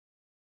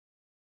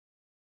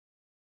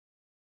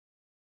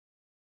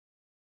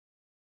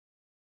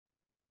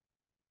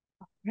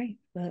Right.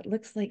 Well, it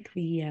looks like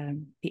the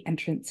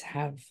entrants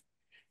have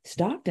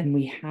stopped, and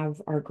we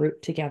have our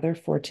group together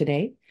for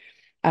today.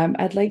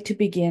 I'd like to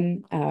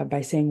begin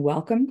by saying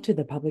welcome to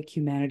the Public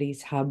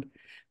Humanities Hub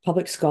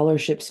Public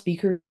Scholarship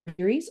Speaker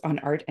Series on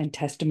Art and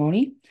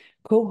Testimony,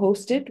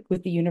 co-hosted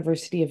with the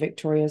University of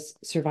Victoria's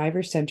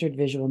Survivor-Centered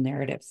Visual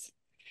Narratives.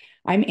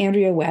 I'm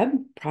Andrea Webb,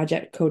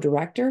 Project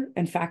Co-Director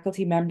and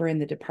faculty member in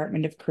the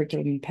Department of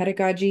Curriculum and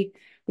Pedagogy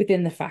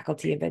within the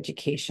Faculty of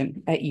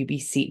Education at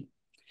UBC.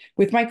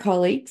 With my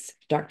colleagues,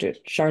 Dr.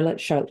 Charlotte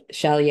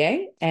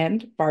Schallié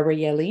and Barbara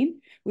Yelin,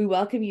 we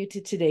welcome you to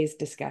today's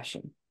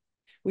discussion.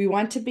 We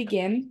want to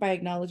begin by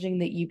acknowledging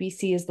that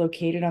UBC is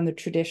located on the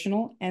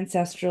traditional,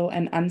 ancestral,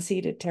 and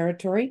unceded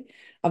territory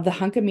of the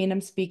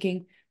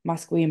Hunkaminam-speaking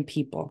Musqueam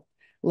people,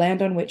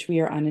 land on which we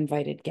are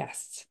uninvited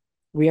guests.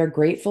 We are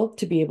grateful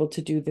to be able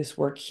to do this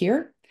work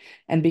here,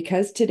 and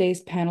because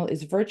today's panel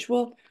is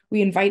virtual,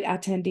 we invite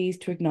attendees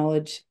to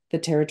acknowledge the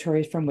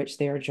territories from which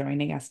they are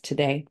joining us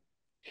today.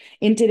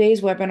 In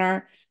today's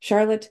webinar,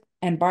 Charlotte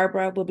and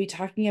Barbara will be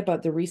talking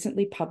about the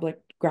recently published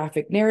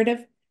graphic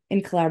narrative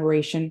in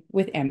collaboration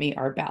with Emmie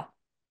Arbel.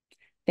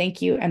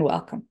 Thank you and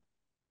welcome.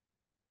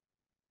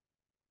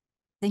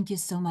 Thank you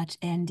so much,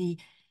 Andy.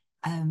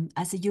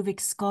 As a UVic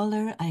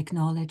scholar, I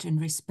acknowledge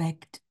and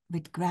respect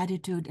with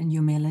gratitude and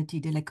humility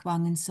the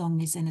Lekwungen,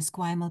 Songhees, and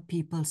Esquimalt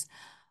peoples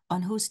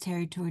on whose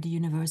territory the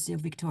University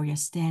of Victoria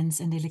stands,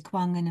 and the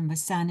Lekwungen and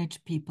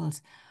Wasanich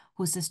peoples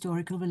whose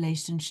historical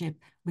relationship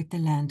with the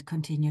land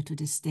continue to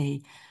this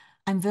day.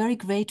 I'm very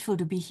grateful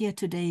to be here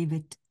today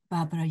with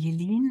Barbara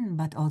Yelin,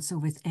 but also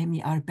with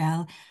Emmie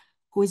Arbel,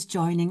 who is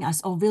joining us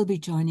or will be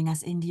joining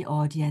us in the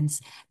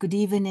audience. Good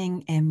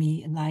evening,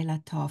 Emmie,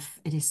 Laila Toff.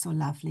 It is so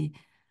lovely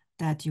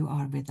that you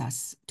are with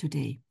us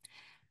today.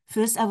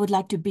 First, I would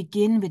like to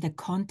begin with a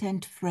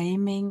content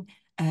framing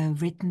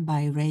written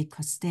by Ray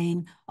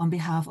Costain on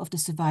behalf of the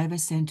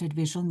Survivor-Centered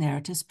Visual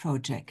Narratives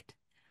Project.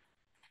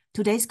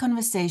 Today's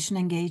conversation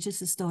engages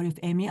the story of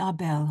Emmie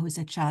Arbel, who is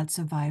a child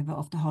survivor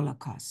of the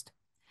Holocaust.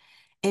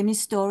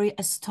 Emmie's story,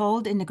 as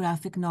told in the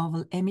graphic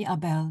novel Emmie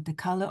Arbel, The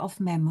Color of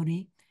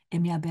Memory,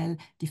 Emmie Arbel,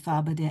 Die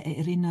Farbe der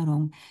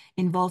Erinnerung,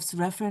 involves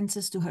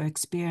references to her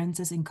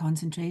experiences in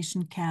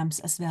concentration camps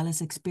as well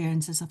as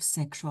experiences of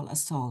sexual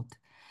assault.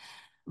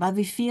 While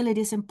we feel it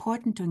is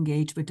important to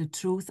engage with the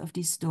truth of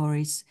these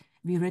stories,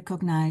 we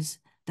recognize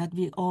that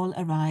we all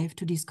arrive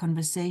to these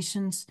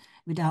conversations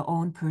with our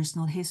own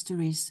personal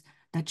histories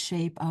that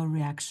shape our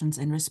reactions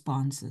and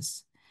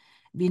responses.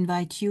 We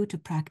invite you to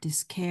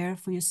practice care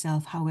for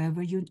yourself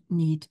however you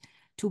need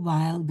to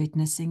while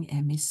witnessing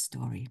Emmie's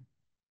story.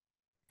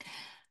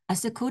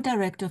 As the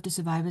co-director of the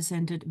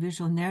Survivor-Centered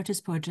Visual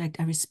Narratives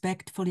Project, I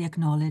respectfully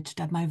acknowledge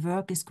that my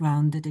work is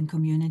grounded in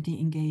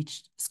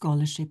community-engaged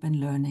scholarship and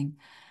learning.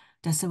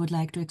 Thus, I would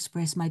like to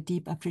express my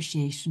deep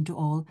appreciation to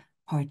all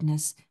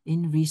partners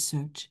in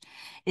research.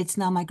 It's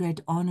now my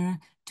great honor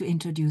to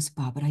introduce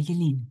Barbara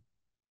Yelin.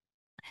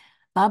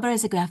 Barbara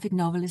is a graphic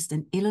novelist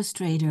and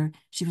illustrator.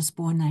 She was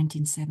born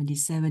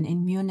 1977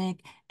 in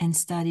Munich and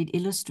studied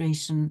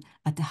illustration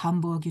at the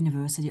Hamburg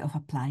University of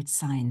Applied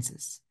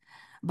Sciences.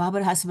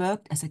 Barbara has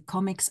worked as a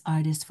comics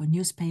artist for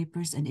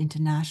newspapers and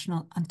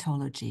international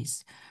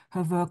anthologies.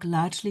 Her work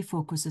largely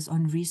focuses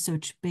on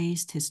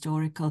research-based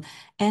historical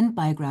and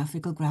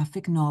biographical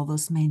graphic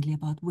novels, mainly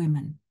about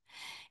women.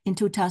 In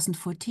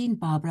 2014,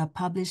 Barbara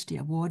published the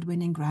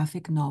award-winning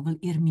graphic novel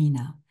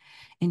Irmina.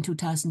 In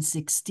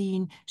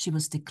 2016, she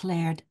was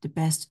declared the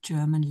best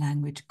German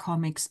language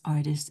comics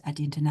artist at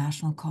the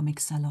International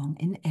Comics Salon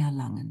in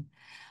Erlangen.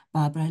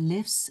 Barbara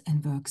lives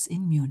and works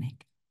in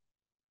Munich.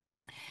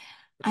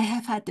 I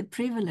have had the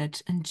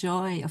privilege and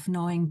joy of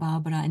knowing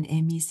Barbara and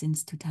Emmie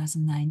since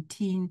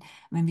 2019,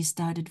 when we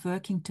started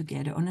working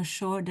together on a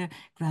shorter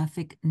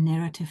graphic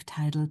narrative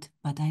titled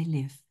But I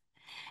Live.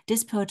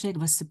 This project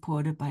was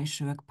supported by a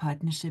Shirk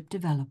Partnership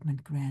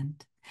Development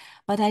Grant.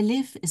 But I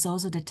Live is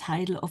also the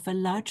title of a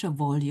larger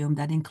volume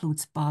that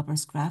includes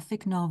Barbara's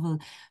graphic novel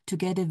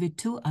together with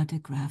two other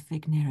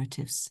graphic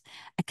narratives.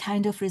 A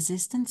Kind of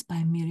Resistance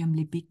by Miriam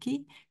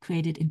Libicki,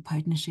 created in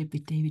partnership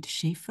with David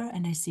Schaefer,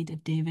 and I see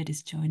that David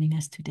is joining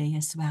us today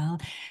as well.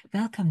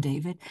 Welcome,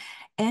 David.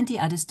 And the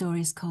other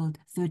story is called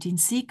 13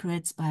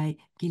 Secrets by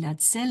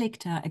Gilad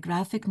Seligta, a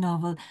graphic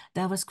novel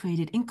that was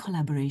created in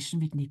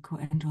collaboration with Nico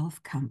and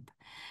Rolf Kamp.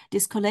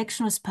 This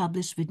collection was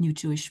published with New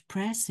Jewish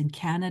Press in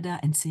Canada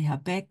and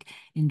CH Beck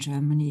in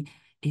Germany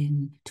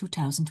in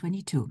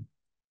 2022.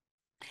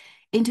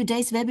 In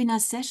today's webinar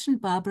session,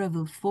 Barbara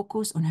will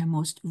focus on her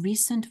most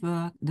recent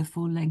work, the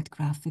full-length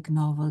graphic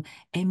novel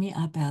Emmie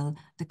Arbel,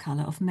 The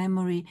Color of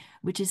Memory,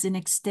 which is an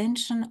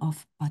extension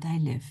of But I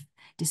Live.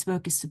 This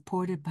work is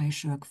supported by a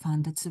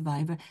Shirk-funded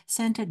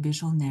Survivor-Centered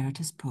Visual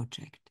Narratives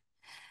Project.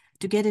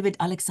 Together with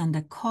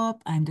Alexander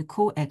Korb, I'm the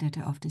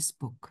co-editor of this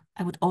book.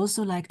 I would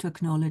also like to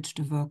acknowledge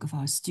the work of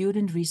our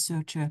student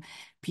researcher,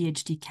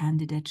 PhD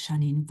candidate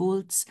Janine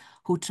Wultz,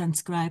 who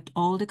transcribed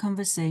all the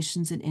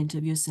conversations and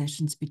interview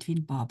sessions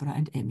between Barbara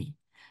and Emmie.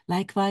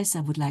 Likewise,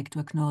 I would like to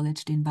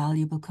acknowledge the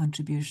invaluable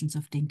contributions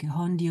of Dinke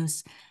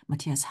Hondius,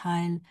 Matthias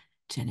Heil,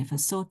 Jennifer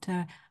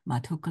Soter,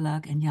 Matt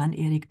Huckelag, and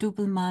Jan-Erik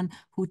Dubelmann,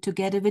 who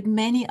together with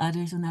many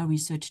others on our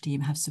research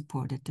team have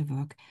supported the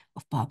work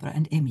of Barbara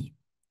and Emmie.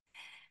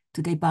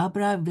 Today,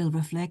 Barbara will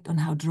reflect on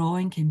how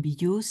drawing can be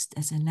used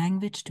as a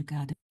language to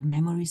gather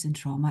memories and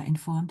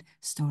trauma-informed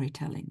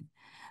storytelling.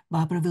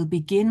 Barbara will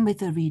begin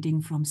with a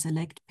reading from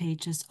select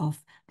pages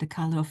of The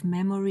Color of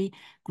Memory,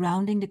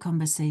 grounding the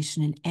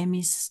conversation in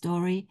Emmie's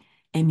story,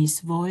 Emmie's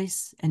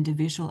voice, and the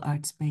visual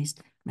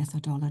arts-based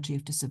methodology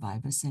of the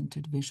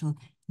Survivor-Centered Visual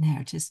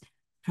Narratives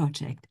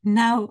Project.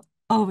 Now,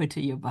 over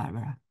to you,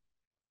 Barbara.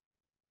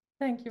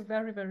 Thank you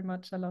very, very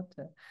much, Charlotte.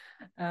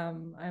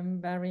 I'm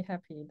very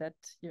happy that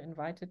you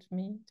invited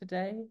me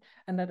today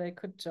and that I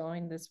could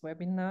join this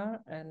webinar.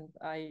 And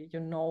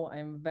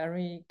I'm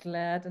very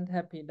glad and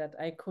happy that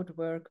I could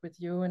work with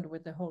you and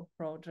with the whole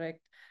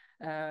project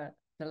the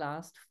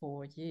last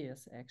 4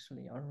 years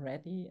actually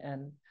already.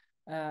 And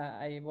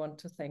I want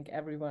to thank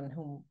everyone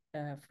who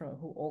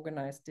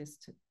organized this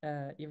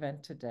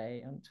event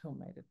today and who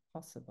made it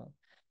possible.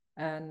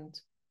 And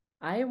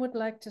I would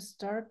like to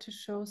start to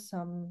show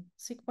some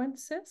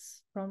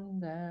sequences from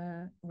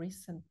the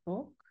recent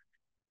book,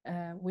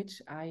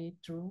 which I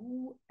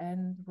drew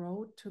and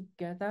wrote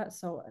together.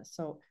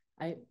 So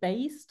I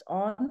based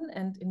on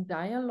and in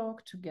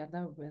dialogue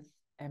together with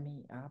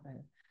Emmie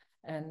Arbel.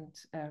 And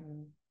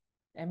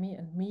Emmie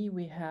and me,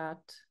 we had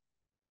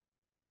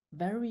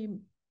very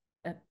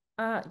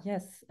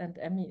yes, and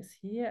Emmie is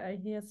here, I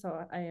hear.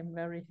 So I am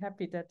very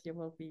happy that you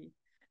will be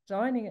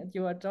joining.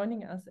 You are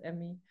joining us,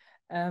 Emmie.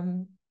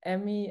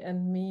 Emmie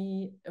and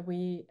me,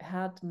 we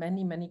had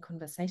many, many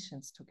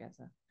conversations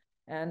together.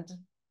 And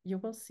you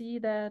will see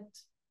that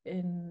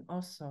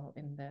also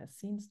in the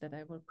scenes that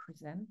I will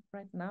present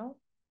right now.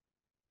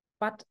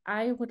 But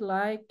I would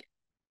like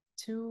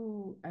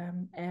to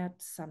add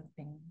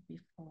something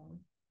before.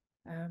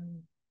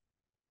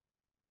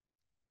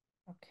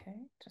 Okay,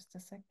 just a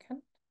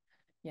second.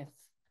 Yes.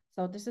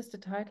 So this is the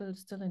title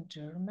still in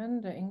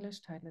German. The English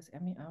title is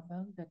Emmie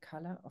Arbel, The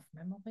Color of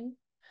Memory.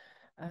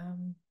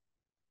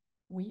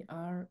 We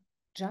are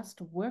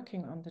just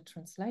working on the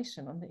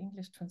translation, on the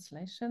English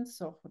translation.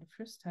 So for the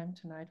first time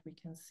tonight, we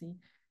can see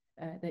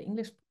the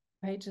English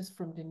pages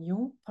from the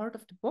new part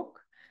of the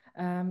book.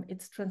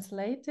 It's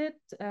translated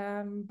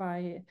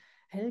by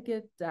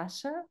Helge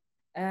Dascher,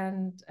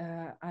 and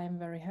I'm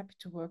very happy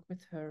to work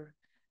with her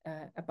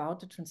about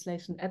the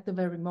translation at the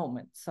very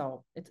moment.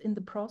 So it's in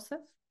the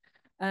process.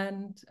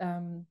 And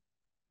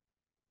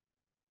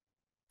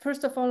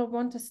first of all, I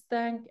want to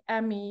thank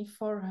Emmie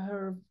for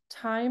her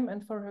time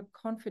and for her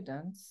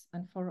confidence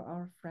and for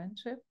our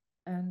friendship.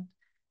 And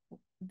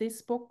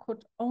this book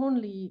could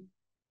only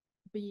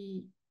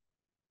be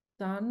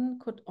done,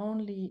 could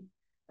only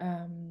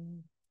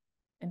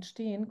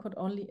entstehen, could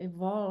only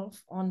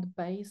evolve on the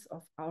base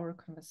of our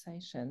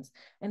conversations.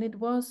 And it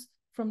was,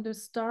 from the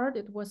start,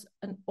 it was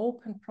an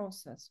open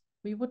process.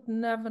 We would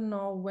never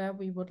know where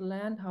we would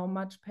land, how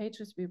much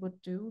pages we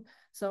would do.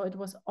 So it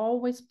was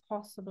always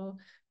possible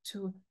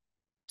to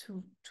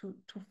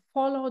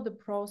follow the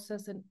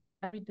process in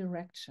every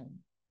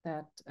direction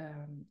that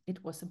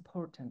it was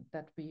important,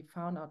 that we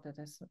found out that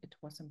it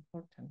was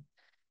important.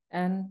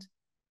 And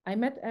I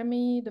met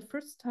Emmie the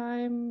first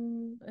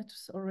time,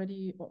 it's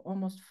already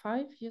almost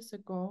 5 years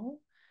ago.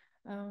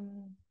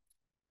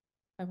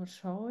 I will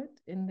show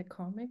it in the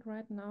comic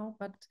right now,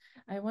 but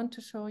I want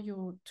to show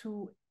you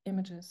 2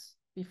 images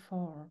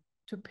before,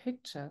 2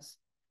 pictures.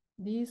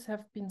 These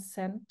have been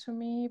sent to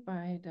me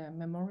by the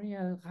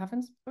Memorial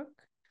Ravensbrück,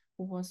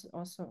 who was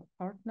also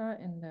a partner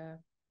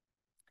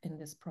in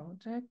this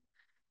project,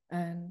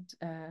 and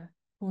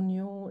who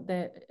knew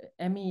that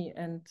Emmie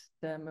and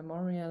the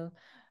Memorial,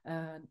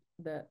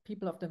 the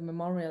people of the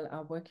Memorial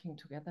are working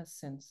together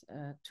since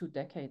 2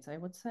 decades, I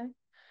would say.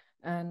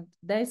 And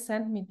they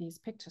sent me these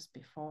pictures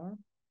before,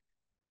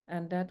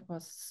 and that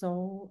was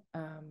so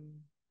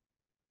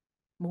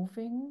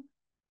moving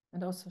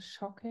and also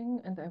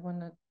shocking. And I want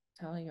to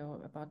tell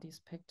you about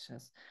these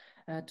pictures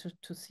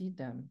to see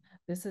them.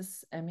 This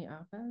is Emmie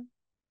Arbel,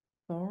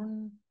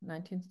 born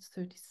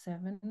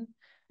 1937,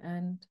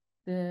 and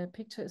the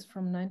picture is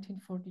from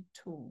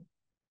 1942.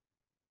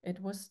 It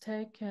was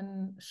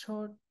taken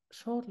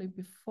shortly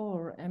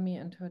before Emmie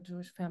and her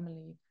Jewish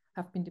family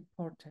have been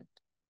deported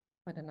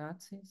by the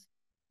Nazis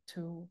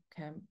to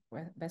Camp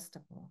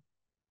Westerbork.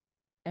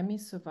 Emmie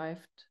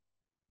survived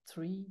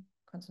 3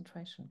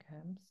 concentration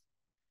camps,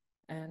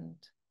 and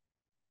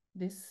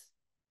this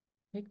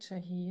picture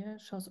here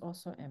shows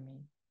also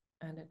Emmie,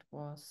 and it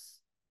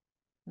was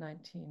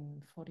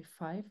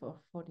 1945 or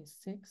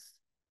 46,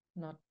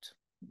 not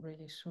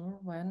really sure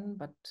when,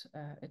 but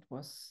it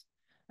was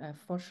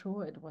for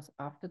sure it was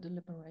after the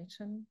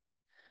liberation.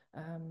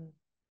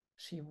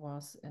 She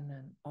was in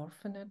an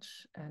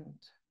orphanage, and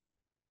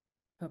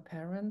her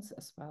parents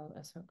as well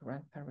as her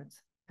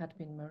grandparents had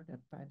been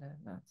murdered by the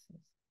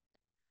Nazis.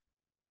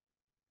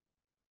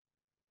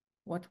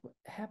 What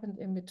happened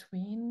in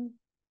between,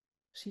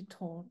 she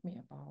told me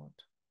about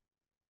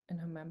in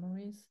her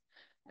memories,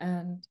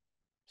 and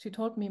she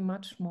told me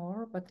much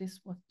more, but this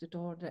was the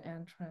door, the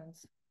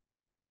entrance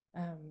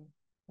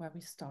where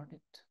we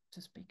started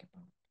to speak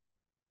about.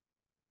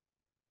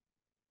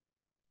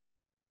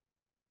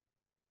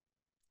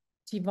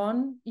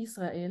 Tivon,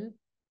 Israel,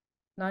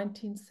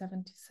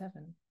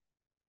 1977.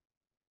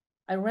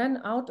 I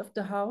ran out of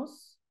the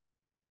house.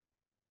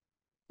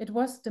 It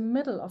was the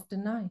middle of the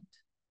night.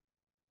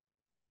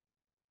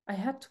 I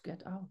had to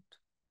get out.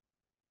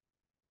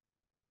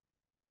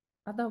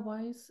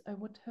 Otherwise, I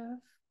would have,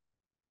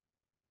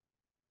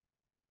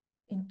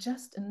 in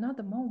just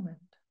another moment,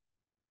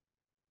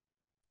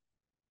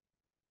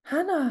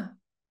 Hannah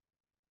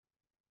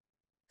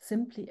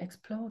simply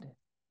exploded.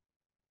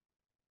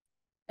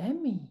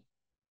 Emmie.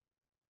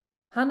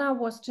 Hannah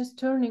was just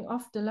turning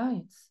off the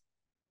lights.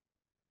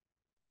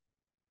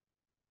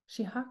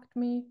 She hugged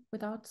me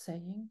without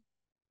saying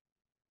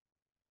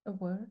a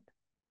word.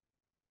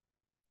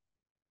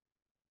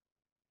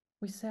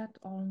 We sat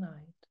all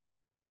night.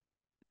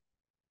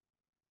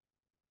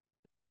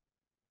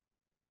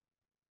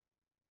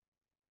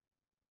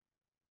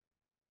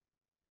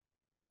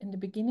 In the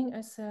beginning,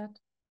 I said,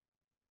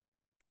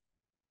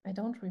 I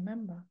don't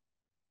remember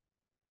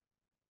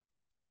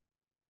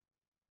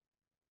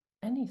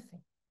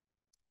anything.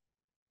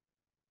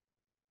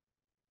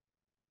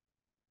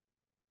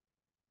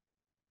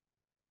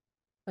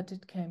 But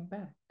it came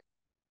back.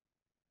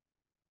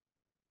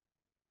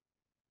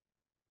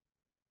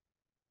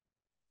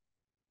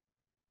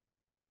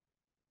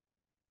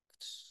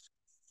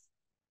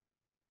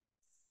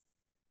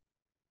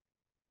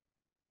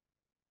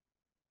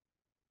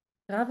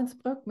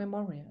 Ravensbrück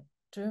Memorial,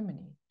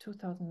 Germany,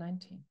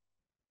 2019.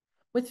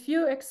 With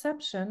few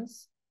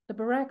exceptions, the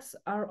barracks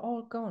are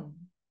all gone.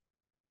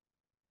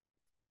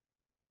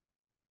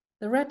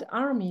 The Red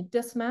Army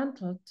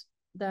dismantled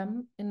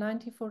them in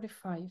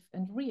 1945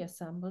 and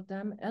reassembled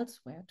them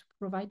elsewhere to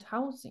provide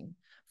housing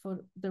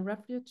for the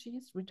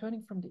refugees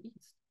returning from the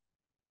East.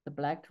 The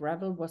Black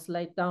Revel was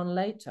laid down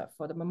later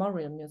for the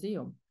Memorial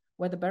Museum,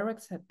 where the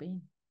barracks had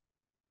been.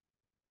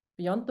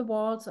 Beyond the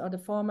walls are the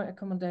former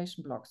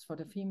accommodation blocks for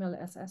the female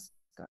SS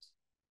guards.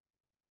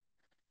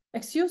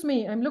 Excuse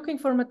me, I'm looking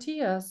for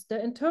Matthias,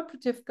 the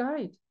interpretive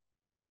guide,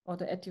 or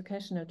the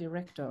educational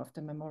director of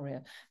the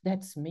memorial.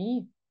 That's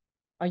me.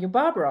 Are you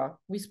Barbara?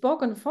 We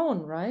spoke on the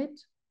phone, right?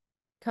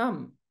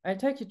 Come, I'll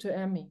take you to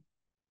Emmie.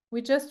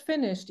 We just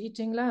finished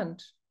eating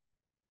lunch.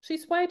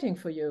 She's waiting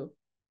for you.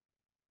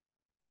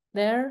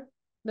 There,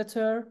 that's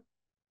her.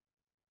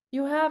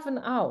 You have an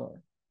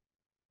hour.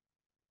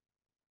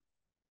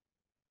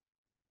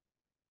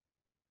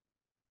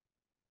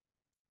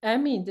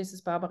 Emmie, this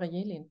is Barbara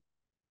Yelin.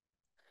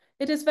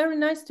 It is very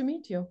nice to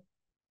meet you.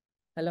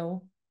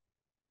 Hello.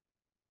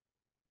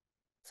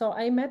 So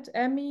I met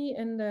Emmie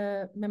in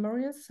the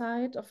memorial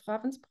site of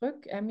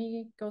Ravensbrück.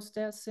 Emmie goes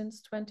there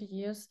since 20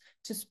 years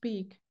to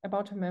speak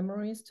about her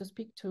memories, to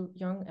speak to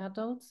young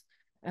adults.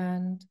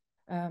 And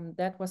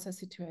that was a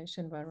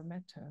situation where I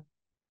met her.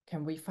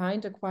 Can we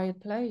find a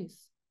quiet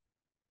place?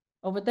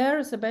 Over there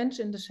is a bench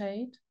in the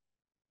shade.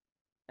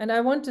 And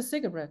I want a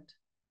cigarette.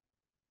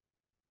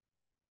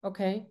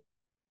 Okay.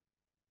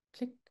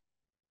 Click.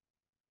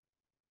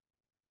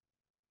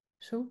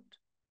 Shoot.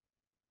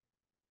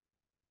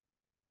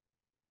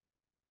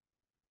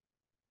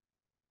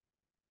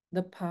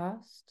 The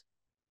past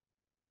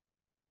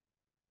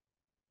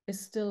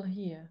is still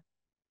here.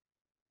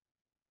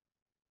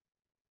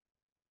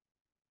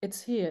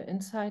 It's here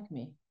inside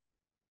me.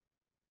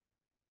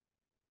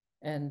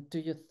 And do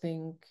you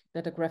think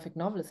that a graphic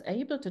novel is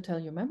able to tell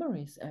you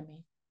memories,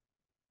 Emmie?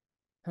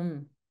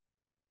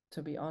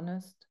 To be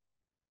honest,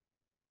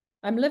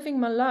 I'm living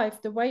my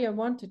life the way I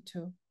wanted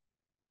to.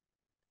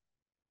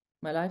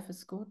 My life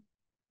is good.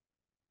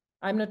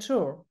 I'm not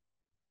sure.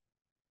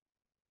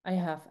 I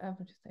have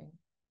everything.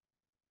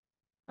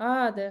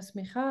 Ah, there's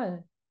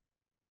Michal.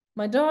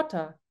 My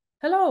daughter.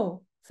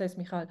 Hello, says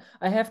Michal.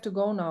 I have to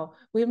go now.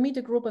 We'll meet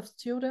a group of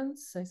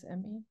students, says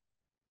Emmie.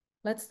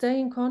 Let's stay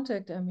in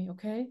contact, Emmie,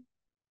 okay?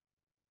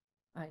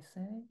 I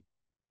say,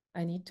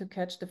 I need to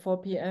catch the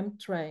 4 p.m.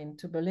 train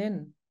to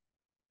Berlin.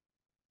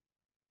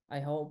 I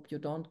hope you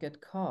don't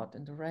get caught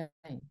in the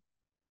rain.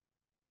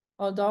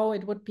 Although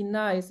it would be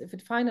nice if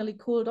it finally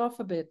cooled off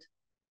a bit.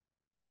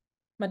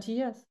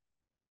 Matthias?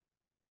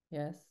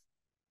 Yes.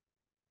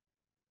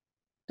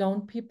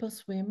 Don't people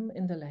swim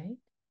in the lake?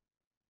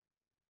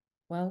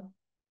 Well,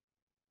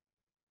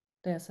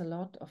 there's a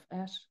lot of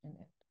ash in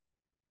it.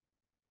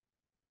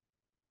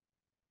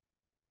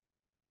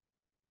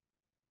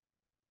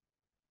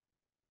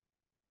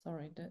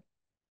 Sorry, there's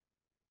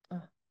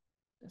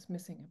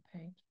missing a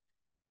page.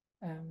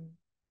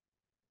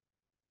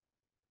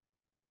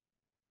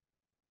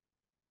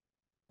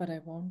 But I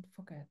won't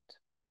forget,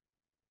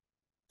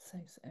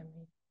 says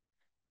Emmie.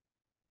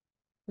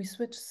 We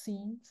switch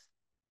scenes.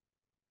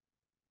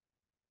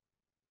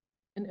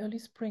 In early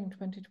spring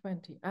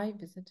 2020, I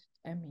visited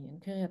Emmie in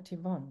Kiryat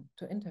Tivon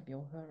to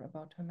interview her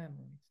about her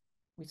memories.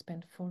 We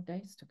spent 4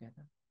 days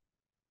together.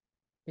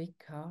 Big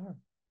car.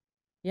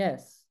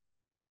 Yes,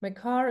 my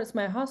car is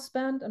my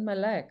husband and my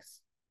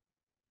legs.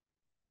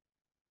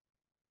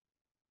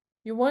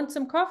 You want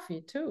some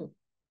coffee too?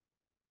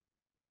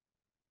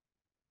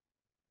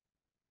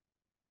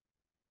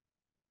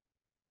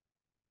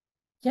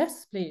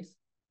 Yes, please.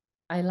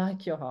 I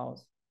like your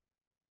house.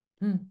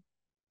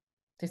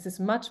 This is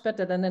much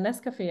better than the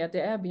Nescafe at the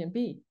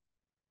Airbnb.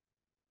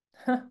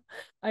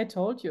 I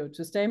told you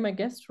to stay in my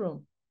guest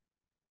room.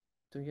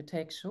 Do you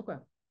take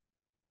sugar?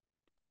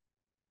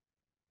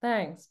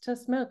 Thanks,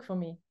 just milk for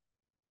me.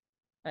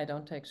 I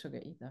don't take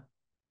sugar either.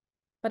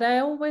 But I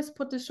always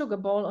put the sugar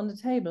bowl on the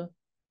table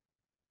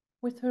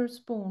with her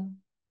spoon.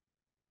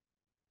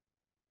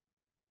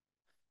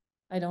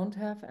 I don't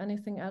have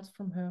anything else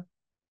from her.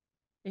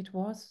 It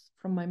was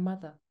from my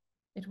mother.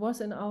 It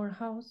was in our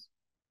house.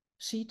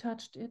 She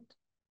touched it,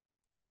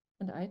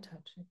 and I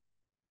touched it.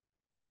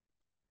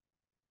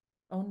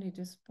 Only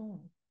this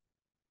spoon.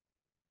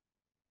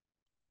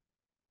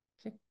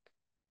 Click.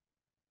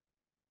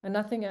 And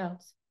nothing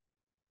else.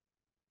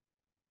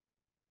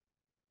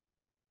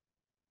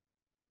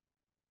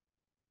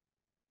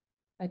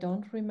 I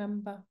don't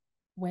remember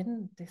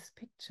when this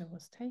picture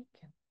was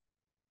taken.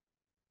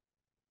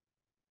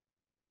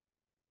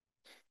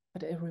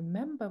 But I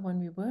remember when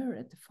we were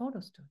at the photo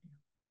studio.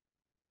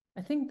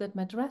 I think that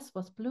my dress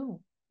was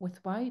blue with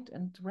white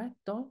and red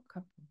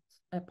polka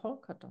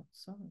dots,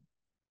 sorry.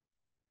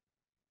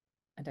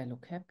 And I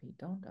look happy,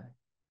 don't I?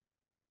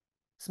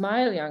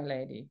 Smile, young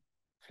lady.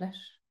 Flesh,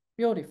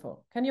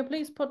 beautiful. Can you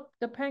please put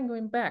the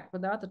penguin back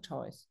with the other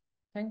toys?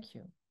 Thank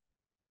you.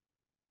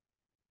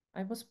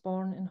 I was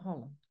born in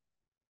Holland.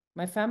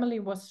 My family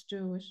was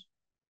Jewish.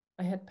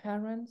 I had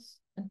parents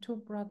and 2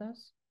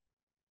 brothers.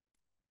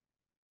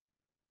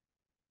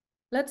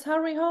 Let's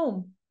hurry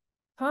home.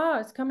 Pa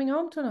is coming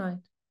home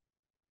tonight.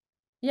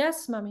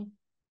 Yes, Mummy.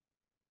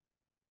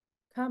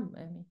 Come,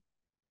 Emmie.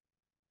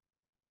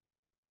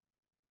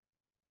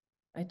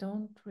 I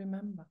don't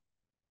remember.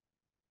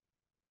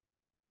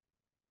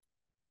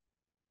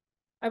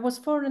 I was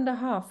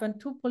 4.5 when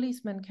 2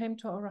 policemen came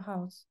to our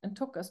house and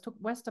took us to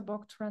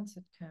Westerbork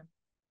transit camp.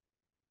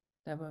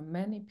 There were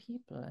many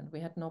people and we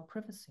had no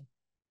privacy.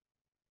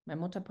 My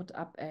mother put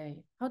up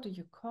how do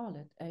you call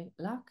it? A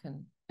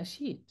laken, a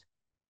sheet.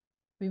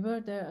 We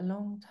were there a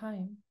long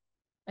time.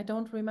 I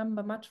don't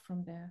remember much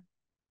from there.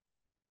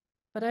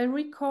 But I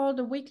recall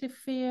the weekly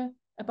fear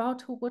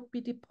about who would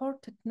be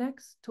deported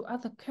next to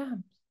other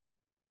camps.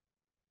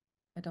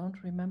 I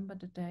don't remember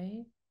the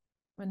day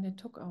when they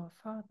took our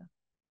father.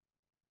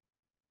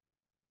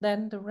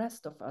 Then the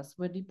rest of us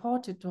were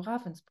deported to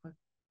Ravensbrück.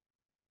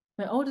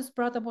 My oldest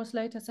brother was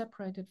later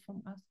separated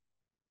from us.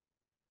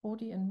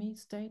 Rudi and me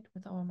stayed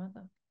with our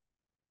mother.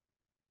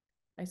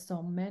 I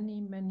saw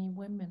many, many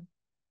women.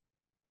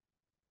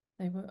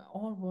 They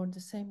all wore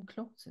the same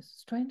clothes,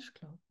 strange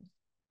clothes,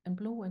 and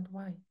blue and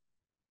white.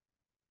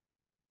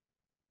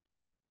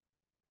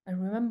 I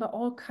remember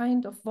all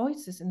kind of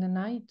voices in the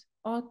night,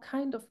 all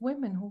kind of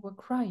women who were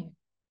crying.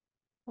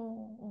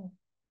 Oh, oh.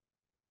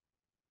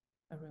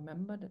 I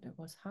remember that I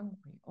was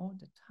hungry all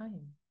the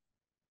time.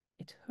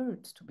 It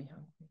hurts to be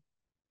hungry.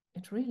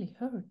 It really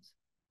hurts.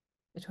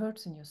 It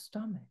hurts in your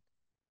stomach.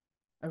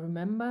 I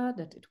remember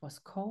that it was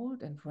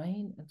cold and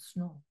rain and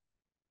snow.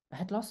 I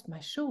had lost my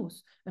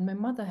shoes and my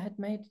mother had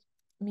made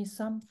me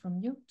some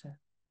from Jute.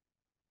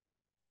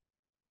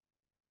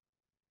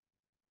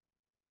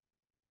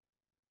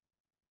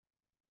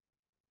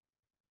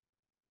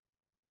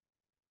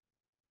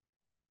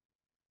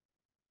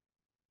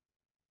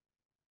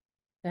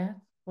 Death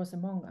was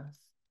among us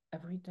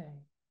every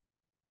day.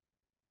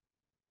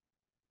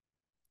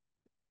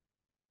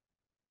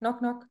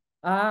 Knock, knock.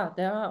 Ah,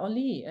 there are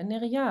Oli and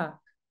Neria.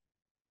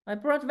 I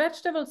brought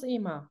vegetables,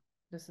 Ima.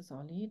 This is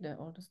Oli, the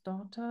oldest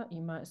daughter.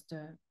 Ima is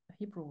the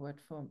Hebrew word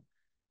for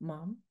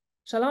mom.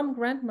 Shalom,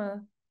 grandma,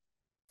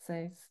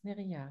 says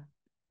Neria,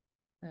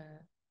 the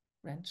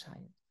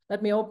grandchild.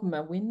 Let me open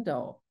my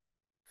window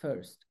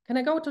first. Can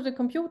I go to the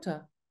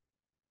computer?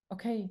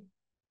 Okay,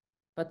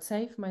 but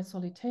save my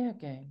solitaire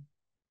game.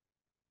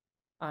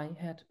 I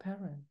had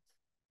parents.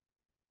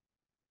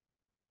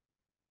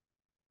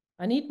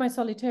 I need my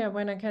solitaire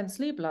when I can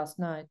sleep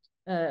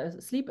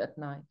sleep at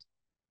night.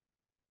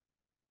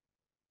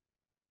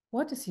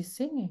 What is he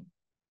singing?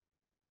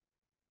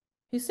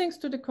 He sings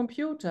to the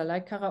computer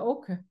like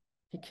karaoke.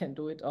 He can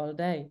do it all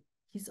day.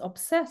 He's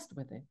obsessed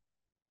with it.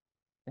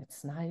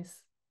 It's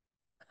nice.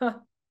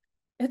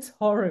 It's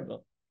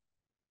horrible.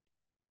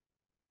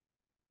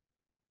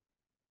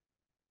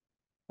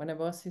 When I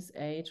was his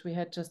age, we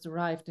had just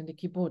arrived in the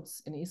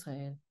kibbutz in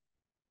Israel.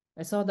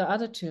 I saw the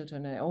other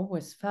children and I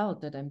always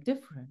felt that I'm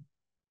different.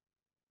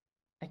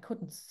 I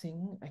couldn't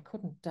sing, I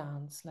couldn't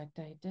dance like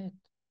they did.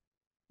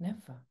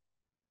 Never.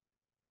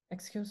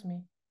 Excuse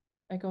me,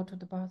 I go to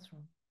the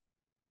bathroom.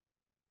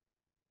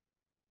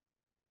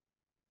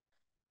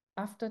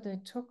 After they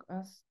took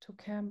us to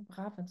Camp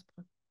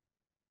Ravensbrück,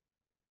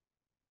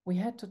 we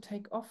had to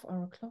take off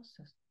our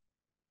clothes.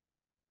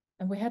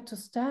 And we had to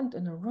stand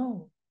in a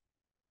row.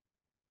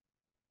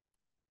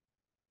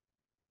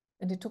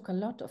 And it took a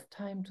lot of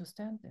time to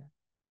stand there.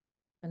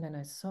 And then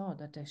I saw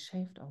that they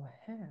shaved our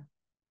hair.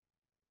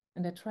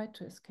 And I tried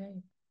to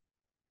escape.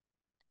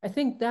 I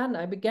think then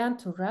I began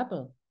to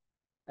rebel.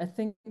 I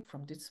think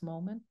from this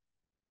moment,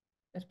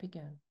 it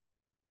began.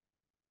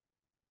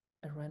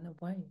 I ran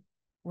away.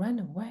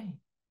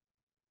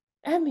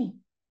 Emmie,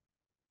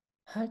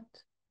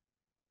 halt.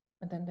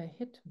 And then they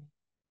hit me.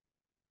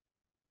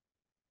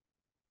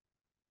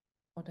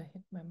 Or they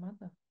hit my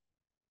mother.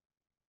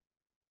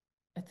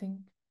 I think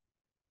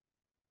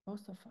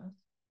both of us.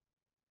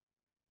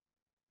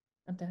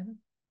 And then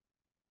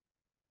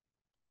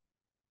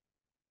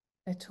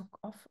they took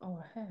off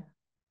our hair.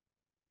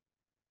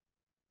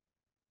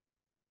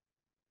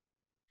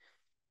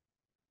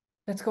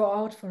 Let's go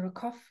out for a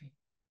coffee.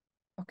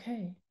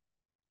 Okay.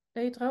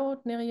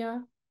 להתראות,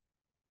 Neria.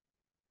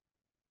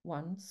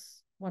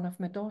 Once, one of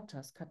my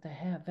daughters cut their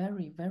hair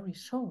very, very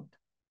short.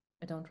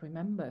 I don't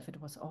remember if it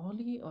was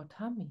Orly or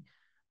Tammy.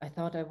 I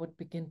thought I would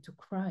begin to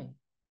cry.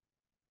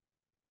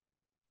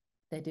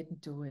 They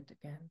didn't do it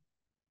again.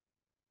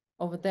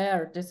 Over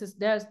there, this is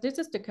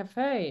the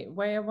cafe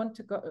where I want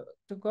to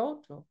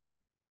go to.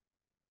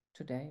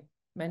 Today,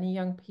 many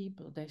young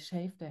people, they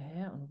shave their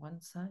hair on one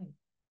side.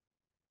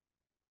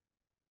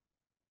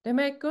 They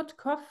make good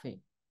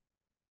coffee.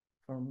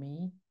 For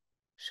me,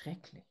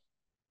 schrecklich.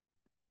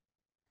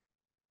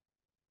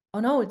 Oh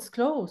no, it's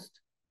closed.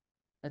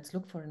 Let's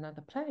look for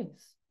another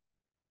place.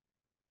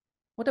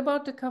 What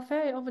about the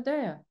cafe over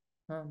there?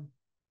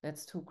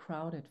 That's too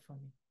crowded for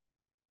me.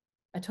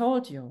 I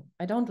told you,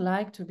 I don't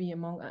like to be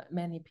among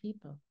many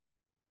people.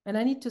 And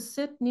I need to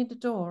sit near the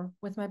door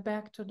with my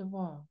back to the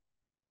wall.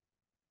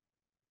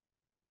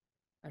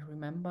 I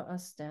remember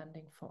us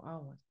standing for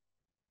hours.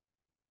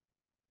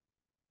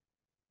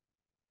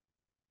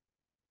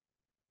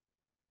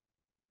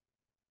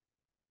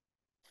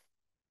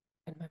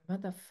 And my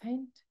mother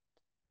fainted.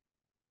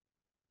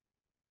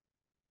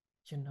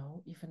 You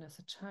know, even as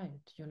a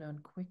child, you learn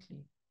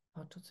quickly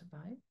how to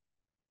survive.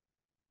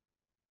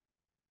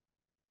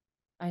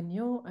 I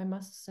knew I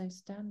must stay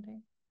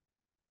standing.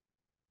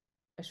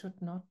 I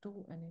should not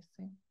do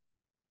anything.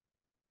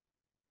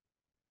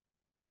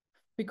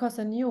 Because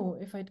I knew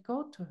if I'd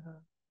go to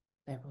her,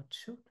 they would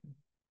shoot me.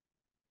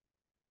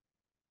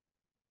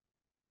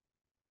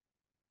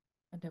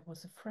 And I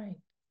was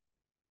afraid.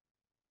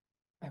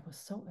 I was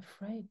so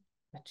afraid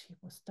that she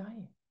was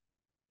dying.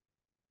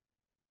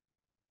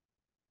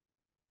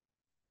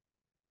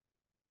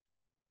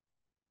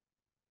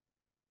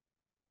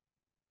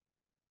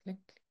 Click,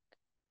 click.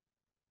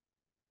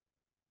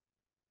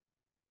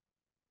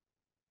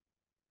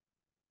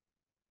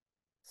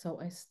 So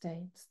I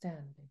stayed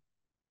standing.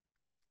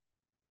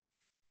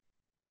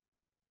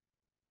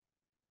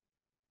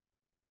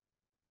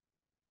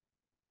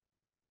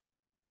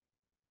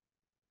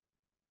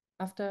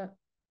 After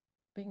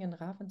being in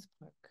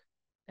Ravensbrück,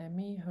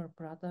 Emmie, her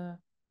brother,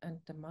 and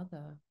the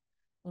mother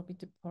will be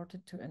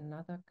deported to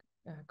another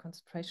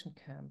concentration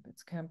camp.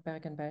 It's Camp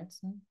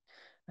Bergen-Belsen,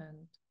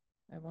 and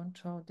I won't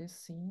show this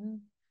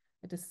scene.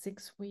 It is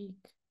 6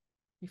 weeks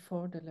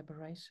before the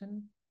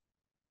liberation,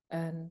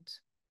 and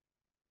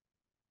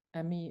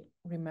Emmie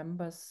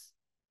remembers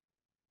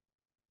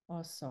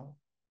also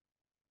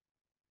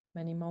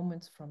many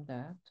moments from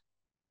that.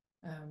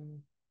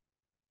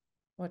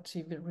 What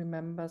she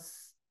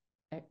remembers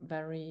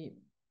very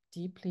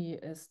deeply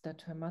is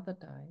that her mother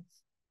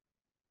dies.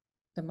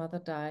 The mother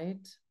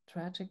died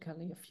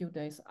tragically a few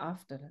days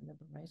after the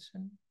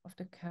liberation of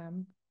the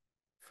camp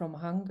from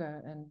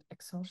hunger and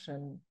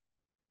exhaustion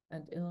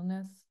and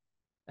illness,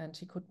 and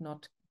she could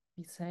not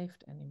be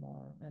saved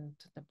anymore. And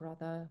the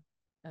brother,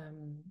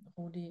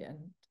 Rudi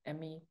and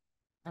Emmie,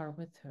 are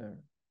with her.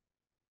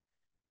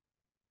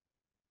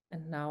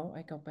 And now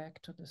I go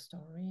back to the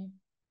story.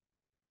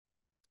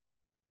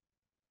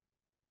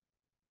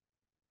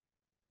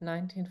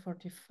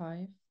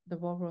 1945, the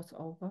war was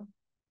over.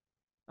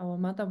 Our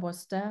mother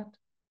was dead.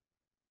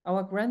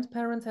 Our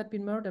grandparents had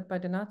been murdered by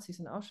the Nazis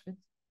in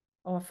Auschwitz.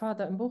 Our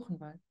father in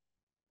Buchenwald.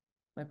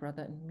 My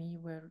brother and me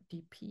were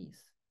DPs,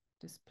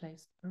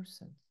 displaced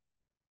persons.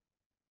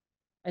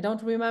 I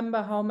don't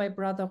remember how my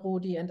brother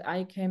Rudi and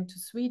I came to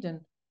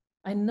Sweden.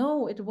 I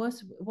know it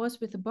was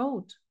with a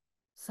boat.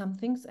 Some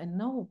things I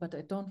know, but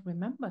I don't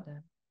remember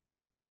them.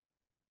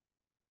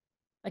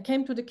 I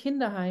came to the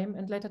Kinderheim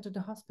and later to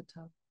the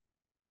hospital.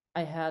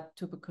 I had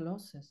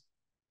tuberculosis.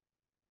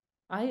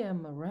 I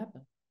am a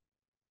rebel.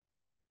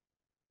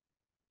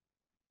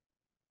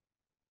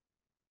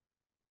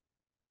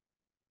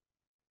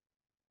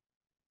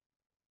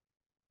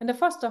 In the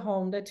foster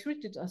home, they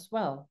treated us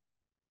well.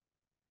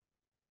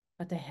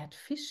 But they had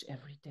fish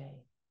every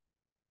day.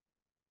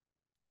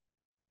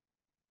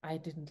 I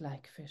didn't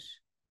like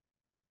fish.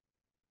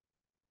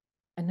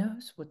 A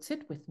nurse would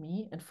sit with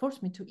me and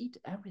force me to eat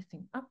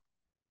everything up.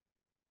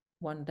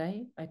 One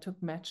day, I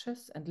took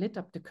matches and lit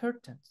up the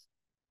curtains.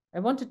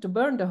 I wanted to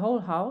burn the whole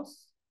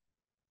house.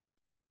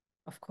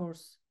 Of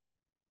course,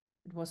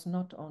 it was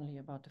not only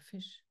about the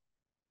fish.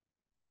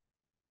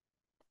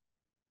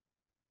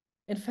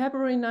 In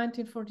February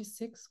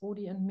 1946,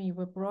 Rudi and me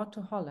were brought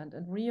to Holland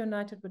and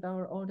reunited with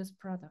our oldest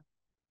brother.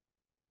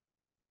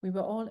 We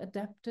were all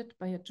adopted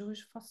by a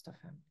Jewish foster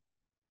family.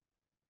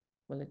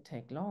 Will it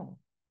take long?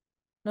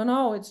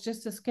 No, it's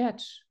just a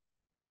sketch.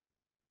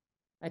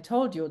 I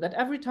told you that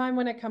every time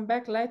when I come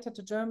back later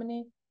to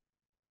Germany,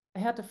 I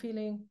had the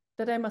feeling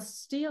that I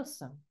must steal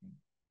something.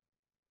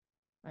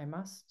 I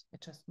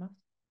just must.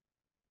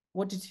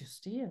 What did you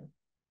steal?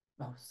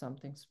 Oh,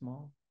 something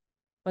small.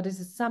 But is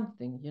it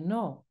something you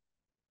know?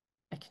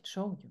 I can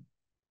show you.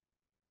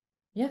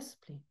 Yes,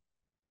 please.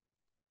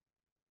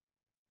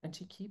 And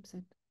she keeps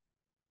it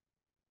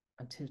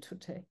until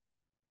today.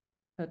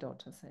 Her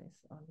daughter says,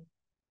 Ollie.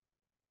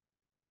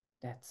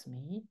 That's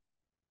me?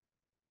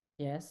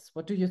 Yes,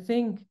 what do you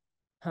think?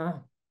 Huh?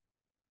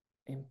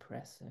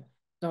 Impressive.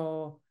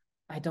 Though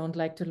I don't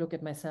like to look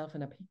at myself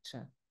in a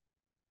picture.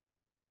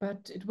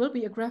 But it will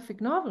be a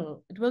graphic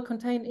novel. It will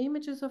contain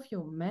images of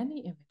you,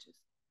 many images.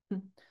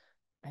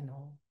 I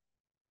know.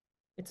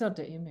 It's not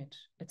the image,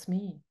 it's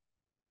me.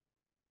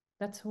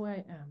 That's who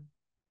I am.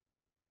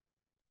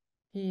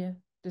 Here,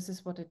 this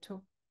is what it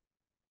took.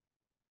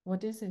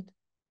 What is it?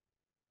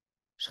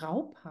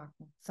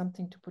 Schraubhaken,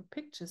 something to put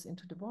pictures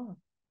into the wall.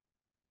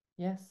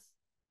 Yes,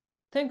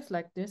 things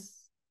like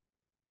this.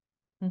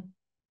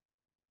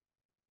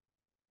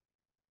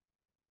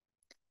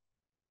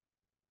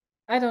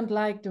 I don't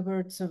like the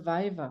word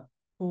survivor.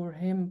 Poor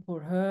him, poor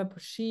her, poor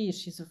she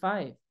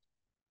survived.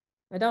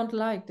 I don't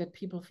like that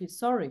people feel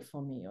sorry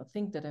for me or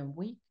think that I'm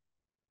weak.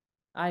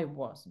 I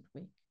wasn't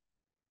weak.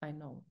 I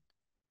know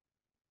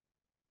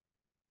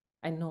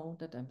it. I know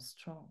that I'm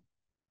strong.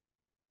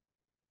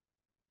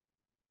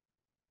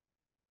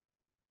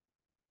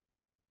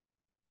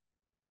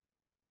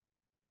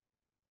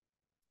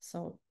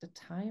 So the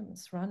time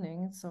is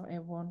running, so I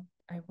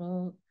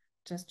will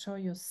just show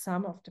you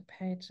some of the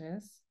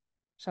pages.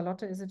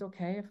 Charlotte, is it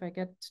okay if I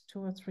get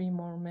 2 or 3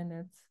 more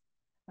minutes?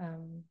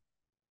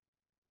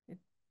 It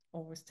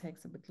always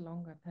takes a bit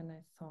longer than I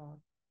thought.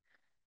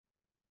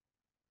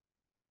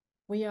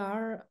 We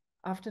are,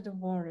 after the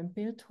war in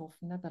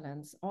Beeldhoven,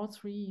 Netherlands, all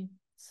 3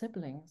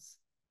 siblings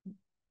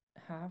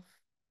have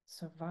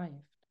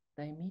survived.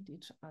 They meet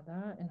each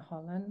other in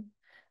Holland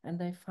and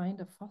they find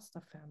a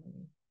foster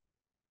family.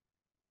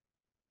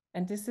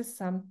 And this is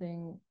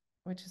something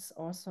which is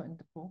also in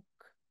the book,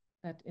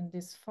 that in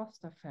this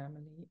foster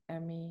family,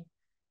 Emmie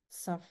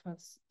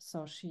suffers,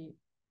 so she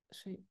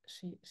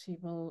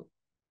will,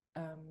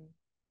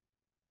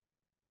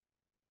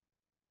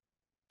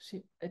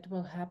 it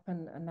will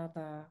happen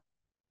another,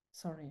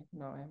 sorry,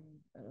 no,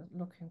 I'm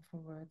looking for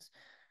words.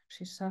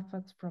 She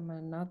suffers from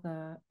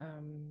another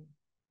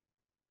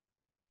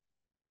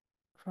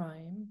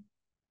crime.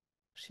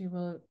 She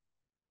will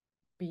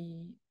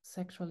be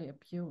sexually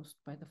abused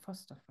by the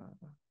foster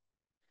father.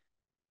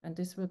 And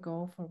this will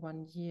go for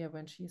 1 year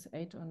when she is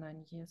 8 or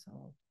 9 years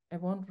old. I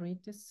won't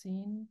read this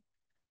scene,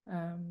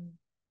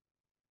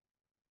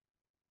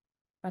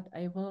 but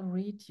I will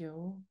read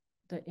you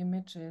the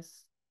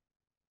images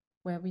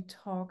where we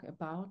talk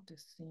about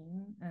this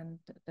scene and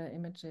the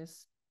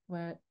images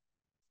where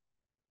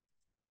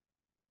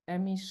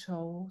Emmie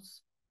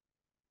shows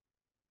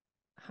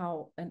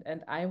how,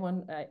 and I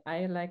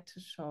like to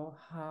show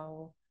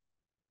how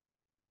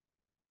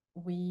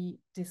we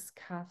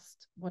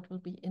discussed what will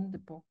be in the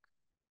book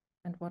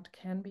and what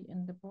can be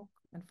in the book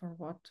and for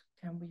what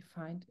can we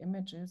find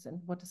images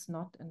and what is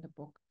not in the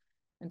book,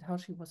 and how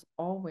she was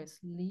always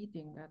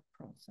leading that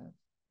process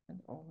and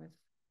always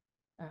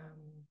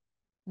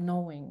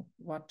knowing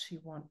what she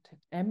wanted.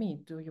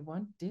 Emmie, do you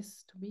want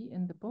this to be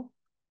in the book?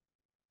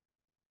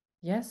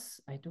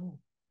 Yes, I do.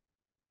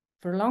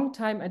 For a long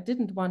time, I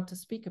didn't want to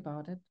speak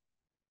about it.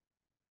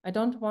 I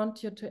don't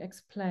want you to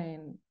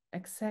explain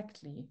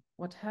exactly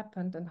what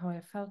happened and how I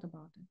felt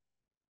about it.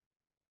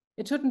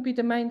 It shouldn't be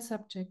the main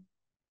subject.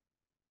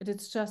 It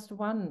is just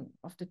one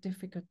of the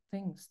difficult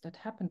things that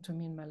happened to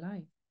me in my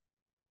life.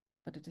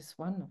 But it is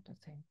one of the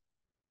things.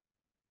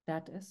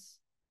 That is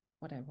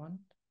what I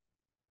want.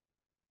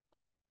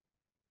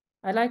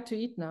 I like to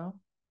eat now.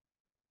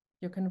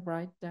 You can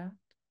write that.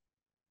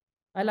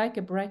 I like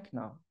a break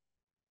now.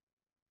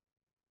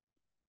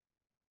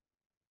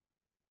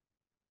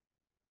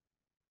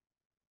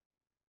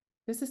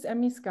 This is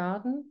Emmie's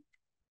garden.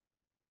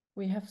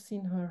 We have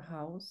seen her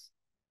house.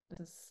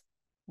 This is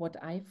what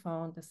I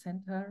found the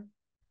center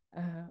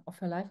of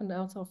her life and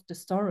also of the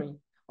story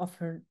of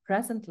her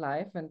present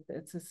life. And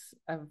it is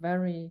a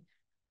very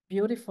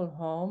beautiful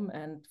home,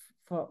 and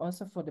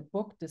also for the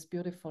book, this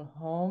beautiful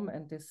home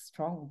and this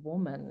strong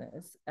woman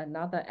is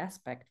another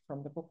aspect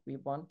from the book we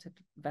wanted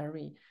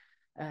very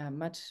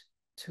much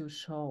to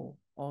show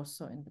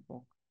also in the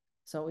book.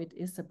 So it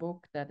is a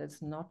book that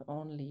is not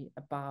only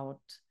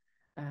about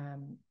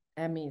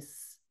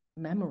Emmie's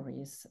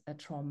memories,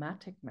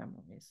 traumatic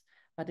memories,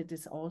 but it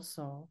is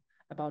also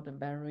about a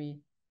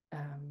very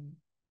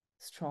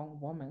strong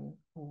woman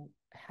who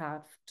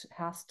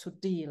has to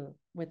deal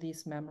with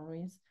these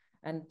memories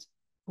and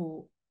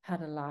who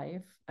had a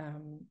life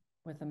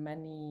with a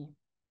many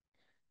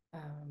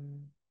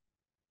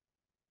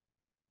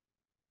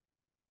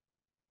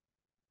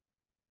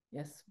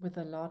yes, with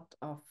a lot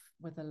of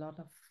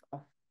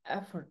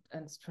effort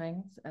and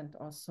strength and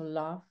also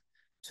love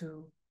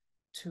to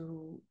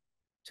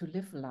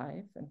live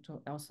life and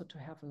to also to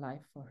have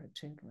life for her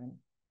children.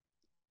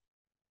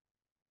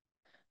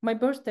 My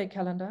birthday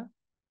calendar,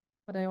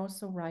 but I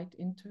also write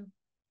into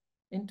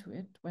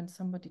it when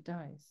somebody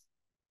dies.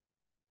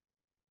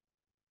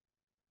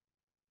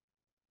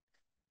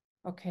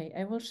 Okay,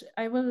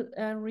 I will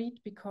read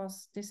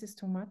because this is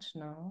too much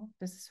now.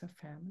 This is her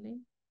family.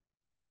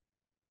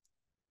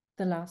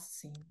 The last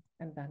scene,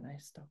 and then I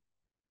stop.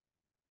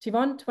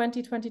 T1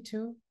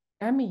 2022,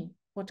 Emmie,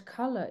 what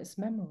color is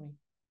memory?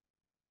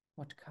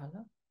 What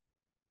color?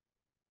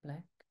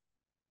 Black.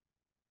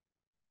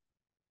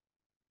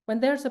 When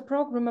there's a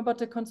program about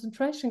the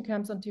concentration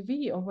camps on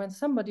TV, or when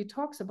somebody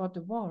talks about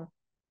the war,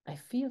 I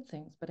feel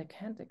things, but I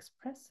can't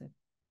express it.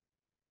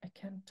 I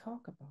can't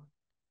talk about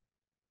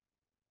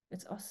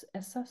it. It's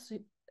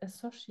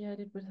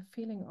associated with a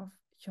feeling of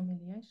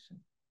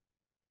humiliation.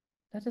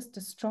 That is the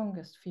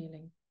strongest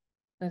feeling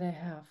that I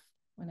have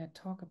when I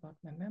talk about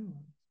my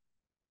memories.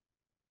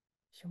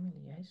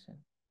 Humiliation.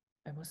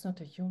 I was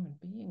not a human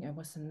being. I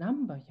was a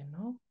number, you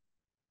know.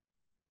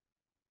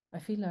 I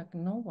feel like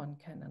no one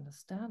can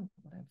understand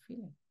what I'm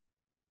feeling.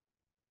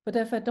 But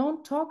if I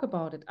don't talk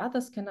about it,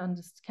 others can't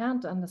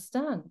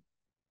understand.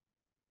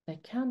 They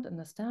can't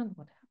understand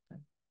what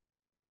happened.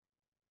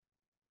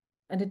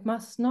 And it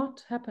must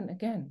not happen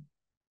again.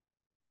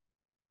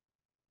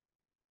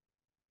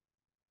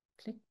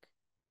 Click.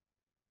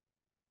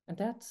 And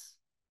that's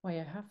why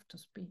I have to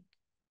speak.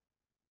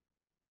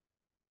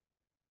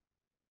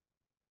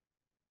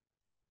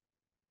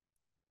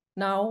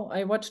 Now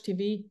I watch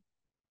TV.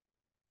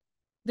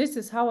 This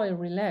is how I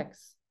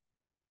relax.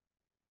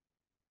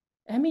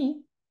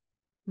 Emmie,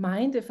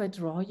 mind if I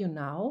draw you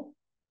now?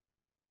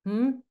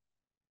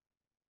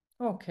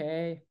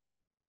 Okay.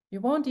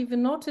 You won't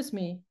even notice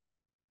me.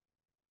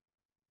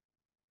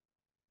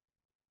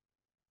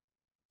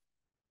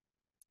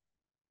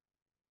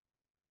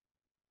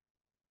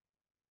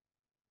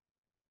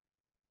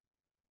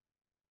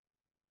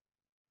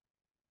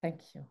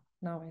 Thank you.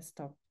 Now I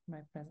stop my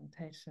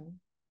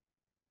presentation.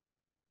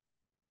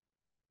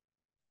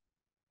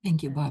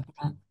 Thank you,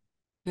 Barbara,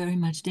 very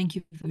much. Thank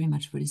you very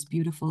much for this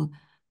beautiful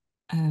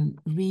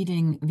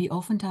reading. We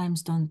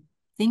oftentimes don't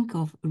think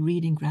of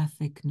reading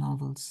graphic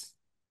novels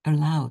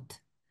aloud.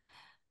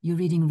 Your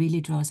reading really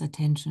draws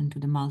attention to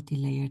the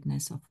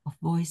multi-layeredness of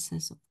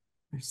voices, of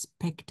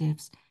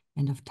perspectives,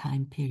 and of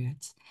time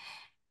periods.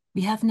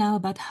 We have now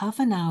about half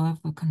an hour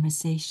for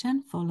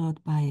conversation,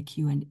 followed by a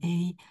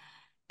Q&A.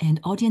 And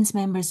audience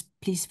members,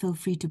 please feel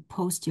free to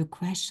post your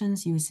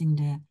questions using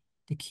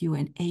the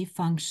Q&A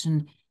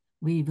function.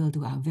 We will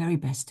do our very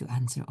best to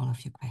answer all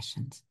of your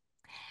questions.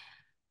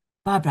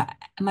 Barbara,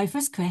 my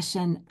first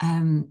question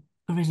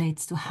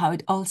relates to how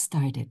it all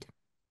started.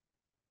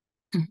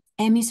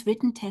 Emmie's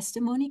written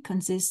testimony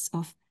consists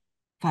of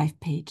 5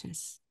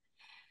 pages.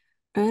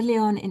 Early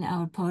on in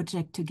our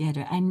project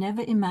together, I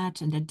never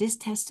imagined that this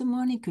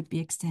testimony could be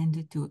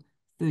extended to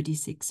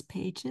 36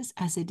 pages,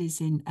 as it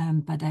is in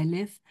But I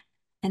Live,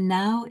 and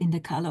now in The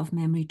Color of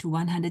Memory to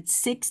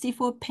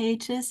 164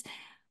 pages,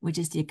 which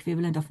is the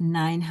equivalent of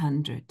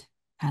 900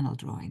 panel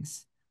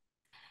drawings.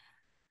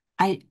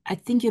 I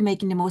think you're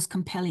making the most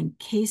compelling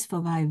case for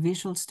why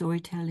visual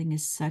storytelling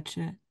is such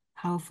a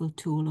powerful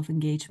tool of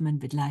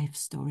engagement with life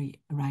story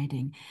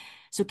writing.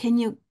 So can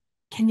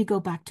we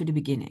go back to the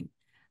beginning?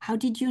 How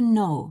did you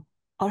know,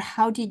 or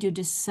how did you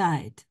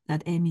decide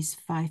that Emmie's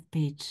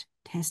 5-page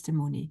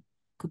testimony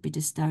could be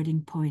the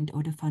starting point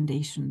or the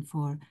foundation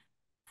for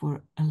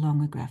a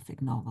longer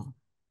graphic novel?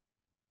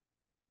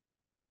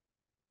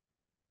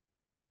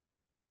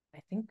 I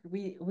think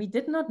we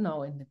did not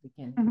know in the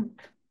beginning.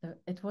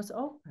 It was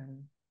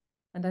open.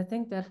 And I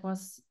think that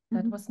was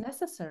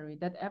necessary,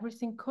 that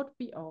everything could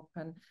be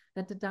open,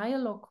 that the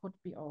dialogue could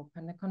be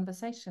open, the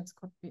conversations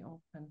could be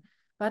open.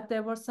 But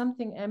there was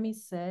something Emmie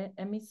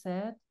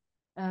said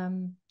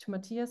to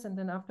Matthias, and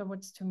then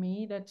afterwards to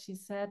me, that she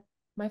said,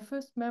 my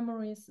first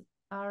memories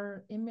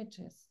are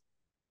images.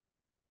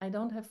 I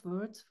don't have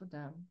words for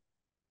them.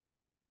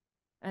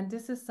 And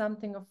this is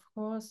something, of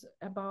course,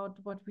 about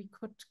what we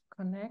could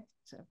connect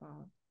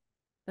about.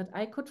 That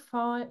I could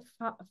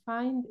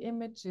find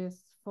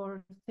images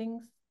for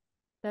things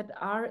that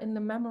are in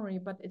the memory,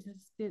 but it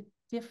is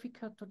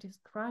difficult to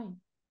describe.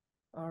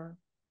 Or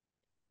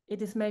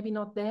it is maybe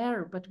not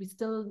there, but we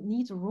still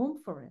need room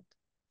for it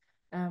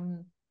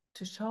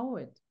to show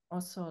it.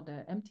 Also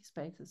the empty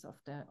spaces of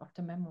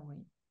the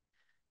memory.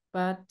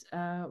 But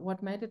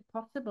what made it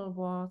possible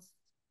was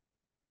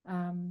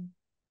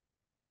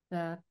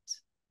that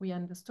we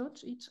understood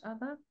each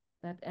other,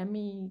 that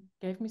Emmie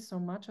gave me so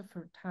much of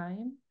her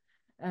time,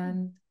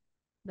 and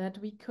that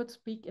we could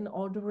speak in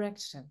all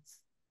directions.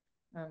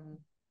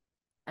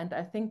 And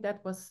I think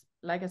that was,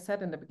 like I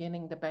said in the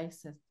beginning, the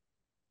basis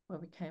where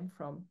we came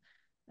from.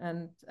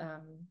 And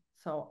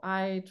so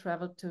I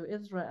traveled to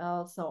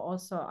Israel. So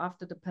also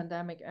after the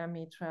pandemic,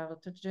 Emmie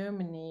traveled to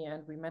Germany,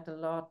 and we met a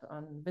lot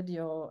on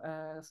video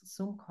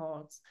Zoom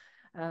calls.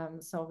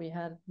 So we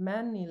had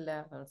many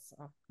levels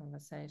of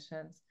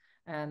conversations.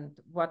 And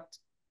what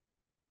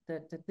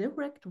the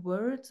direct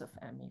words of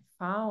Emmie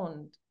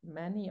found,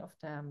 many of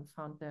them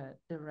found the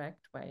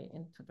direct way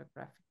into the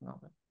graphic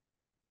novel.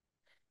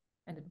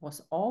 And it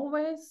was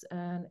always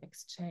an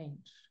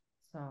exchange.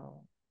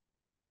 So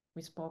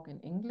we spoke in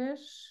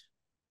English,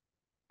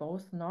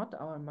 both not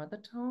our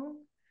mother tongue.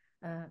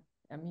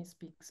 Emmie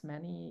speaks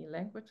many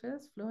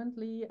languages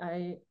fluently.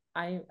 I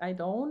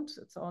don't.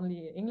 It's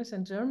only English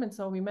and German.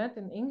 So we met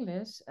in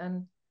English,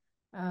 and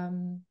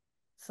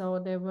so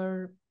there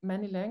were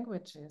many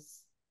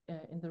languages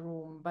in the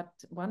room. But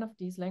one of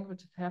these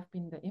languages have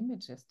been the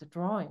images, the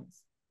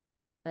drawings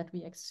that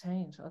we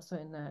exchange also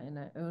in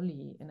an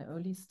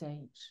early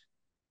stage.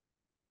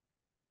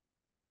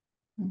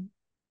 Mm.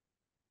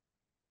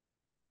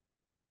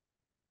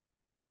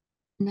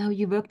 Now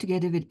you work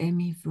together with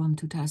Emmie from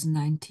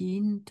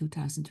 2019,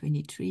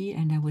 2023,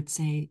 and I would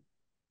say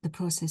the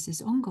process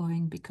is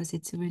ongoing because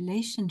it's a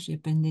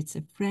relationship and it's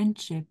a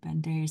friendship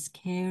and there's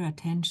care,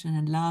 attention,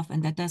 and love,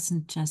 and that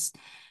doesn't just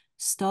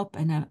stop.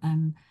 And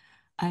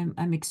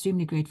I'm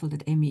extremely grateful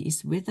that Emmie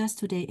is with us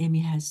today.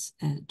 Emmie has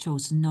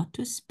chosen not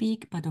to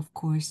speak, but of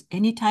course,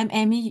 anytime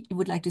Emmie you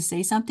would like to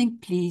say something,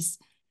 please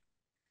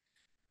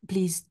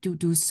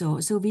do so.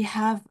 So we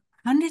have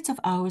hundreds of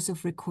hours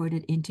of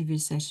recorded interview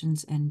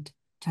sessions and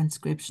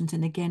transcriptions.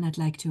 And again, I'd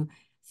like to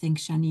thank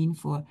Janine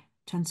for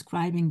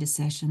transcribing the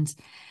sessions.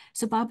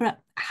 So Barbara,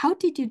 how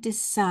did you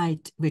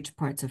decide which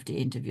parts of the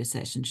interview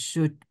session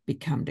should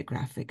become the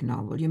graphic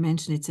novel? You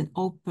mentioned it's an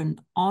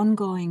open,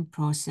 ongoing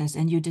process,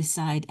 and you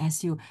decide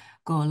as you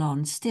go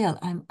along. Still,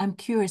 I'm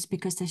curious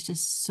because there's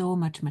just so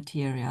much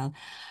material.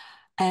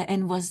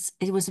 And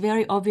it was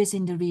very obvious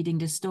in the reading,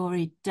 the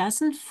story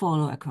doesn't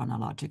follow a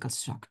chronological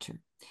structure.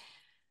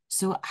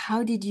 So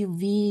how did you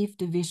weave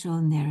the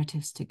visual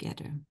narratives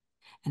together?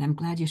 And I'm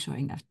glad you're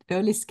showing us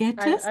early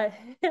sketches.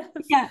 Yes,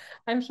 Yeah.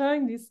 I'm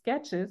showing these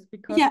sketches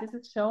because this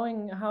is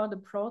showing how the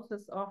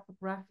process of a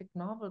graphic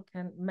novel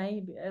can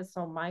maybe,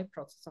 so my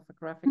process of a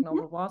graphic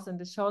novel was, and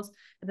it shows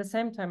at the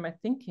same time my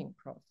thinking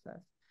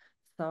process.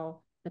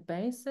 So the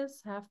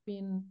basis have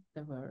been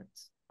the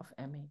words of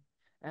Emmie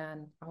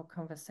and our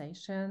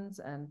conversations,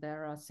 and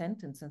there are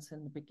sentences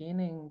in the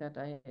beginning that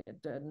I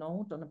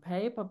note on a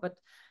paper, but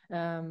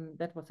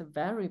that was the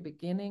very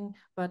beginning.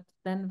 But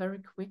then very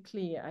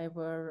quickly I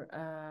were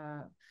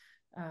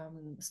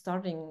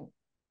starting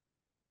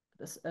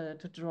this,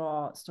 to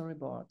draw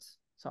storyboards.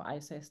 So I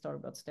say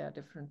storyboards, they are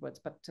different words,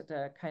 but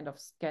the kind of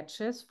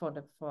sketches for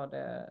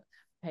the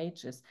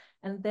pages.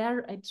 And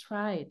there I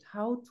tried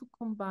how to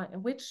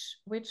combine which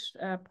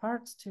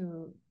parts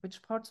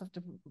of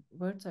the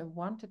words I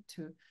wanted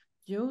to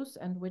use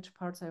and which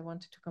parts I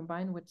wanted to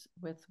combine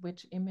with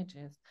which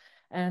images.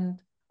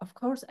 And of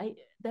course,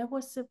 there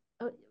was a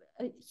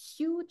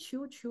huge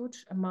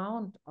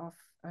amount of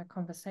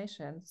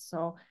conversations.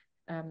 So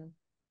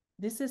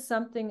this is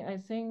something I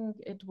think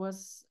it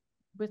was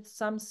with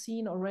some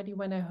scene already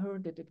when I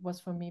heard it, it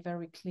was for me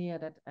very clear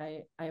that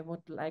I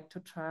would like to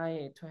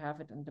try to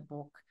have it in the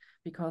book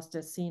because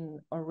the scene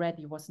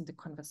already wasn't the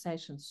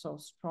conversation so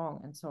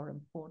strong and so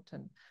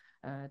important.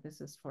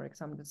 This is, for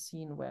example, the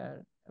scene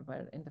where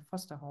in the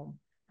foster home.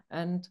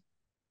 And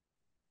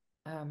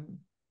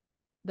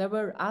there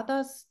were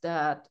others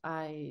that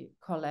I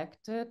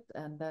collected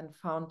and then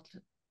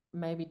found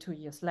maybe 2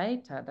 years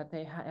later that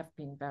they have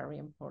been very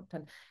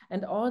important.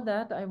 And all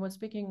that I was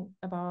speaking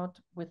about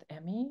with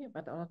Emmie,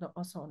 but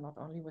also not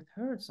only with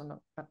her,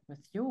 but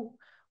with you,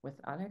 with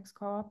Alex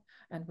Korb,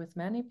 and with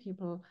many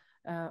people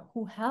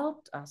who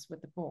helped us with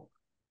the book.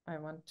 I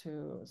want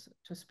to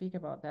speak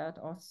about that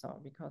also,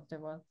 because there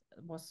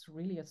was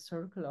really a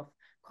circle of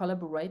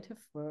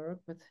collaborative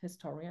work with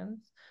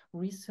historians.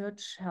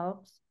 Research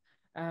helps.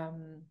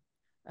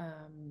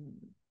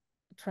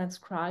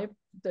 Transcribe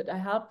that I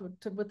helped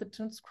with the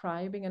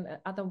transcribing, and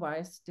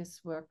otherwise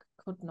this work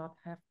could not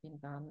have been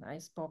done. I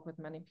spoke with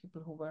many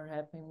people who were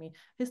helping me,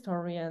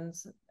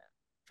 historians,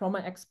 trauma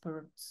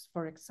experts,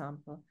 for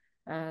example,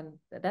 and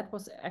that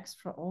was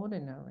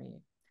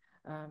extraordinary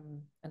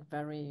and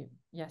very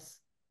a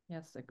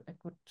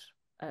good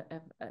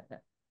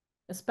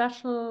a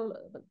special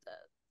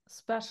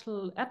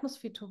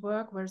atmosphere to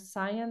work where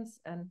science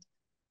and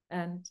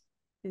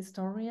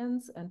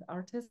historians and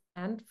artists,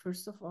 and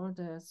first of all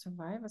the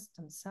survivors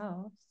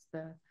themselves,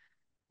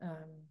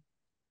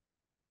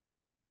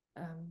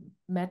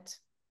 met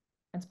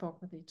and spoke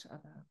with each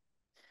other.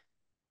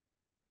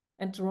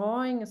 And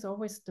drawing is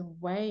always the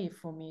way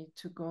for me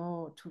to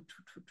go to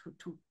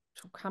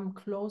come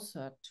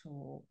closer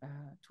to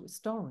a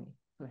story,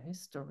 to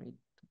history,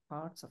 to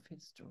parts of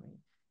history.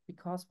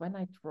 Because when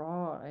I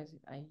draw, I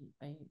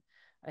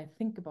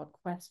think about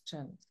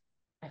questions.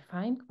 I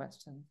find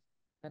questions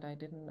that I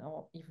didn't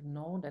even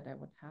know that I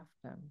would have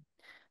them.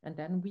 And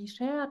then we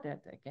share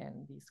that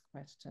again, these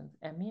questions,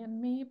 Emmie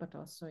and me, but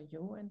also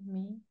you and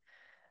me.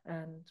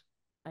 And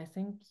I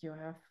think you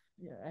have,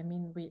 I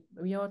mean,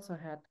 we also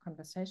had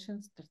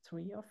conversations, the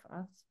three of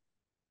us.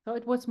 So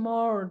it was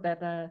more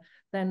that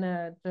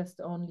than just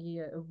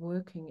only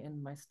working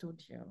in my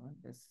studio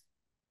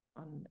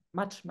on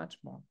much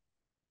more.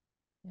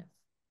 Yes.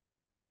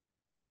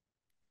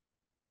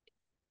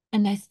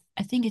 And I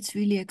think it's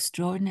really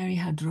extraordinary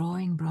how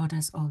drawing brought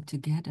us all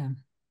together.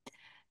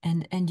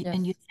 And Yes.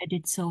 you said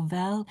it so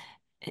well.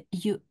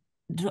 You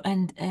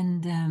and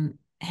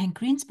Hank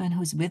Greenspan,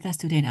 who's with us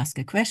today and ask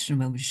a question,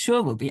 well, we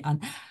sure will be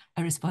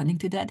responding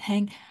to that,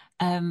 Hank.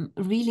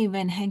 Really,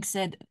 when Hank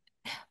said,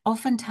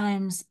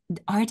 oftentimes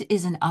art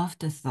is an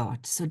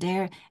afterthought. So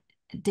there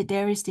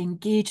is the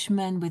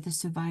engagement with the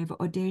survivor,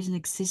 or there is an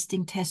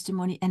existing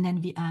testimony, and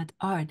then we add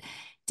art.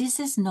 This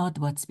is not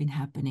what's been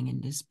happening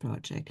in this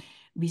project.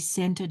 We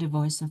center the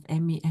voice of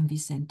Emmie and we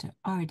center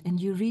art, and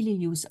you really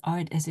use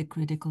art as a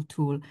critical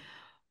tool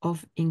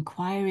of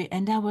inquiry.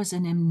 And that was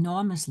an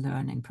enormous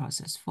learning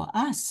process for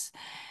us.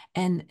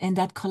 And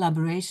that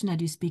collaboration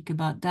that you speak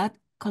about, that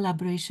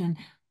collaboration,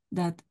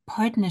 that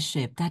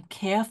partnership, that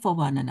care for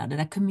one another,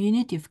 that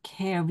community of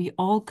care we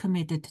all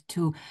committed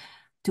to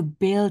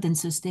build and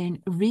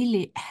sustain,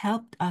 really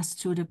helped us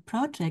through the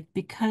project,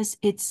 because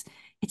it's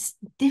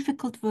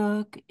difficult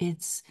work.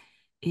 It's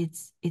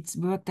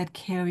work that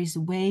carries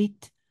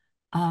weight.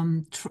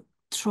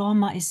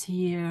 Trauma is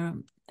here,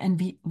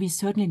 and we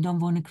certainly don't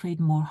want to create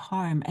more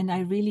harm. And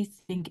I really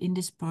think in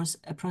this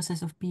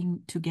process of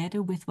being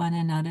together with one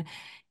another,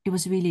 it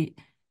was really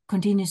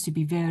continues to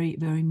be very,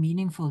 very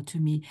meaningful to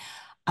me.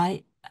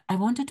 I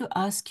wanted to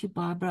ask you,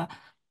 Barbara,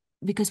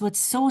 because what's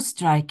so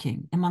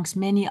striking, amongst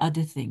many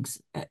other things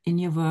in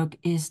your work,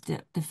 is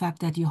the fact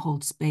that you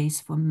hold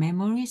space for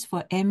memories,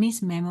 for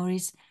Emmie's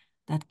memories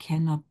that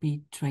cannot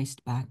be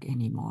traced back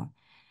anymore.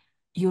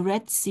 You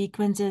read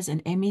sequences,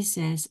 and Emmie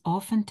says,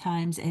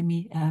 oftentimes,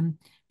 Emmie,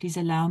 please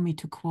allow me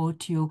to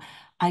quote you,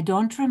 I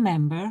don't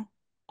remember,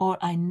 or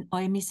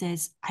Emmie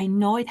says, I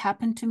know it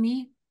happened to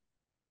me,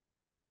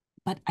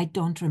 but I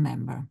don't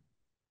remember.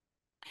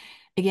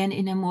 Again,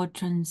 in a more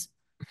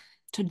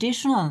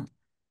traditional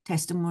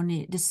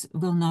testimony, this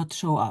will not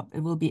show up.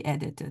 It will be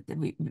edited.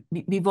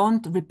 We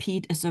won't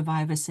repeat a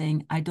survivor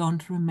saying, I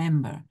don't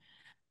remember.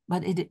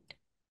 But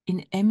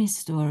in Emmie's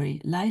story,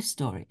 life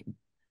story,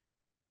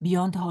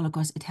 beyond the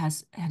Holocaust, it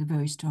has had a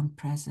very strong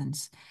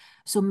presence.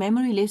 So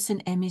memory lives in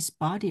Emmie's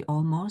body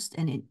almost,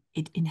 and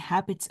it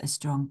inhabits a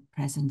strong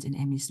presence in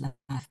Emmie's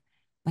life,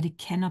 but it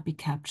cannot be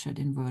captured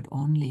in word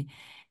only.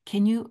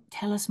 Can you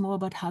tell us more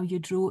about how you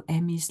drew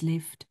Emmie's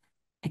lived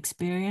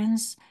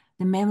experience,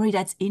 the memory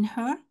that's in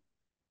her,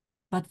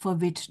 but for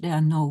which there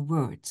are no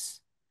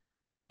words?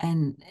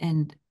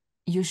 And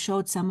you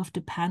showed some of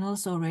the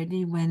panels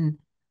already when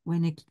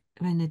it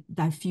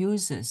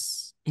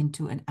diffuses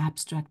into an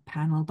abstract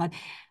panel, but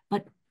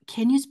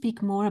can you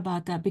speak more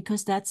about that?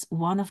 Because that's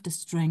one of the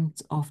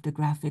strengths of the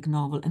graphic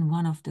novel and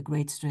one of the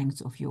great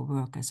strengths of your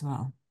work as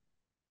well.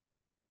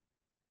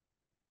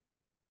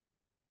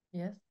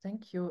 Yes,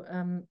 thank you.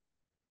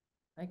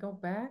 I go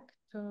back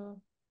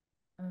to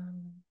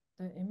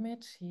the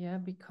image here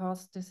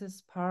because this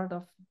is part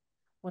of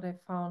what I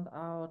found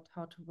out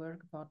how to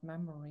work about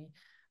memory,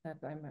 that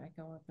I might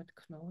go a bit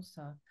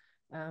closer.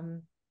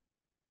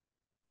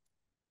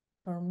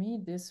 For me,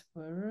 this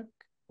work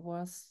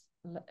was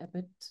a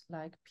bit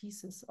like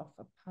pieces of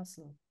a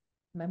puzzle,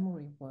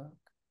 memory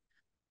work.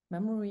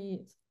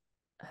 Memory,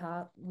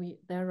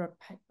 there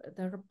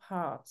are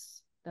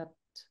parts that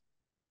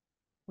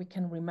we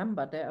can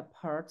remember. There are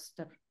parts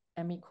that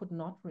Emmie could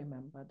not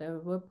remember. There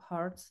were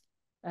parts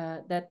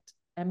that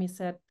Emmie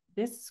said,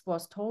 this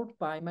was told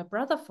by my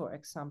brother, for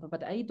example,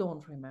 but I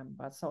don't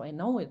remember. So I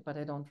know it, but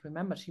I don't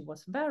remember. She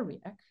was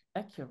very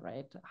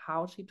accurate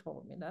how she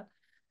told me that.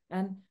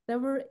 And there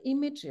were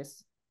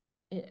images,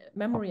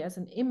 memory as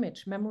an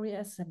image, memory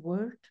as a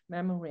word,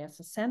 memory as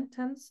a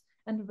sentence,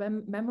 and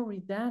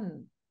memory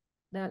then,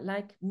 they're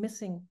like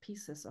missing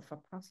pieces of a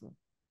puzzle.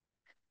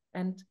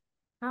 And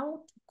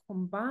how to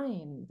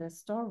combine the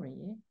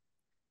story,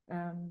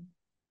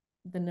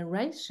 the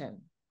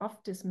narration of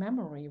this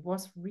memory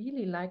was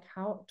really like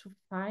how to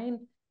find,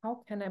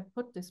 how can I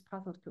put this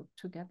puzzle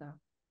together?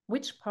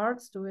 Which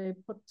parts do I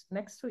put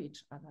next to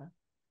each other?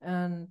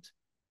 And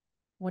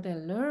what I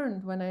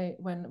learned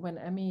when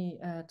Emmie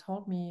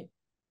told me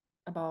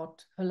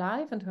about her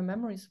life and her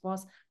memories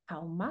was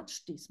how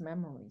much these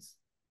memories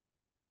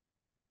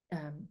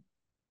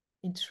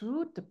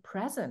intrude the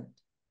present.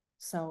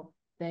 So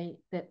there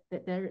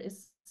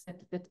is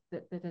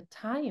the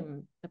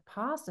time, the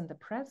past and the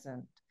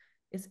present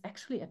is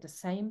actually at the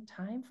same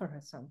time for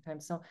her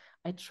sometimes. So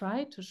I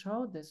try to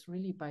show this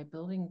really by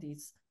building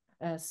these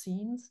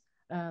scenes,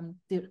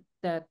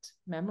 that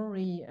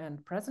memory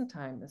and present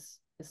time is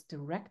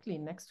directly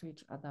next to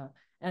each other.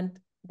 And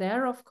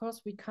there, of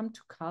course, we come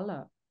to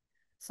color.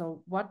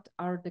 So what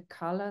are the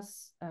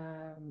colors,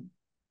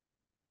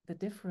 the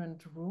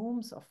different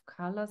rooms of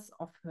colors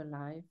of her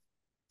life?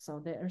 So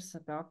there is a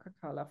darker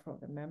color for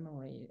the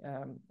memory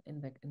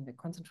in the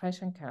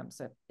concentration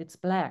camps. It's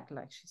black,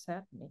 like she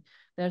said to me.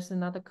 There's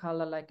another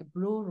color, like a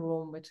blue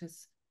room, which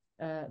is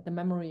the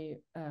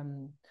memory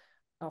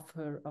of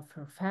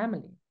her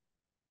family,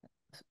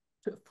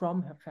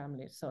 from her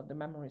family. So the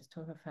memories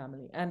to her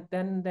family. And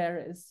then there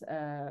is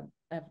a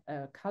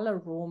color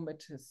room,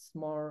 which is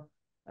more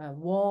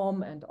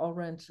warm and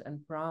orange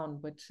and brown,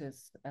 which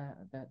is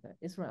the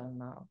Israel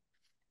now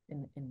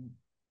in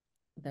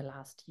the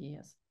last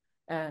years.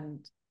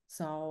 And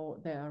So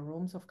there are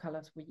rooms of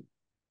colors we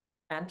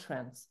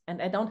entrance,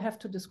 and I don't have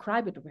to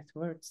describe it with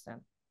words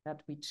then,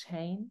 that we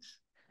change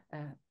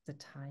the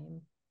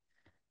time.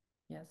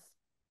 Yes.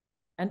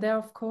 And there are,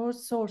 of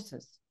course,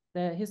 sources,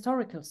 the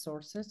historical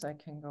sources. I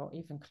can go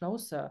even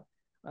closer.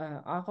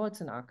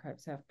 Arolds and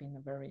archives have been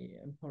a very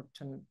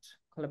important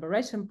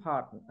collaboration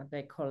partner, and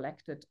they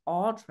collected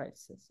all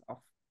traces of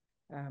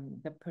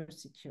the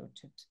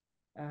persecuted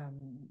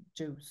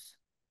Jews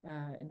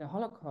in the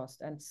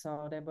Holocaust. And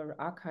so there were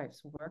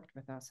archives who worked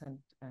with us, and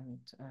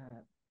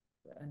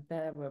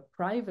there were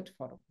private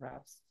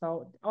photographs.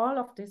 So all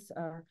of these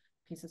are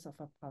pieces of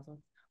a puzzle,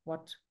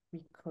 what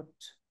we could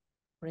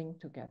bring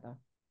together,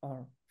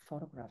 or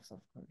photographs,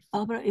 of course.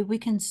 Barbara, if we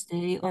can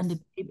stay on Yes.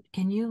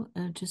 can you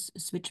just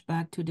switch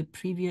back to the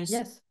previous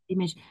Yes.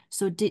 image?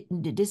 So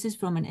this is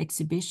from an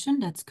exhibition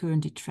that's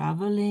currently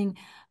traveling.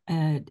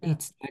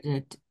 It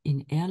started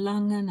in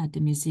Erlangen at the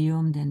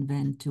museum, then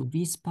went to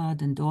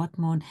Wiesbaden,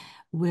 Dortmund,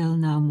 will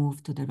now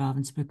move to the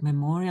Ravensbrück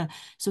Memorial.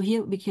 So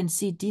here we can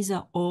see these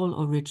are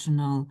all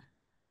original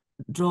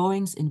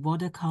drawings in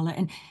watercolor,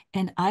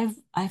 and I've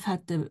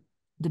had the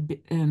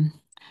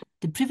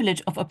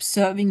privilege of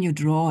observing you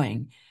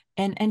drawing.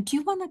 And do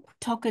you want to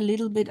talk a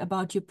little bit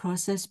about your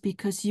process,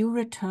 because you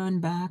return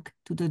back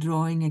to the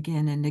drawing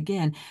again and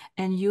again,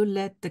 and you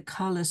let the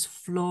colors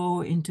flow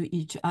into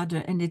each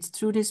other, and it's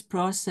through this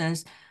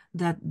process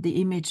that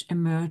the image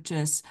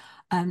emerges.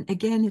 And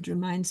again, it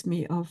reminds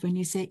me of when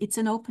you say it's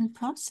an open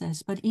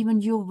process, but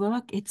even your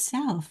work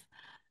itself,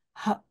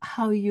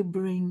 how you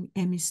bring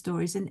Emmie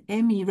stories and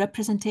Emmie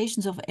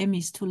representations of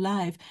Emmys to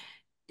life.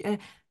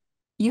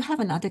 You have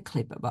another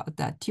clip about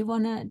that. Do you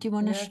wanna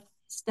Yes. show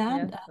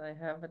that? Yes, I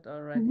have it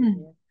already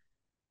here.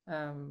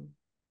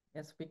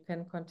 Yes, we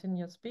can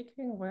continue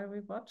speaking while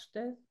we watch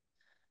this.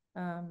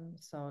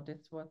 So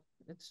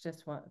it's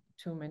just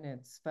 2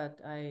 minutes, but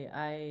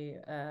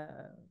I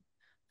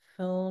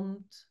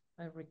filmed,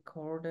 I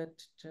recorded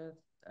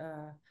just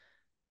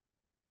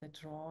the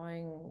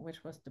drawing,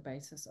 which was the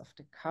basis of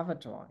the cover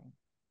drawing.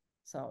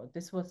 So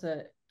this was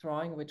a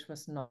drawing which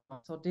was not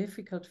so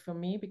difficult for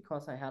me,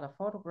 because I had a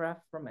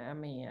photograph from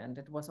Emmie, and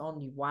it was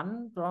only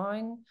one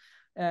drawing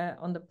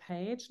on the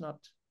page, not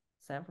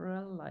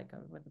several, like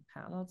with the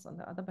panels on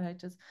the other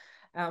pages.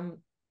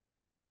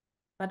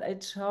 But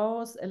it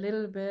shows a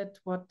little bit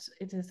what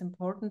it is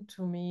important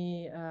to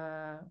me,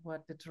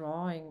 what the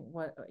drawing,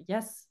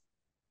 yes,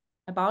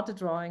 about the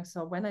drawing.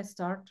 So when I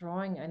start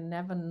drawing, I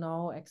never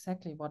know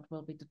exactly what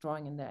will be the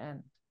drawing in the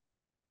end.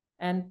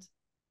 And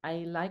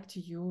I like to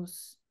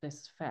use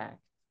this fact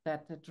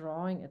that the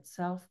drawing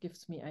itself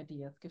gives me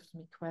ideas, gives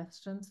me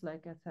questions,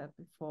 like I said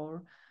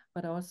before,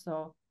 but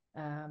also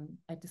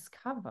I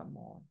discover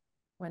more.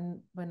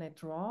 When I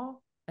draw,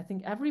 I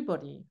think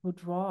everybody who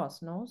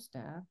draws knows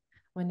that.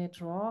 When I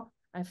draw,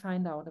 I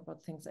find out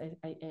about things.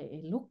 I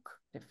look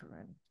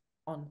different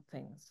on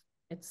things.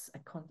 It's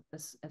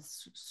a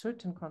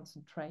certain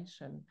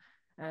concentration.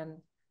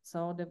 And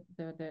so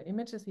the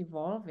image is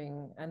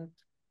evolving, and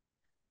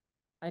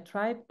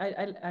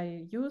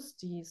I use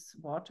these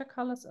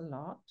watercolors a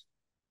lot.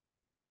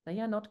 They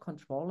are not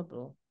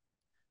controllable.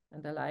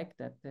 And I like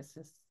that this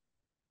is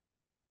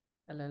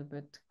a little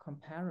bit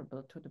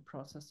comparable to the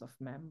process of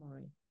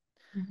memory.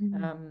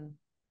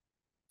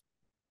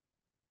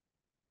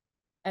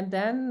 And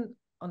then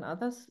on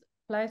other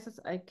places,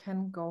 I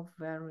can go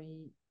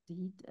very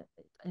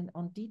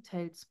on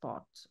detailed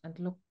spots and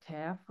look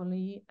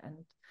carefully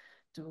and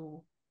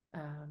do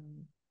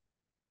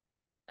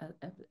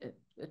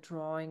a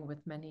drawing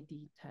with many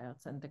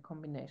details, and the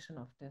combination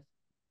of this,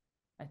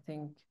 I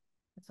think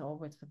it's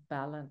always a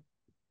balance,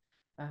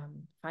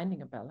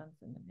 finding a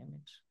balance in an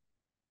image.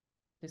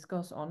 This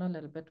goes on a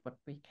little bit, but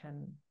we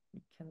can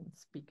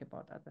speak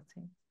about other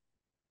things.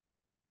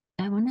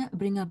 I want to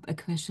bring up a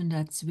question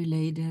that's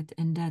related,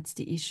 and that's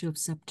the issue of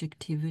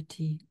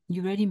subjectivity.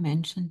 You already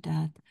mentioned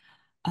that.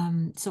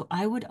 So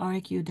I would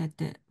argue that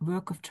the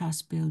work of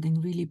trust building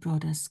really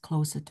brought us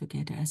closer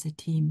together as a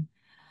team.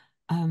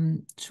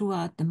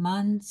 Throughout the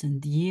months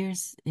and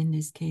years, in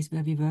this case,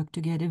 where we worked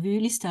together, we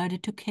really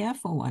started to care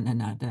for one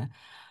another.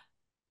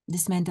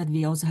 This meant that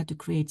we also had to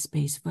create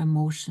space for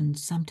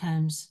emotions,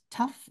 sometimes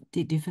tough,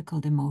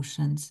 difficult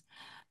emotions.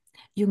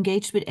 You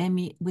engaged with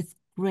Emmie with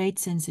great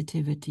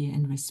sensitivity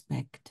and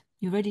respect.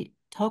 You already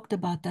talked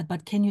about that,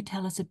 but can you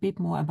tell us a bit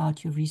more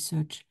about your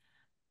research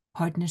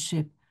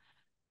partnership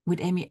with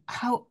Emmie?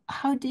 How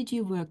did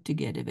you work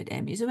together with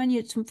Emmie? So when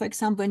you, for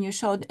example, when you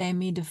showed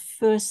Emmie the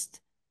first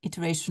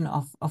iteration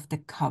of the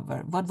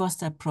cover, what was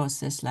that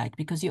process like?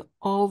 Because you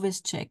always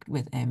checked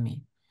with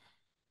Emmie.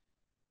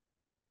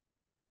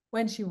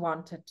 When she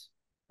wanted.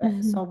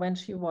 So when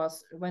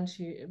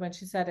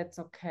she said it's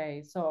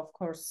okay. So of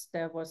course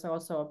there was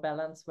also a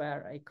balance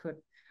where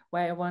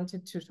I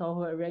wanted to show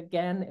her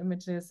again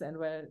images, and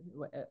where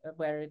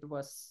it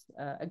was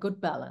a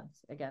good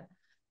balance again.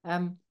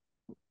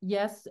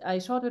 yes, I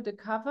showed her the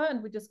cover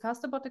and we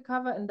discussed about the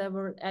cover, and there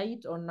were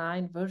 8 or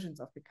 9 versions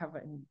of the cover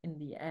in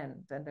the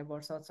end. And there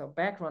was also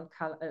background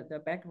color, the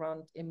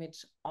background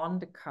image on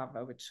the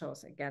cover, which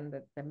shows again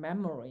the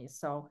memory.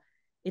 So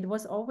it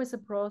was always a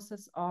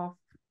process of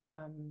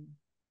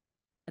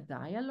a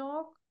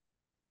dialogue,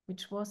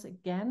 which was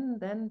again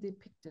then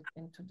depicted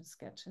into the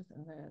sketches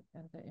and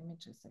the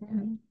images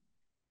again.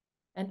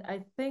 And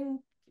I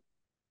think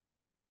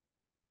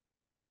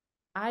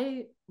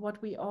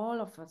what we all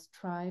of us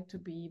tried to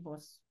be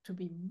was to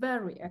be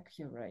very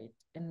accurate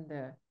in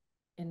the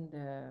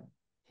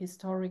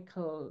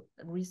historical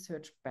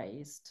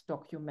research-based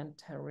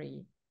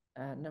documentary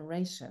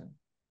narration.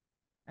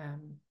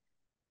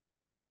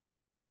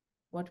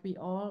 What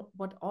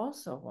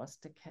also was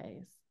the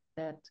case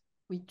that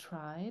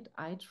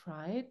I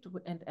tried,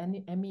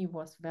 and Emmie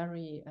was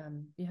very,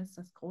 wie heißt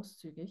das,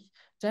 großzügig,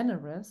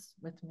 generous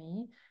with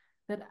me,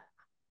 that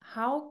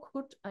how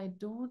could I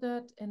do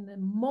that in the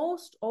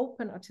most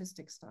open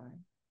artistic style?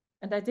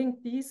 And I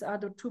think these are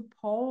the 2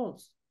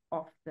 poles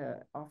of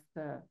the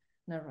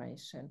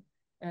narration.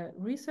 A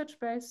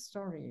research-based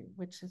story,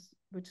 which is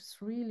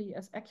really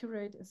as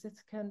accurate as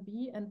it can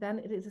be, and then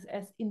it is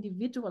as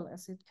individual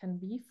as it can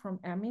be from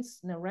Emmie's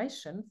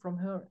narration, from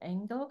her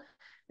angle,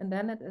 and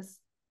then it is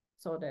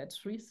so that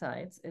 3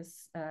 sides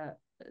is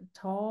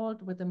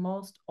told with the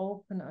most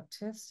open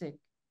artistic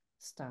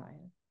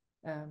style.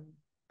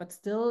 But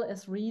still,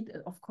 as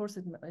of course,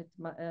 it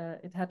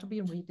had to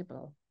be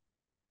readable.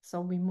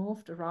 So we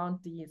moved around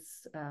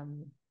these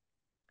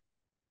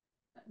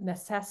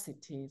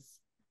necessities,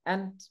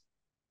 and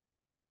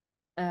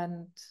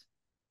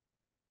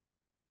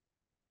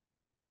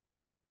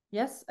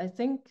yes, I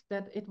think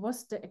that it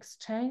was the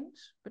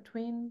exchange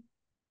between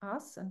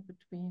us and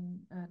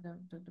between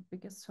the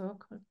biggest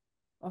circle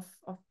of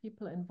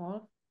people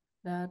involved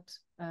that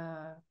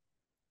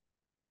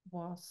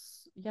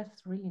was,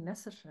 yes, really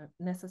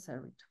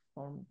necessary to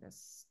form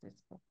this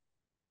book.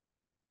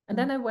 And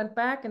then I went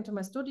back into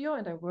my studio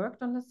and I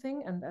worked on the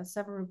thing and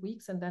several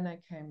weeks, and then I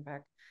came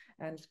back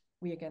and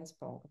we again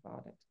spoke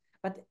about it.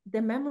 But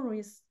the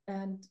memories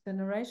and the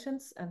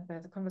narrations and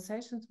the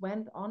conversations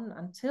went on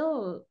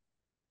until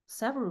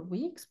several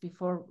weeks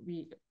before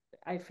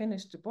I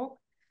finished the book.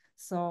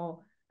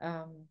 So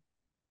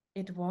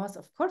it was,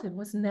 of course, it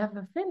was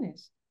never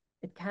finished.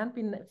 It can't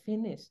be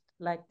finished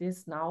like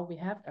this. Now we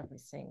have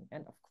everything.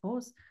 And of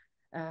course,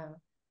 there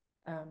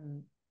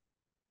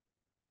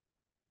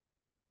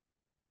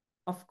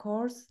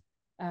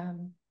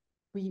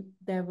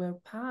were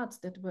parts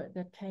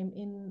that came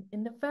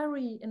in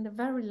the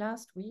very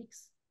last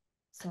weeks.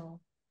 So,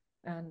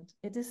 and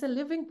it is a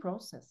living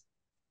process.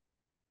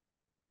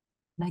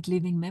 Like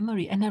living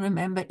memory. And I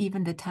remember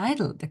even the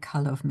title, The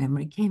Color of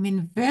Memory, came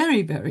in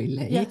very, very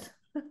late. Yes.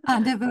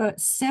 And there were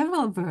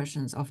several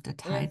versions of the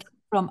title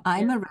from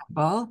Emmie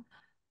Arbel.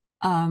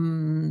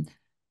 Und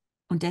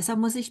deshalb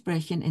muss ich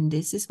sprechen, and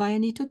this is why I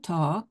need to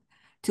talk,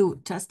 to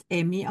just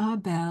Emmie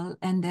Arbel,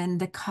 and then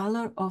The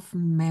Color of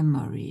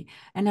Memory.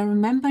 And I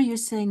remember you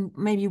saying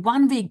maybe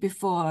 1 week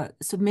before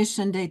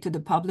submission day to the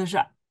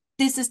publisher,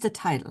 this is the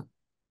title.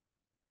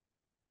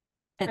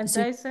 And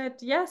so they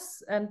said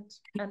yes, and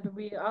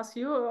we asked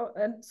you,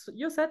 and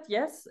you said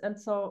yes, and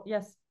so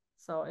yes,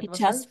 so it was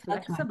very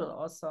flexible. Right.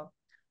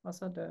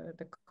 Also the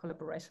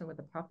collaboration with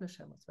the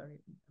publisher was very,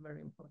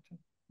 very important.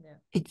 Yeah.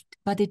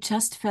 But it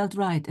just felt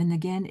right, and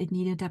again, it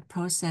needed that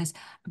process.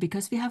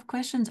 Because we have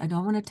questions, I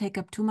don't want to take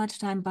up too much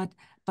time, but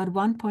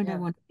one point I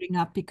want to bring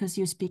up, because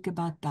you speak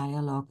about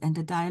dialogue, and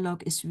the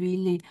dialogue is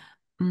really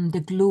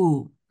the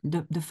glue,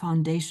 the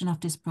foundation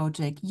of this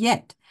project.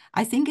 Yet,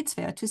 I think it's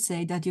fair to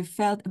say that you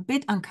felt a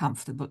bit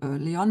uncomfortable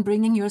early on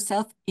bringing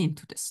yourself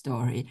into the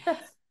story.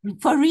 Yes.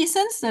 For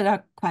reasons that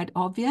are quite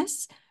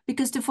obvious,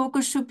 because the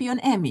focus should be on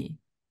Emmie.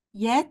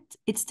 Yet,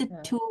 it's the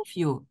 2 of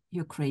you're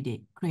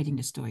creating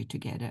the story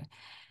together.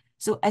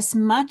 So as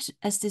much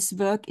as this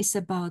work is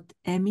about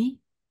Emmie,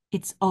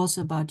 it's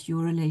also about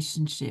your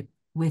relationship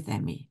with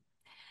Emmie.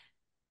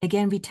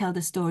 Again, we tell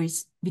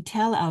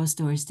our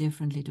stories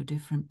differently to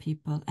different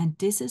people. And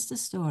this is the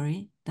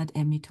story that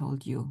Emmie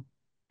told you.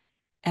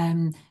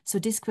 So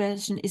this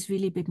question is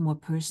really a bit more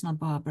personal,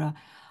 Barbara.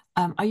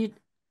 Do you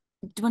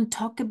want to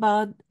talk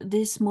about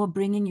this more,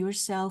 bringing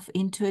yourself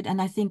into it?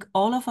 And I think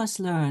all of us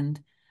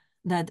learned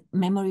that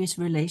memory is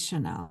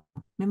relational.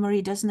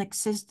 Memory doesn't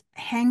exist.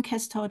 Hank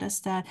has taught us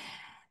that.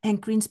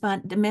 Hank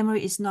Greenspan, the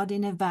memory is not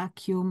in a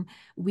vacuum.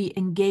 We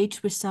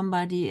engage with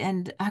somebody,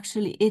 and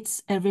actually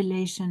it's a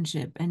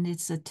relationship, and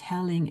it's a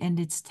telling, and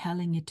it's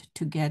telling it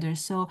together.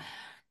 So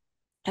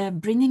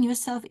bringing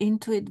yourself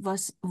into it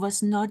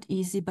was not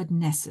easy, but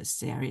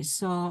necessary.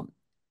 So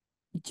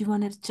do you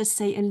want to just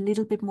say a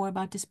little bit more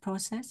about this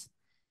process?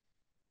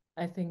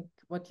 I think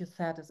what you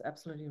said is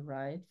absolutely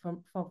right.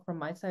 From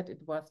my side,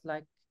 it was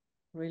like,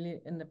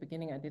 really, in the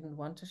beginning, I didn't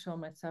want to show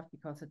myself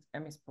because it's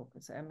Emmie's book,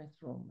 it's Emmie's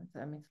room, it's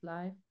Emmie's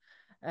life.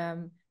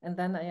 And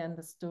then I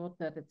understood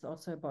that it's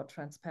also about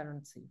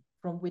transparency.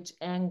 From which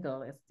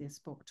angle is this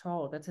book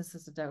told? That this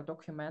is a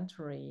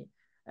documentary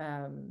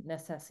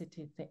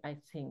necessity, I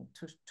think,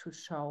 to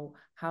show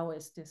how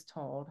is this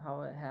told,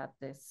 how had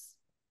this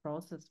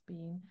process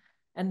been.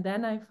 And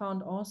then I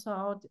found also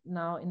out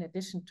now, in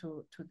addition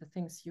to the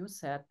things you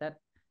said, that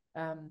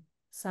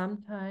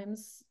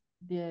sometimes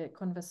the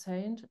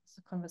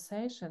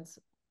conversations,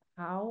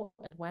 how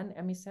and when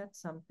Emmie said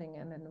something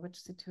and in which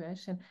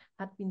situation,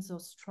 had been so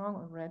strong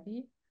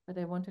already that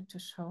I wanted to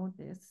show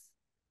this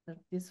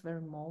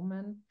very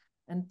moment.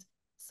 And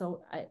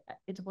so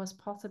it was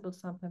possible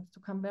sometimes to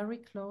come very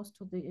close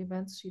to the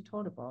events she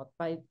told about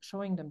by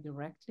showing them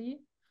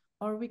directly,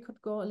 or we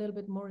could go a little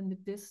bit more in the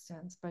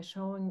distance by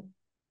showing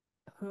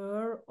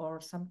her, or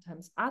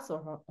sometimes us,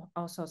 or her,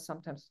 also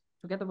sometimes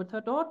together with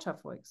her daughter,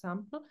 for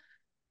example,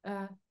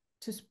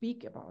 to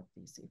speak about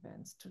these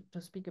events,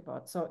 to speak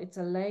about. So it's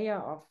a layer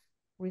of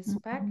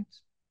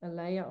respect, a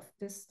layer of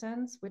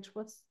distance, which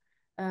was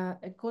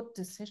a good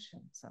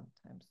decision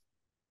sometimes.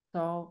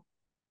 So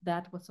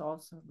that was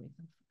also a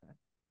reason for that.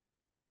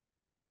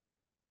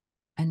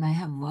 And I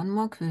have one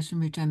more question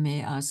which I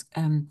may ask,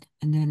 and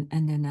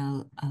then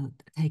I'll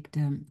take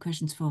the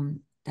questions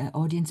from the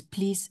audience.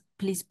 Please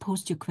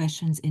post your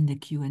questions in the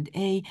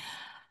Q&A.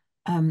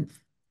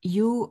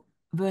 You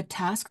were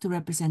tasked to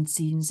represent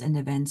scenes and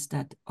events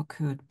that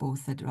occurred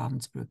both at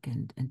Ravensbrück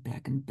and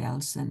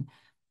Bergen-Belsen.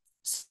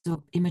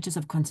 So images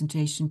of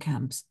concentration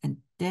camps and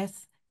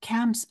death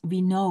camps,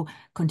 we know,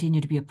 continue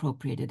to be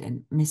appropriated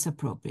and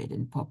misappropriated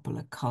in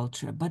popular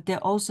culture, but they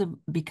also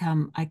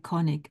become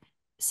iconic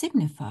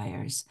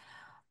signifiers.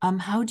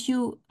 How do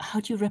you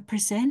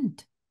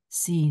represent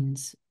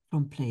scenes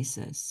from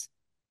places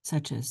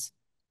such as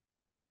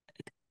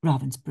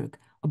Ravensbrück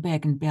or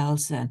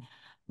Bergen-Belsen,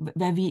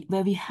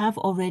 where we have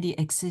already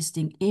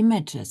existing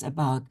images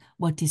about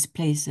what these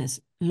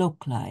places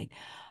look like?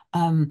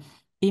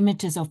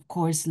 Images, of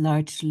course,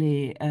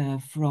 largely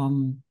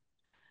from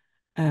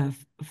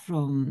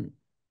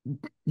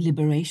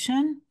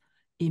liberation,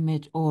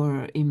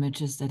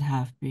 images that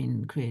have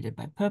been created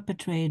by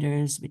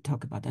perpetrators. We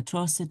talk about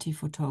atrocity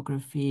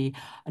photography.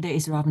 There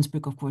is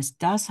Ravensbrück, of course,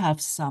 does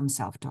have some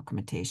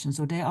self-documentation.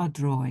 So there are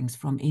drawings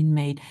from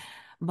inmate.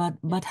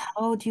 But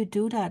how do you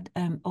do that?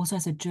 Also,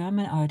 as a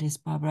German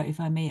artist, Barbara, if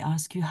I may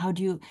ask you, how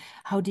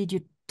did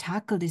you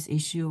tackle this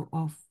issue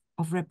of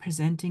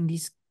representing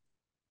these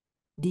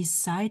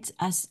sites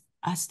as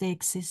they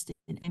exist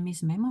in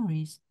Emmie's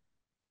memories?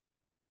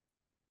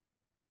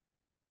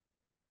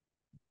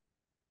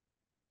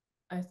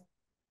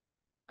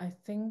 I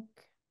think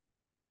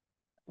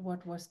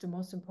what was the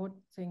most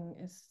important thing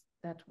is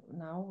that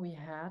now we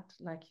had,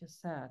 like you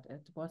said,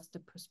 it was the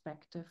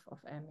perspective of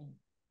Emmie.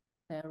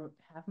 There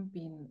haven't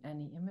been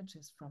any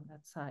images from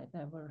that side.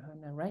 There were her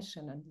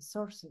narration and the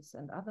sources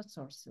and other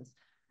sources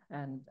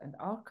and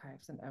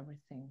archives and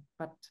everything.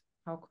 But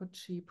how could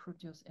she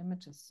produce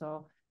images?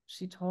 So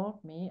she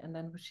told me, and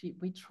then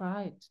we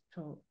tried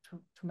to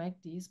make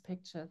these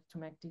pictures, to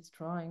make these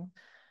drawings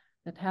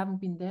that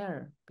haven't been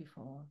there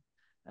before.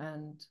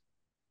 And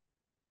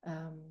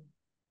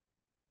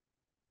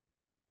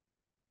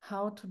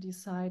how to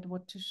decide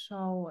what to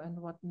show and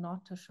what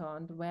not to show,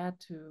 and where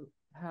to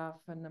have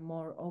a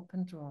more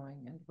open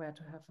drawing and where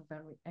to have a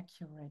very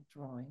accurate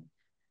drawing,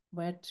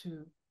 where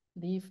to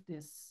leave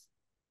das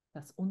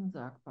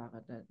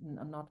Unsagbare, that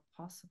not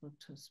possible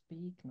to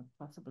speak, not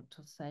possible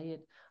to say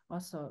it,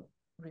 also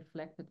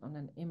reflected on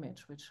an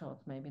image which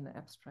shows maybe an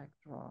abstract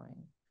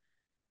drawing.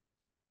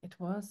 I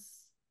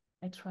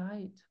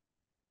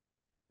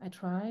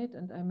tried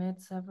and I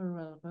made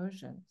several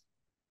versions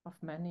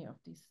of many of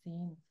these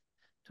scenes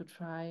to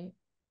try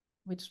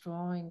which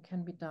drawing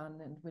can be done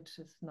and which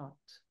is not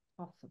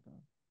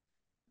possible.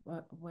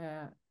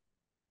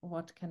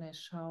 What can I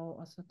show?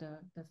 Also the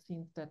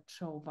scenes that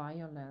show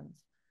violence.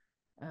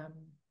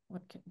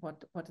 What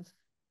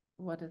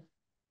is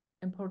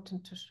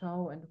important to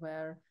show, and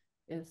where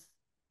is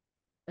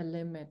a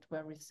limit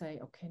where we say,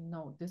 okay,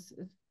 no, this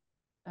is.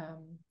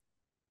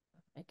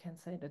 I can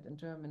say that in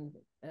German.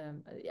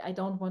 I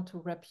don't want to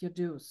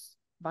reproduce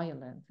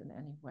violence in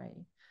any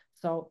way.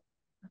 So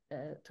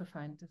to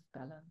find this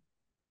balance.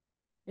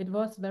 It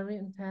was very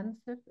intense,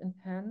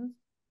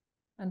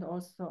 and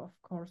also,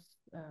 of course,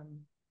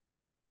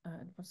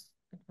 it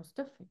was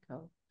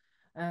difficult,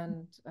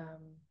 and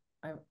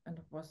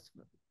it was,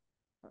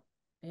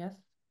 yes,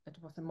 it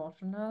was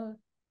emotional,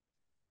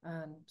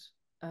 and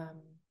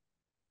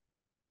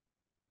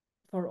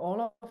for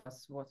all of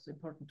us, it was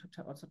important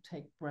to also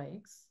take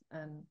breaks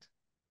and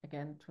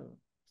again to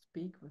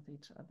speak with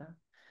each other,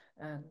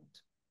 and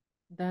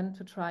then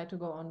to try to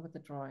go on with the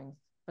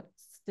drawings. But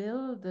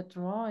still, the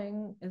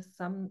drawing is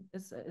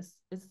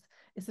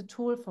a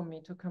tool for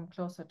me to come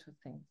closer to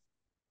things.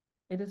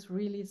 It is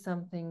really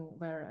something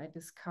where I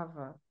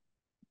discover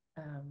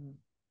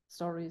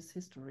stories,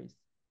 histories.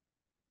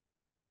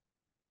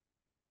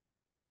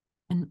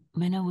 And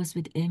when I was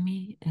with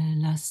Emmie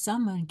last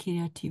summer in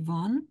Kiryat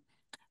Tivon,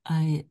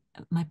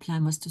 my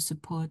plan was to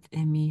support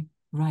Emmie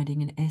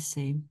writing an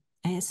essay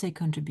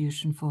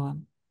contribution for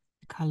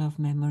The Color of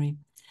Memory.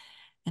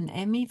 And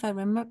Emmie, if I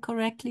remember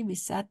correctly, we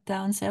sat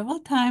down several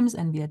times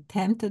and we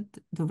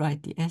attempted to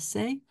write the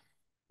essay.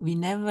 We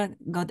never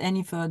got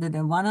any further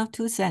than 1 or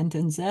 2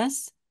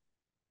 sentences.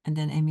 And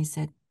then Emmie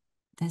said,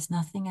 there's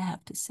nothing I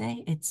have to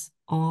say. It's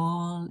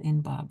all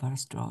in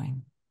Barbara's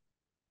drawing.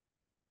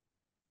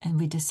 And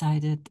we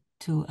decided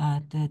to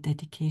add the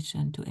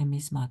dedication to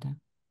Emmie's mother.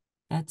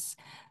 That's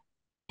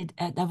it.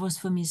 That was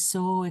for me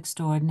so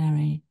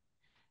extraordinary.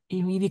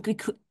 We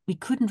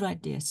couldn't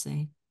write the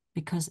essay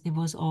because it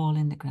was all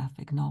in the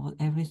graphic novel.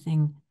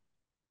 Everything,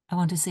 I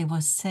want to say,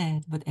 was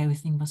said, but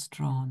everything was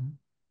drawn.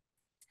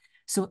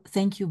 So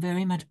thank you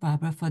very much,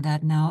 Barbara, for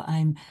that. Now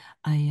I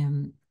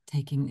am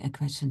taking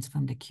questions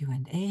from the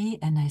Q&A,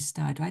 and I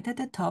start right at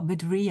the top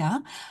with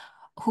Ria,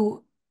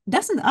 who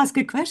doesn't ask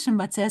a question,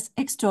 but says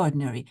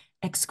extraordinary,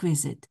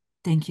 exquisite.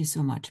 Thank you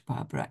so much,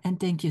 Barbara. And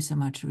thank you so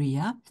much,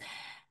 Ria.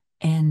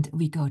 And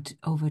we go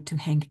over to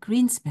Hank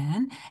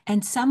Greenspan,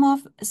 and some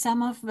of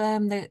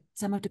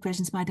the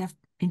questions might have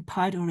in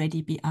part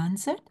already be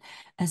answered.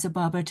 So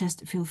Barbara,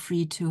 just feel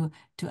free to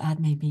add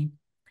maybe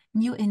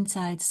new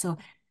insights. So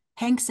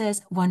Hank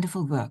says,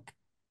 wonderful work.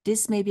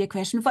 This may be a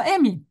question for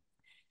Emmie.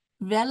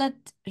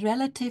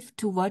 Relative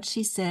to what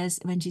she says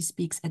when she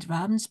speaks at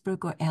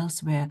Ravensbrück or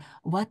elsewhere,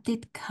 what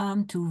did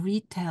come to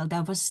retell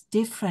that was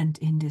different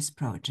in this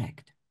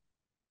project?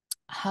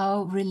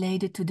 How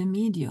related to the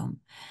medium?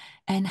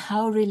 And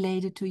how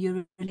related to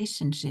your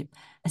relationship,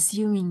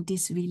 assuming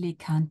this really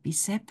can't be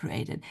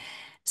separated?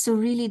 So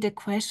really the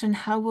question,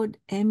 how would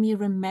Emmie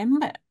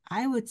remember?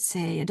 I would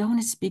say, I don't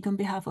want to speak on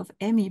behalf of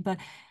Emmie, but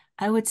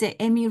I would say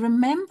Emmie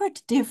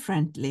remembered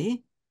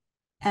differently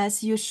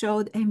as you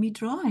showed Emmie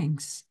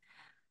drawings.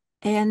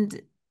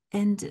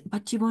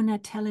 But you want to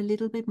tell a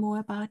little bit more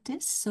about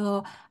this?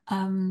 So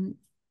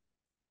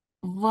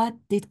what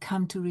did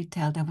come to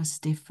retell that was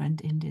different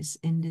in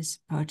this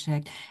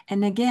project?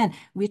 And again,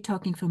 we're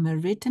talking from a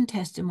written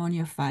testimony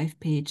of 5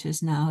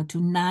 pages now to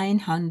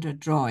 900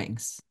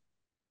 drawings.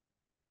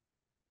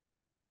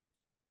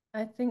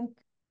 I think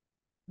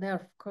there are,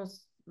 of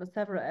course,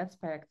 several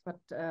aspects, but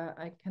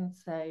I can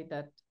say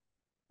that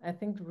I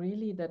think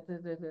really that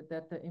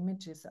the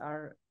images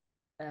are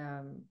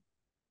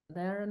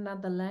they're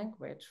another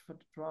language for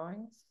the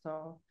drawings,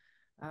 so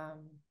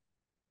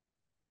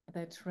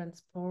they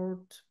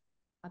transport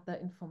other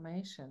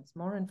informations,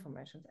 more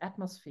information,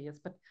 atmospheres.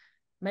 But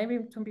maybe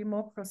to be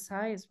more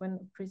precise,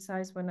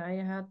 when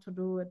I had to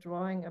do a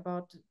drawing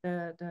about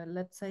the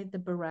let's say the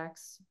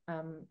barracks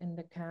in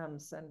the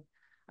camps, and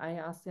I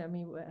asked them, I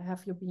mean,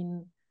 have you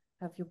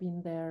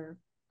been there?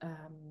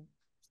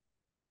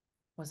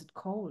 Was it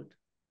cold?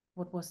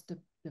 What was the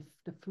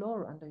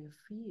floor under your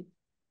feet?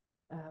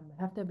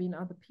 Have there been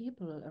other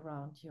people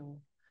around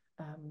you?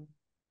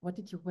 What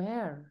did you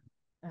wear?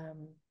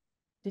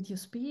 Did you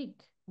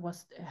speak?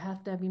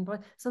 Have there been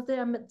so there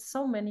are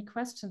so many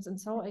questions, and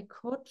so I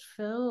could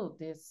fill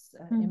this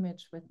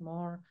image with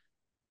more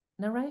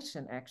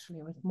narration,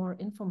 actually, with more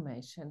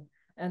information.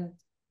 And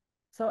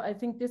so I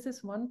think this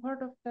is one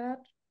part of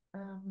that.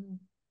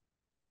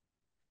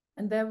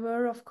 And there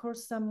were, of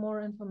course, some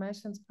more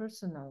informations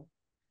personal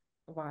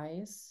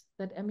wise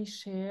that Emmie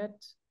shared,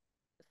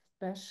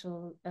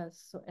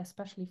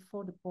 especially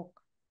for the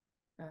book,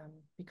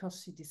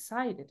 because she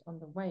decided on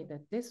the way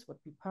that this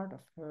would be part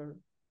of her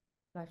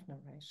life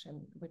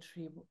narration, which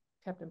she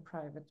kept in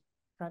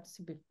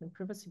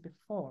privacy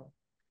before.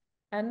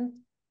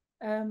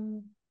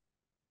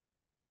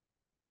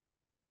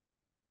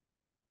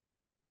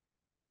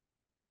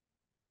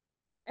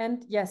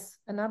 And yes,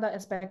 another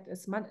aspect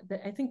is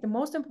I think the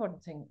most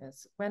important thing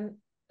is when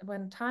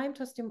time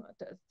testimony,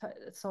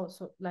 so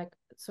like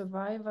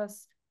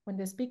survivors, when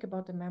they speak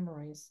about the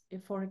memories,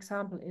 if, for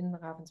example, in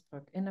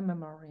Ravensbrück, in a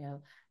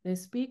memorial, they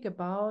speak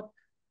about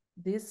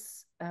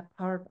this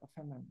part of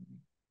her memory,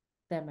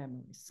 their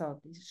memories. So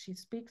she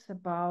speaks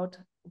about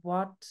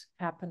what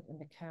happened in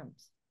the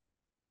camps.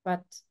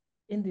 But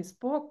in this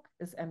book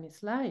is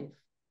Emmie's life.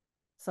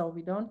 So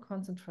we don't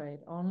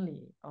concentrate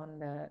only on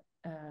the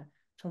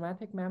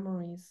traumatic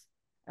memories,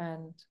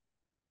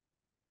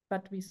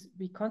 but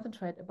we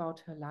concentrate about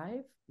her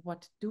life.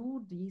 What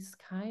do these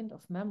kind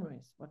of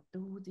memories, what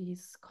do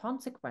these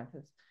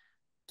consequences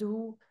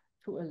do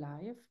to a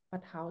life?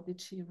 But how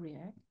did she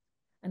react?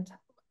 And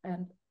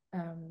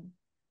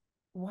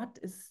what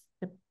is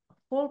the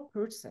whole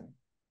person?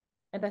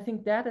 And I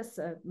think that is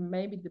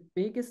maybe the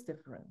biggest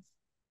difference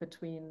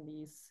between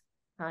these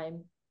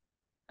time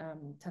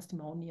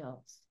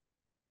testimonials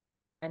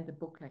and the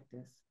book like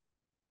this.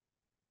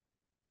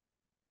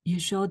 You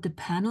showed the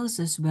panels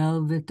as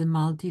well with the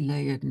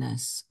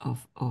multi-layeredness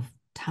of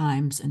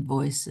times and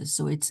voices.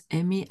 So it's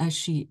Emmie as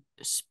she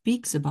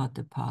speaks about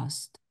the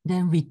past.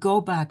 Then we go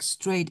back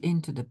straight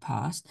into the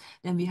past.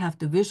 Then we have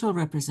the visual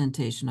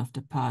representation of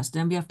the past.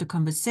 Then we have the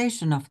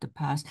conversation of the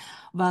past,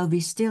 while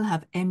we still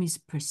have Emmie's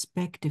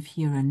perspective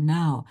here and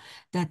now.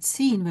 That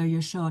scene where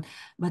you showed,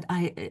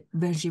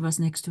 where she was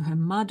next to her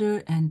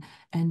mother, and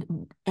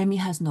Emmie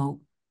has no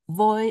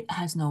voice,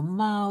 has no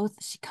mouth,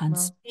 she can't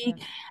speak.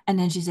 Yeah. And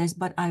then she says,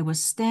 but I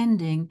was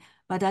standing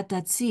But at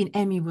that scene,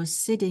 Emmie was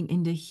sitting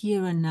in the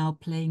here and now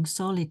playing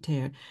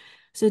solitaire.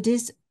 So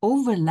this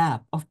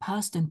overlap of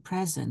past and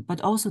present, but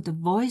also the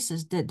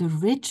voices, the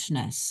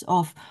richness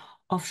of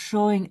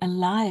showing a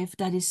life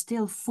that is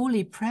still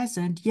fully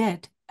present,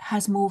 yet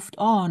has moved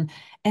on.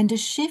 And the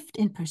shift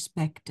in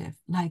perspective,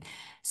 like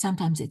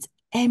sometimes it's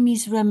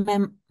Emmie's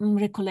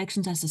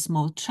recollections as a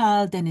small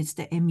child, then it's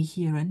the Emmie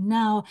here and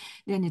now,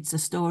 then it's a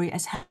story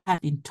as has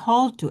been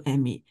told to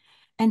Emmie.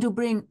 And to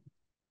bring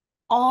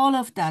all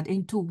of that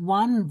into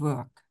one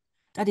work,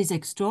 that is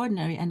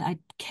extraordinary. And I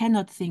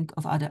cannot think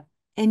of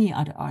any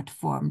other art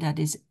form that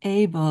is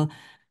able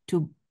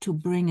to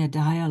bring a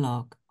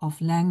dialogue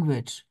of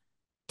language,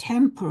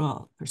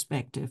 temporal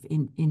perspective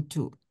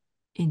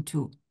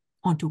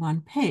onto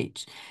one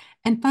page.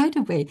 And by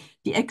the way,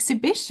 the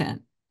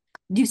exhibition,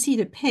 you see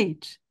the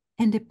page,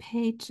 and the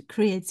page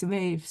creates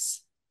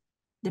waves.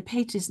 The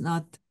page is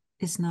not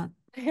it's not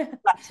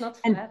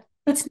and flat.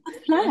 it's not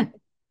flat.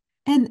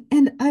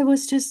 And I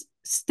was just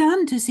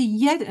stunned to see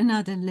yet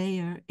another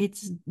layer.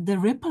 It's the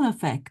ripple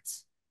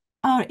effects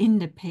are in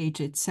the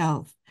page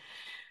itself.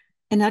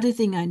 Another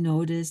thing I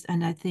noticed,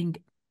 and I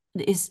think,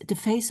 is the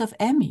face of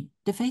Emmie.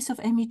 The face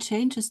of Emmie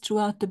changes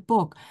throughout the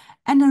book.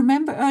 And I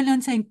remember early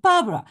on saying,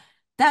 Barbara,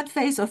 that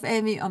face of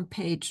Emmie on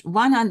page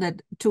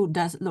 102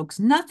 looks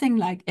nothing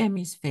like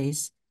Emmie's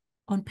face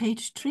on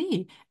page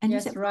 3. And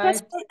yes, you said,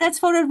 right. that's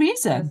for a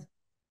reason. Yes.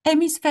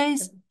 Emmie's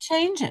face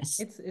changes.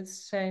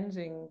 It's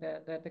changing,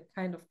 the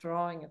kind of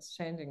drawing is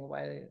changing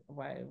while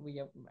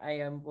I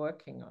am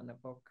working on a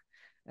book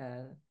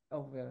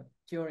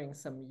during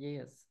some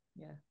years.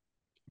 Yeah.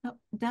 No,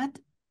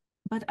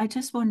 but I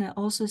just want to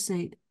also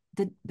say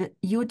that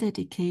your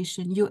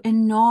dedication, your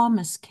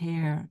enormous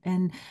care,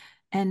 and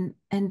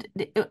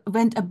it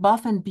went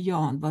above and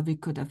beyond what we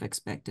could have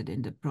expected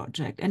in the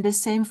project. And the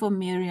same for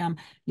Miriam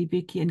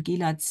Libicki and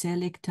Gilad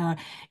Seligtar.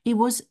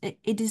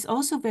 It is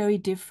also very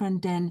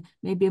different than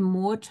maybe a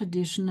more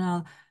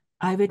traditional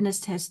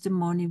eyewitness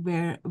testimony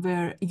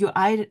where you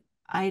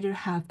either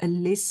have a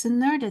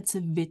listener that's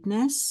a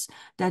witness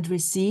that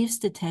receives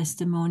the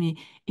testimony.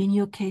 In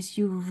your case,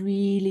 you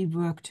really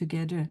work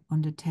together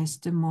on the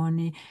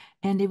testimony,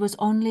 and it was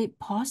only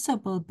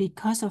possible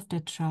because of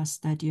the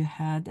trust that you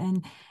had,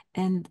 and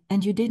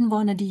you didn't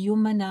want to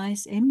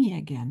dehumanize Emmie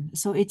again.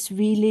 So it's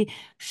really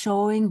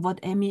showing what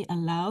Emmie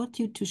allowed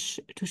you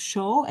to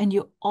show, and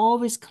you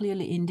always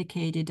clearly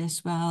indicated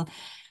as well,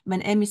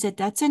 when Emmie said,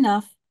 that's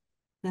enough,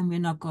 then we're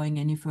not going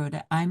any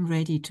further. I'm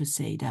ready to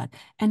say that.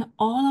 And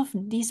all of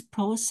these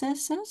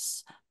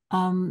processes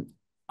are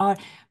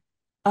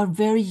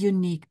very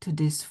unique to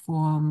this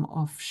form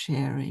of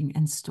sharing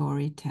and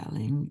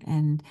storytelling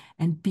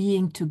and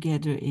being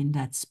together in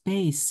that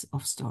space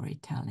of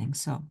storytelling.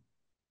 So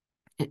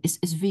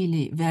it's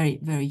really very,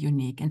 very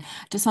unique. And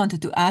I just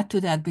wanted to add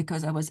to that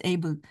because I was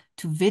able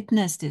to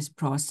witness this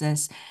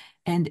process,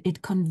 and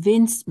it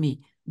convinced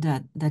me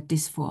that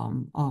this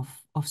form of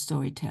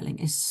storytelling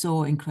is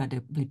so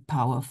incredibly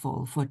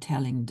powerful for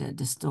telling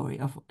the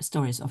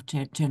stories of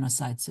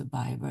genocide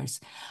survivors.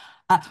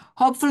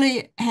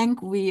 Hopefully,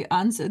 Hank, we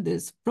answered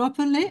this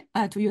properly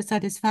to your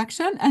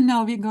satisfaction. And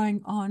now we're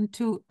going on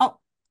to,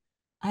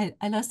 I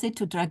lost it,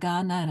 to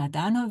Dragana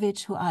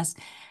Radanovic, who asked,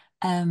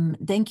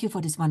 thank you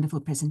for this wonderful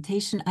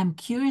presentation. I'm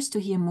curious to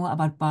hear more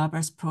about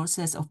Barbara's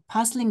process of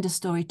puzzling the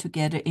story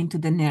together into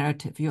the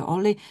narrative. You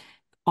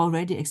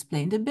already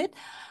explained a bit,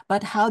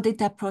 but how did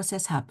that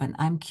process happen?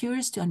 I'm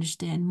curious to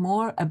understand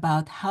more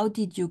about how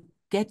did you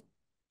get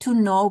to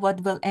know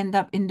what will end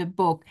up in the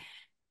book.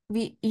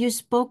 You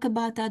spoke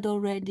about that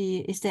already.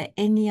 Is there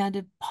any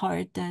other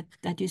part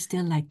that you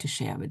still like to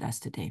share with us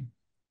today?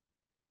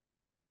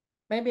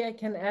 Maybe I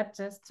can add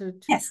just to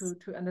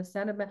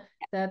understand it,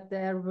 that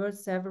there were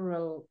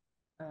several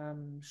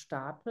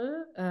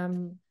stapel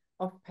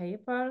of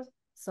paper.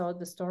 So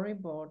the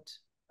storyboard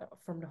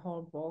from the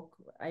whole book,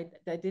 I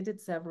did it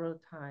several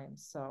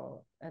times.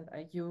 So, and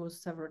I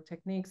used several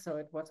techniques. So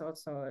it was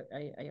also,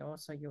 I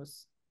also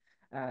use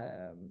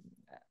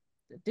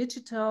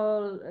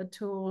digital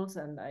tools,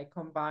 and I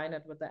combine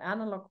it with the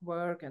analog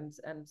work and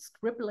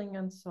scribbling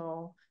and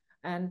so.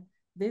 And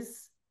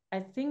this, I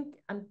think,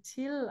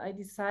 until I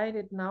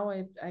decided now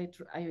I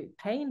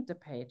paint the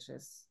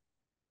pages.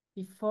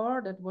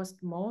 Before, that was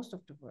most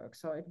of the work.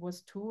 So it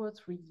was 2 or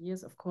 3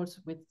 years, of course,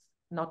 with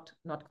not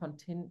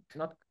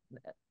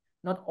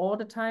all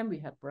the time. We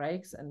had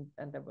breaks and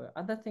there were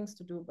other things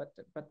to do, but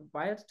the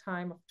wild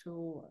time of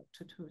 2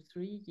 to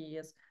 3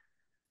 years,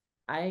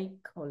 I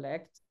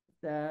collect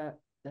the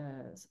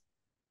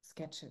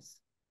sketches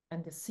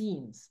and the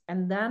scenes.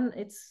 And then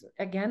it's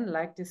again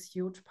like this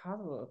huge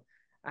puzzle.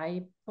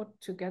 I put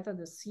together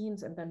the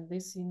scenes, and then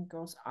this scene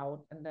goes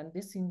out, and then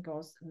this scene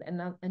goes,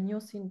 and a new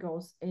scene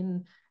goes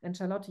in. And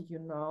Charlotte, you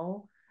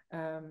know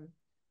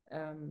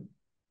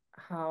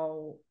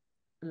how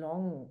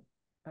long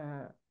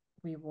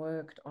we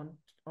worked on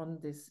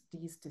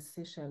these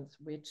decisions,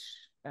 which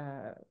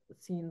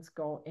scenes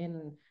go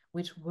in,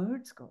 which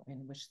words go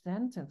in, which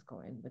sentence go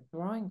in, the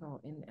drawing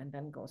go in and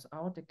then goes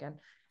out again.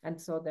 And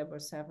so there were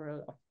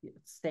several of the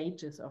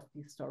stages of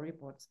these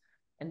storyboards.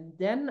 And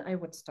then I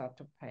would start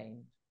to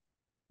paint.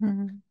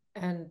 Mm-hmm.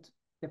 And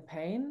the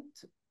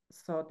paint,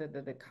 so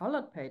the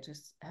colored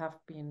pages have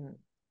been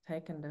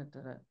taken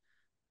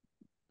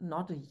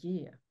not a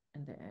year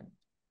in the end.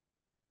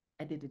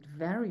 I did it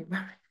very,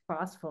 very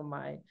fast for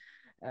my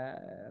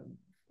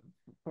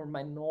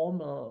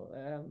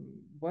normal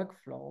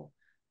workflow,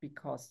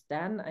 because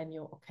then I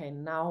knew, okay,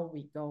 now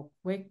we go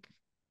quick,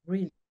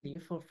 really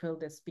fulfill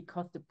this,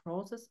 because the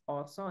process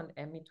also, and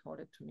Emmie told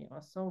it to me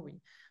also,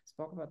 we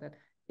spoke about that,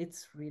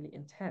 it's really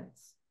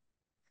intense.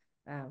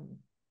 And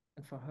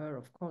for her,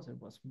 of course, it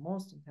was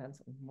most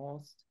intense and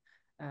most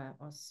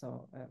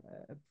also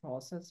a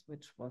process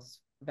which was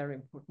very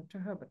important to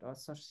her, but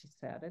also she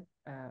said it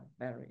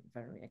very,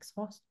 very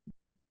exhausting.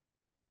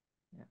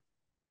 Yeah.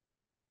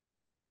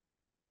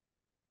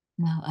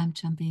 Now I'm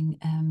jumping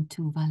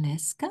to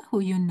Valeska, who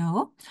you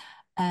know.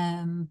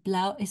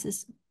 Blau ist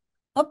es,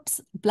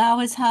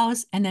 blaues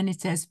Haus, and then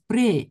it says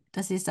Bre.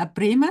 Das ist a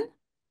Bremen.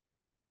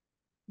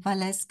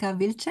 Valeska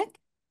Wilczek.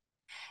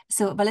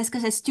 So Valeska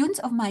says, students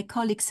of my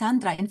colleague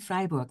Sandra in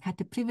Freiburg had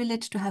the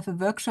privilege to have a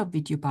workshop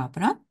with you,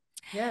 Barbara.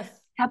 Yes.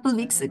 A couple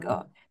weeks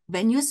ago,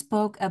 when you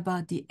spoke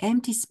about the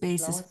empty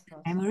spaces,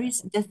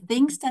 memories, the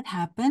things that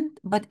happened,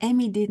 but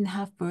Emmie didn't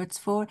have words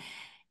for,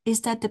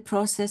 is that the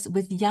process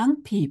with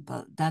young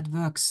people that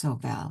works so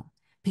well,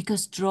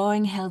 because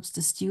drawing helps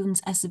the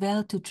students as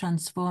well to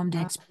transform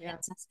their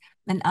experiences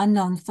and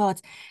unknown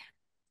thoughts.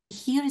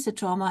 Here is a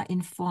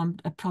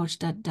trauma-informed approach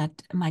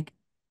that my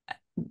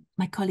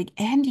colleague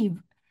Andy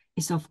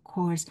is, of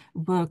course,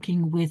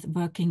 working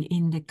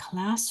in the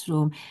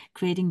classroom,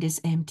 creating this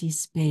empty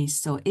space.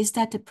 So is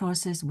that the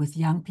process with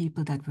young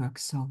people that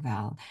works so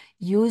well,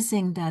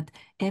 using that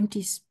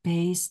empty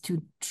space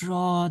to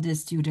draw the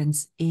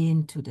students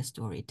into the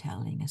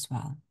storytelling as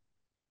well?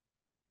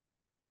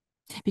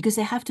 Because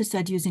they have to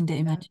start using the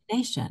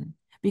imagination,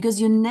 because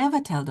you never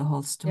tell the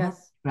whole story.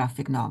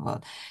 Graphic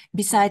novel.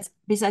 Besides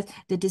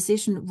the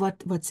decision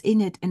what's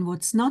in it and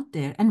what's not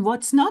there. And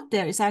what's not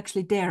there is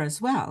actually there as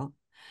well.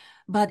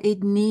 But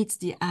it needs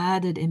the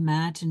added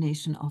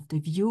imagination of the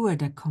viewer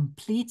that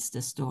completes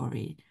the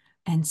story.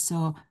 And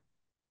so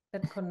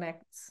that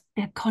connects.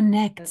 That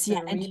connects,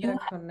 that the reader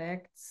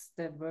connects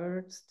the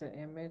words, the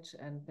image,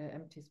 and the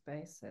empty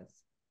spaces.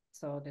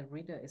 So the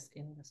reader is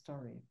in the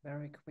story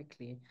very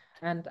quickly.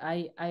 And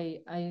I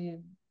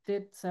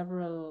did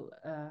several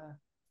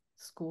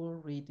school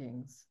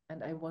readings,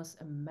 and I was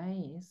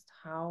amazed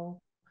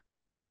how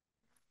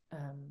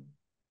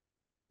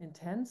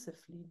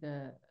intensively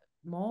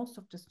most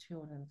of the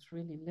students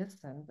really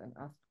listened and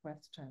asked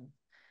questions.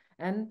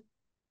 And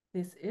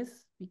this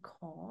is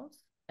because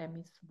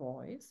Emmie's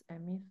voice,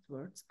 Emmie's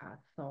words are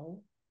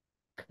so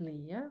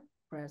clear,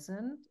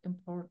 present,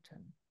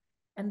 important.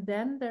 And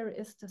then there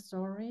is the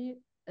story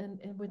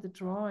and with the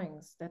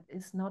drawings that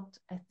is not,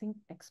 I think,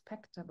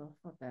 expectable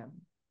for them.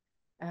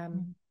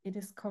 It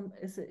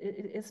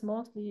is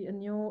mostly a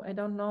new, I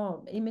don't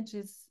know,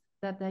 images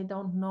that they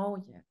don't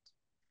know yet.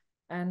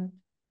 And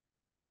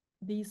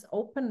this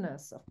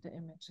openness of the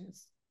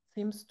images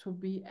seems to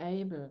be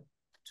able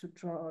to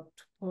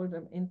pull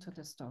them into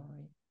the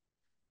story.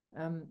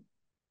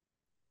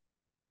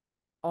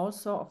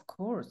 Also, of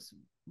course,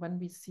 when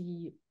we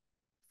see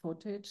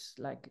footage,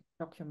 like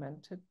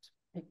documented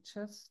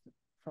pictures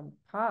from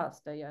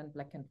past, they are in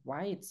black and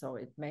white, so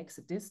it makes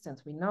a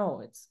distance. We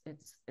know it's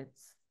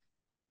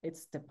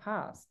the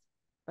past.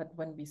 But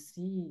when we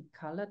see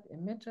colored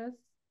images,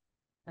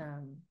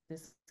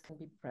 this can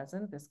be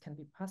present, this can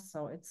be past,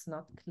 so it's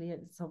not clear.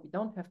 So we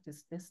don't have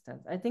this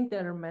distance. I think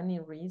there are many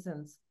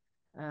reasons,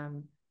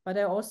 but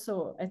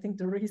I think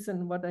the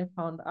reason what I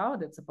found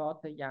out, it's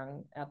about the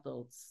young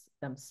adults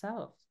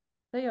themselves.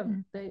 They are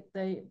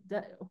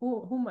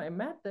whom I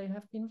met, they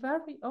have been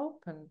very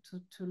open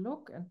to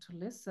look and to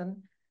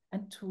listen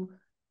and to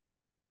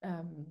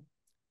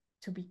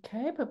be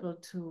capable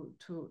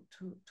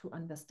to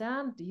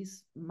understand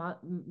these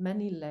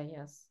many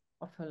layers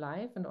of her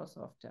life and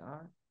also of the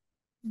art.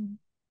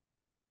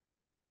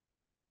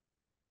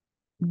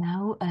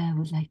 Now I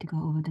would like to go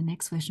over the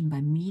next question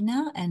by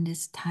Mina, and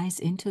this ties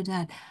into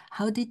that.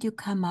 How did you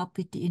come up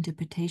with the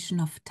interpretation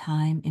of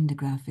time in the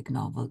graphic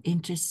novel?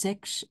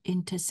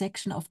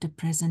 Intersection of the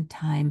present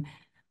time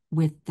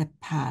with the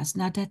past.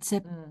 Now that's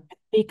a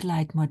big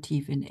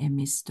leitmotif in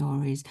Emmie's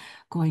stories,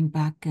 going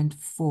back and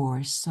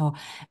forth. So,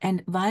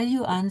 and while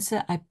you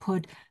answer,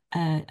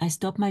 I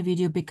stopped my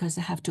video because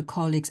I have two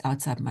colleagues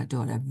outside my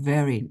door. They're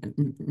very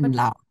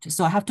loud.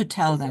 So I have to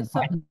tell them.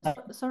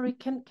 Sorry,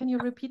 can you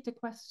repeat the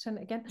question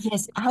again?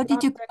 Yes. How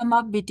did you come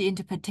up with the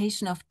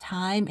interpretation of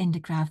time in the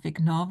graphic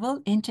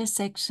novel?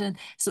 Intersection.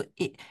 So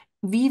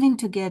weaving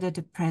together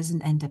the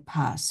present and the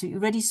past. So you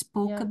already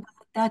spoke about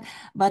that,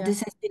 but this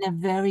has been a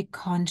very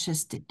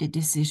conscious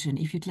decision.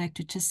 If you'd like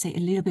to just say a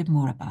little bit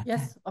more about that.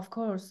 Yes, of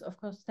course.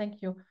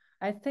 Thank you.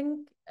 I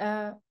think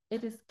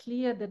it is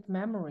clear that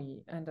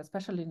memory, and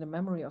especially the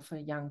memory of a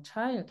young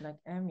child like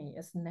Emmie,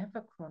 is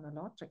never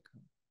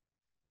chronological.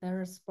 There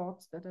are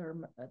spots that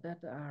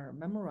are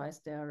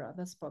memorized. There are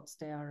other spots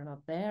they are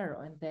not there,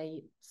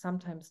 and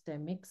sometimes they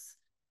mix.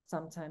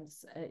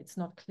 Sometimes it's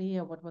not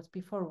clear what was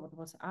before, what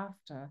was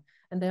after,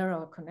 and there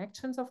are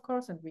connections, of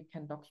course, and we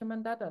can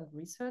document that and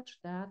research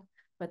that.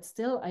 But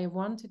still, I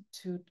wanted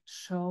to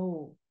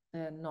show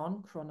the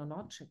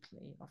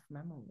non-chronologically of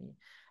memory,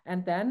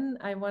 and then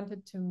I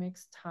wanted to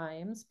mix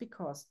times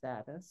because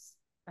that is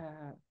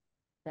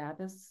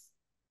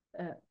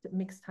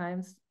mixed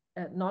times.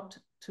 Not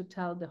to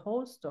tell the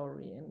whole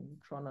story in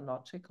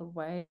chronological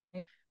way,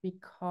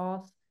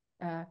 because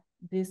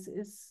this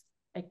is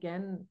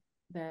again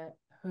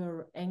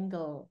her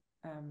angle,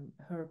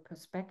 her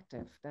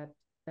perspective, that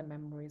the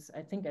memories.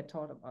 I think I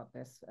talked about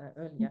this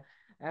earlier.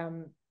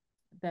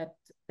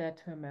 That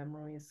her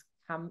memories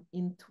come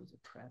into the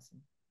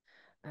present,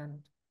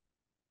 and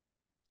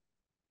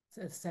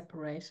a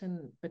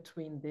separation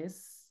between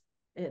this.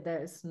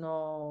 There is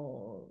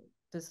no.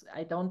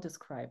 I don't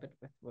describe it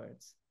with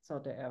words. So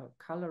there are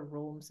color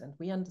rooms, and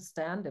we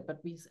understand it,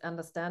 but we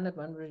understand it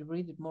when we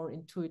read it more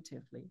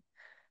intuitively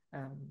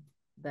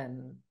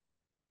than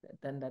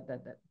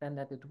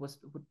that it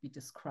would be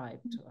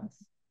described to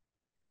us.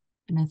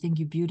 And I think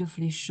you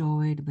beautifully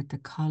show it with the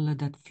color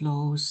that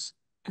flows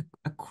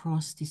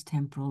across these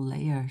temporal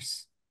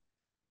layers.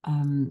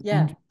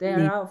 Yeah, and they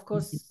really are, of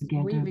course,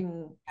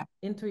 weaving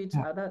into each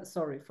other.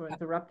 Sorry for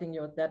interrupting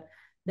you. That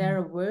there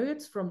are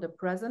words from the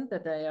present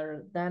that they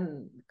are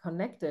then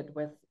connected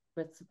with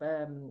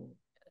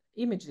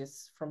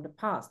images from the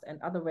past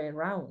and other way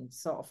around.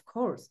 So of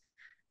course,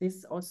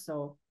 this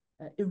also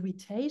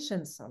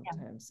irritation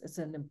sometimes is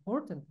an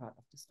important part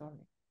of the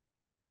story.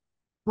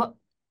 Well,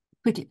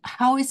 quickly,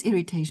 how is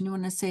irritation? You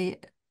want to say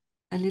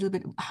a little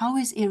bit, how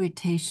is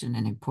irritation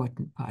an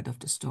important part of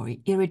the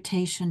story?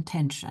 Irritation,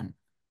 tension.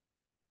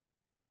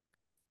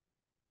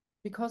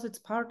 Because it's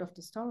part of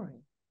the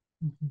story.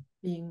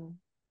 Being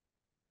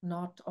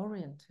not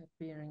oriented,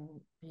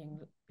 being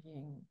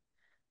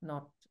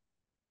not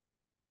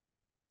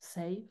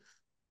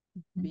safe,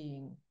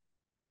 being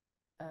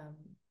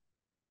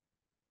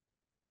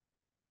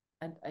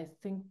and I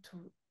think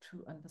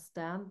to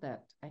understand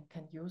that, I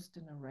can use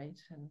the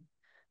narration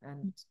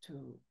and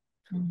to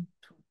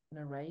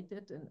narrate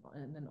it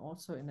and then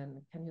also in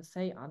an, can you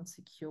say,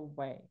 unsecure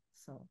way.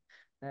 So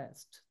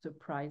that's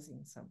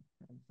surprising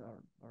sometimes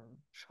or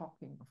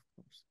shocking, of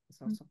course.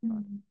 It's also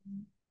part.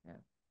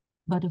 Yeah.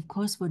 But of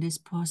course, for this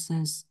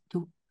process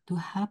to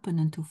happen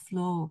and to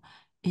flow,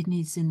 it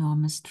needs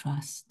enormous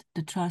trust.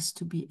 The trust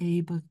to be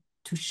able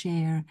to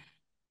share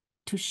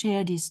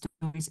these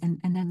stories and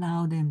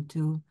allow them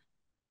to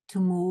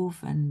move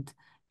and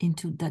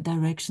into the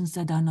directions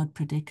that are not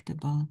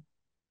predictable.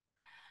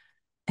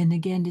 And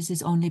again, this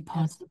is only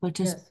possible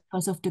just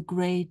because of the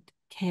great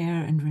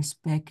care and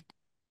respect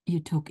you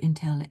took in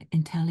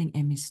telling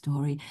Emmie's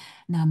story.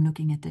 Now I'm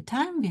looking at the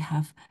time. We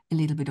have a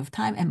little bit of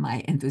time, and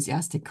my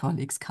enthusiastic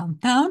colleagues calm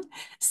down.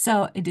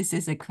 So this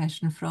is a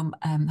question from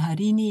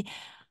Harini.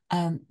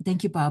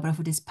 Thank you, Barbara,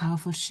 for this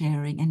powerful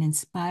sharing and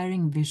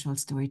inspiring visual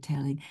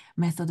storytelling,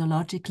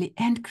 methodologically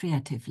and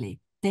creatively.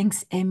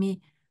 Thanks,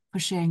 Emmie, for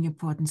sharing your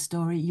important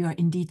story. You are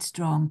indeed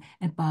strong,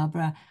 and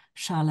Barbara,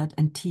 Charlotte,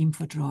 and team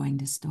for drawing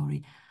this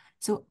story.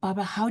 So,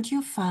 Barbara, how do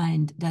you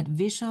find that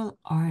visual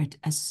art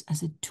as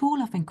a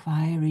tool of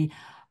inquiry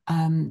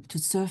to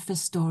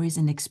surface stories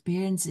and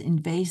experiences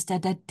in ways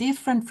that are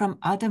different from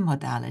other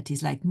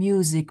modalities like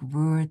music,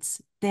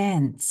 words,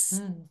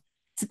 dance?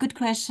 It's a good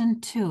question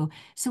too.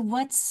 So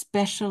what's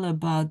special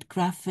about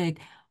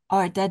graphic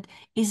art that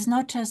is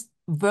not just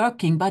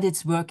working, but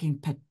it's working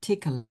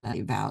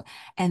particularly well?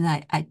 And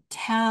I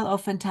tell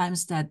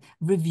oftentimes that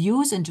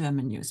reviews in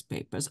German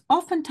newspapers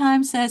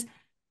oftentimes says,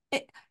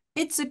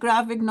 it's a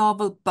graphic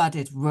novel, but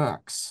it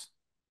works.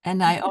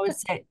 And I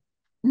always say,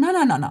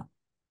 no.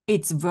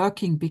 It's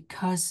working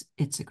because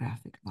it's a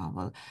graphic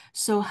novel.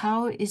 So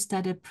how is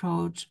that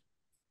approach,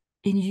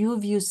 in your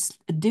views,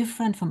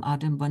 different from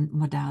other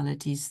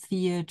modalities,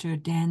 theater,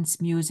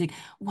 dance, music?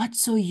 What's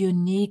so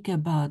unique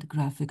about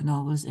graphic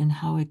novels and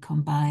how it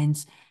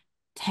combines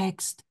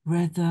text,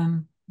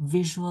 rhythm,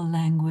 visual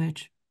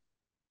language?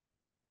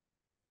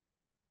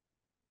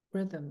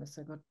 Rhythm is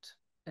a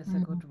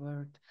good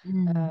word.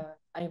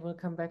 I will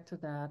come back to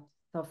that.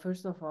 So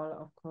first of all,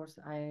 of course,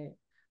 I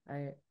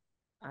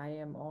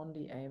am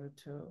only able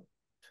to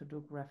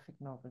do graphic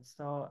novels.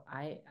 So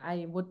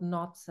I would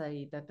not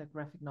say that the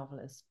graphic novel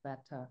is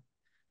better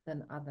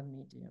than other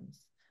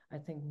mediums. I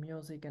think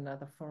music and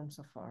other forms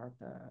of art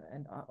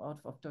and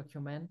of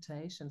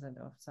documentations and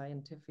of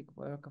scientific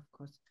work, of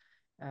course,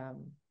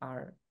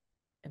 are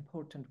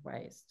important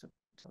ways to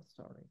tell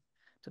stories,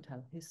 to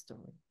tell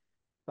history.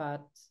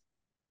 But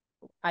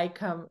I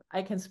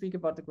can speak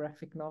about the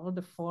graphic novel,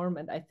 the form,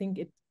 and I think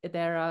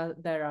there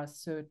are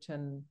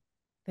certain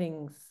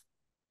things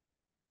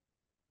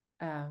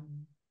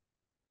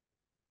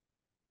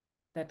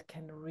that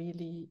can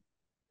really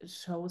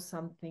show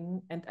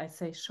something, and I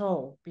say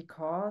show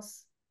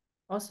because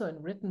also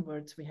in written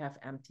words we have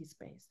empty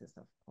spaces,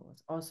 of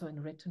course. Also in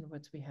written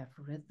words we have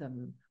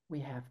rhythm, we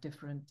have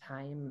different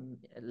time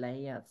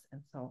layers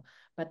and so,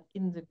 but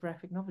in the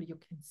graphic novel you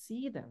can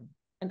see them.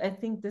 And I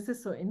think this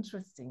is so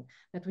interesting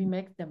that we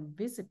make them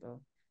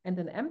visible, and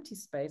an empty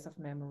space of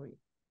memory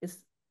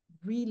is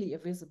really a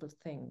visible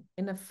thing.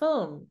 In a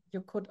film,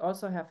 you could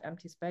also have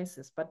empty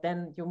spaces, but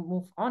then you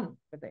move on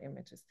with the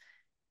images.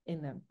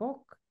 In a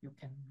book, you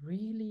can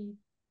really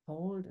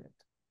hold it.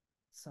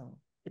 So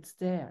it's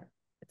there.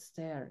 It's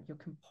there. You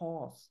can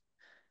pause.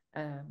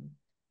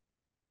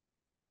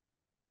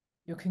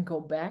 You can go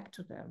back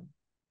to them.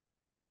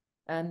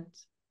 And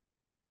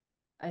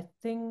I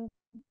think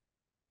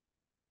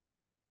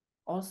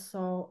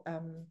also,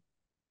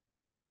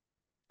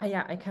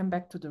 yeah, I come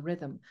back to the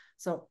rhythm.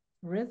 So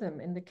rhythm,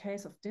 in the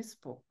case of this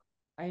book,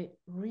 I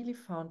really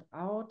found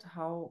out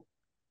how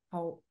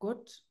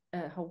good,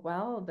 how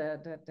well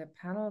the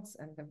panels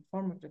and the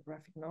form of the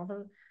graphic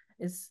novel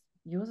is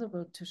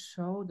usable to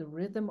show the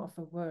rhythm of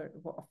a word,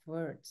 of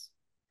words,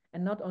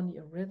 and not only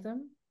a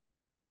rhythm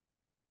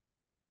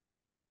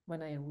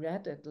when I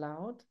read it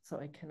loud, so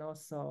I can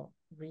also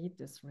read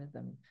this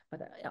rhythm,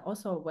 but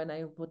also when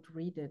I would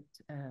read it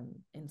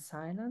in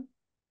silence,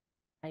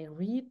 I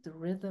read the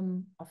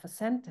rhythm of a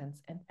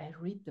sentence, and I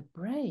read the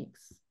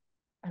breaks.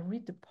 I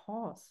read the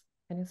pause.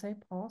 Can you say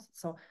pause?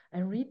 So I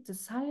read the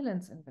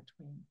silence in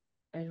between.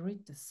 I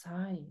read the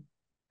sigh.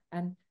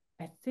 And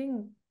I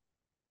think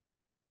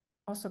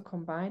also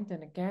combined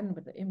then again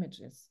with the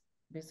images,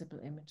 visible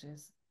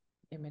images,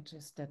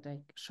 images that they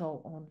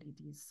show only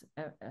these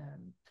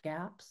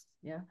gaps.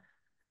 Yeah.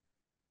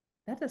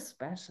 That is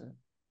special,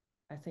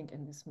 I think,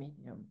 in this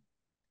medium.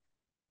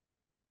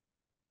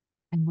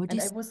 And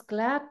I was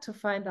glad to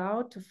find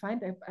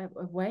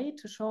a way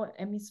to show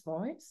Emmie's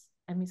voice,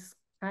 Emmie's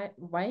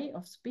way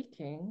of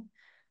speaking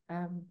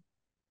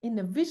in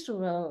a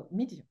visual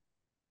medium.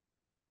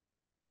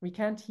 We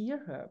can't hear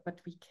her, but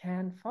we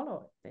can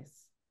follow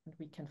this and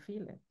we can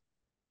feel it.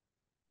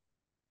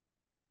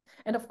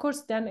 And of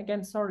course, then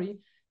again, sorry,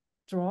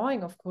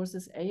 drawing, of course,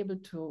 is able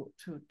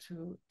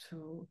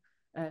to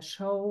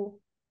show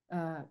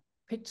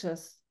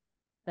pictures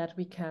that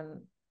we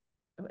can,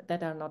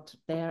 that are not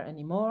there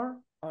anymore,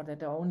 or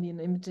that are only in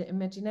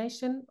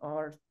imagination,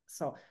 or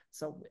so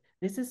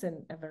this is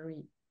a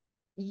very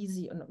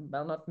easy,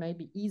 well, not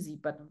maybe easy,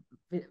 but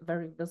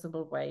very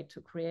visible way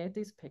to create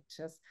these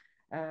pictures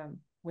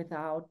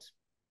without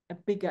a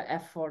bigger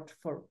effort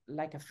for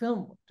like a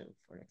film would do,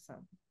 for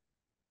example.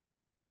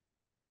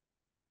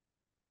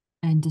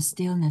 And the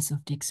stillness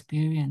of the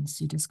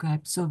experience you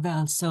described so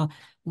well. So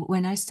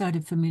when I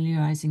started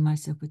familiarizing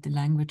myself with the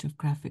language of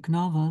graphic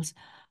novels,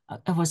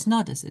 I was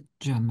not as a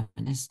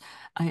Germanist.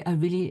 I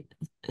really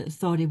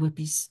thought it would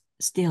be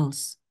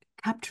stills,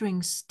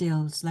 capturing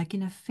stills like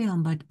in a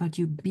film, but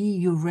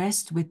you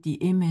rest with the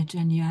image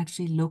and you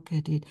actually look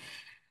at it,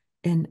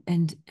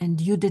 and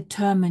you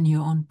determine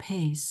your own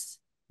pace.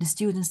 The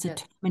students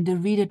determine, the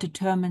reader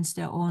determines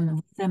their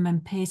own rhythm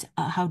and pace,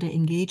 how they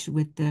engage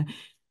with the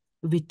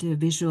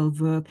visual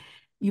work.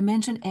 You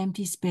mentioned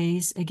empty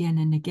space again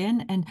and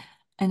again,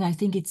 and I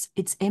think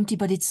it's empty,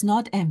 but it's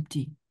not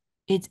empty.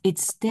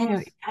 It's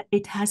there.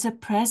 It has a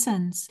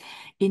presence.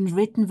 In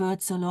written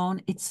words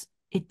alone,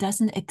 it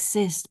doesn't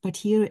exist, but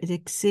here it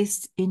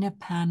exists in a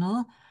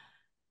panel,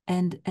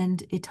 and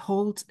it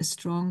holds a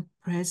strong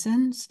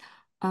presence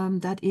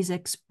that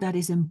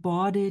is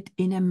embodied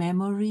in a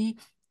memory,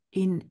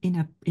 in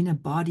a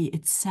body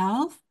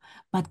itself,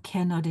 but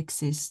cannot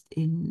exist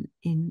in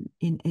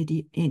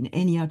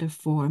any other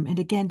form. And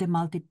again, the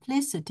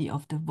multiplicity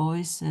of the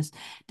voices,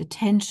 the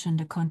tension,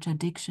 the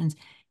contradictions,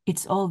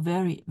 it's all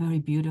very, very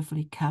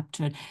beautifully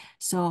captured.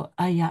 So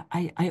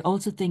I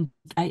also think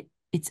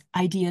it's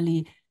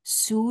ideally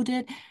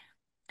suited,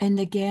 and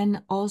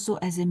again, also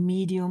as a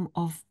medium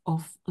of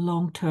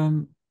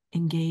long-term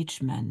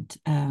engagement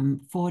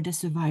for the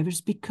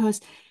survivors,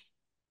 because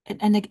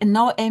and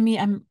now Emmie,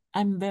 I'm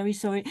very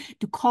sorry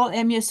to call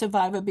Emmie a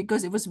survivor,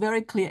 because it was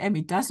very clear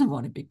Emmie doesn't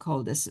want to be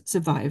called a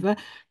survivor,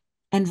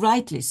 and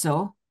rightly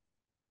so,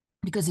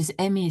 because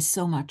Emmie is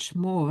so much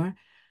more.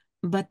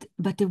 But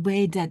the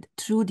way that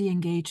through the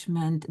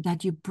engagement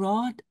that you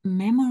brought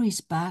memories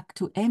back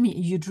to Emmie,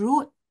 you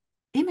drew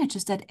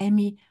images that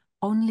Emmie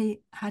only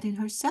had in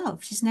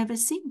herself. She's never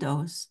seen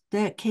those.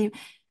 They came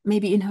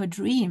maybe in her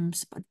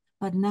dreams,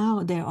 but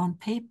now they're on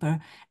paper.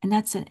 And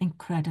that's an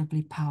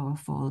incredibly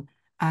powerful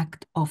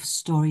act of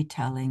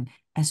storytelling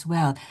as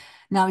well.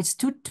 Now it's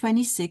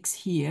 2:26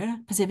 here,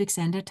 Pacific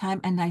Standard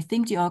Time, and I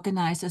think the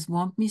organizers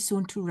want me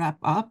soon to wrap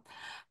up,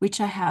 which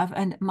I have.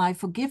 And my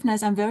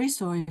forgiveness, I'm very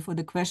sorry for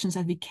the questions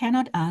that we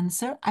cannot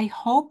answer. I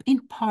hope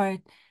in part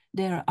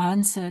they're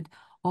answered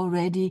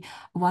already.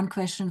 One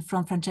question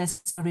from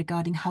Francesca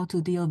regarding how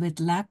to deal with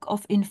lack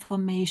of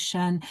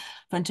information.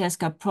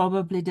 Francesca,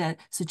 probably the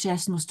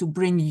suggestion was to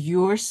bring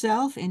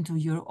yourself into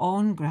your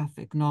own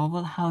graphic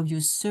novel, how you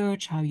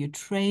search, how you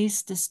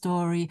trace the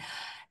story.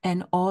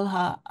 And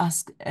Olga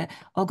asked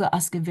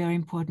a very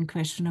important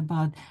question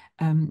about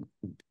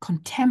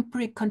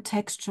contemporary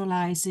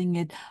contextualizing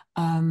it.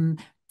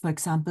 For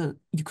example,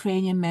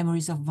 Ukrainian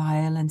memories of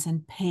violence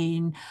and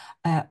pain.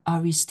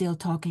 Are we still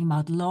talking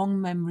about long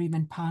memory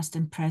when past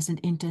and present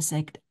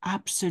intersect?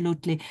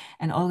 Absolutely.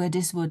 And Olga,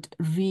 this would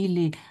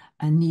really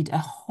need a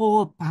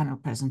whole panel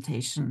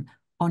presentation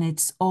on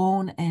its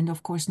own. And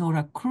of course,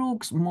 Nora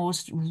Krug's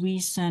most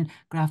recent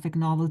graphic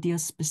novel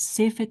deals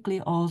specifically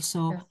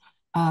also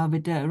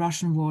with the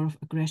Russian war of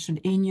aggression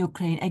in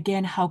Ukraine.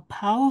 Again, how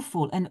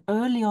powerful. And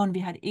early on, we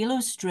had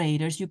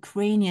illustrators,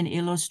 Ukrainian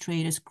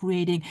illustrators,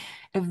 creating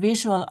a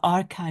visual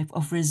archive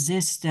of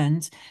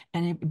resistance.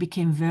 And it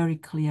became very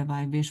clear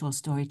why visual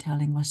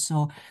storytelling was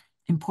so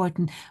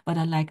important. But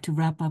I'd like to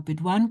wrap up with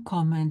one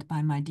comment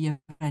by my dear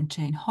friend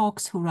Jane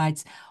Hawkes, who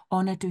writes,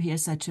 "Honored to hear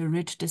such a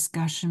rich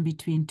discussion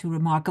between two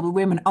remarkable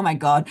women." Oh my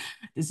God,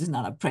 this is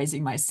not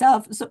praising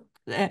myself.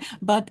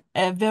 But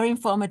very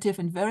informative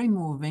and very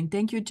moving.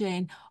 Thank you,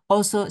 Jane.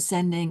 Also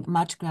sending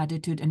much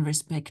gratitude and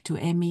respect to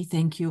Emmie.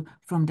 Thank you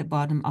from the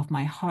bottom of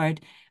my heart.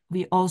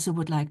 We also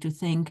would like to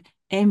thank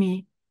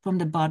Emmie from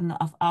the bottom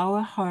of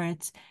our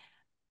hearts.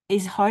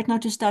 It's hard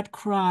not to start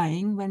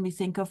crying when we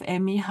think of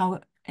Emmie,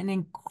 how an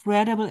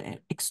incredible,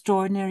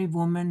 extraordinary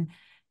woman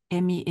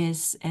Emmie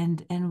is,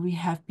 and we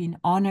have been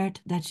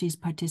honored that she's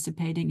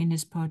participating in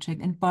this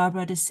project. And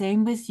Barbara, the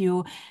same with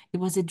you.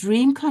 It was a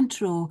dream come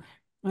true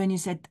when you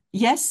said,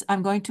 yes,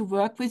 I'm going to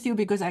work with you,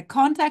 because I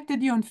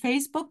contacted you on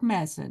Facebook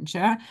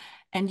Messenger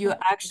and you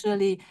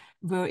actually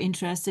were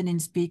interested in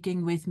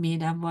speaking with me.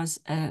 That was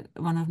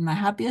one of my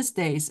happiest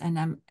days. And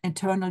I'm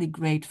eternally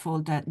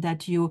grateful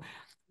that you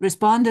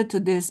responded to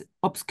this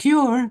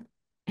obscure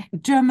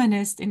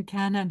Germanist in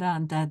Canada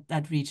and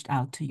that reached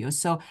out to you.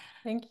 So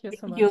thank you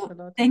so much,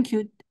 Charlotte. Thank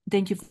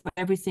you for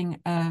everything,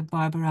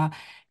 Barbara.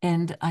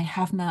 And I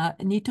have now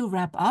need to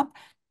wrap up.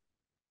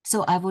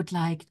 So I would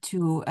like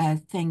to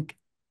thank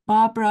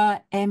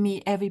Barbara,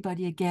 Emmie,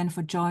 everybody again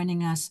for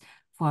joining us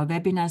for our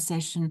webinar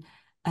session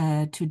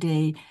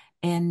today.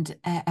 And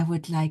I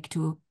would like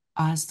to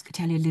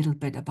tell you a little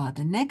bit about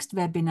the next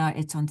webinar.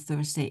 It's on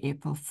Thursday,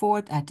 April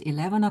 4th at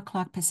 11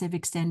 o'clock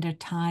Pacific Standard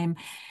Time.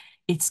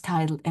 It's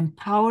titled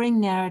Empowering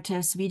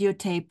Narratives,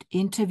 Videotaped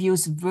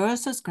Interviews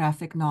versus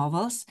Graphic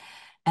Novels.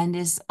 And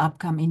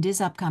in this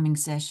upcoming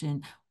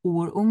session,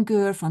 Uğur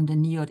Ungür from the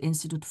NIOD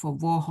Institute for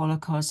War,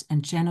 Holocaust,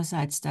 and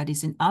Genocide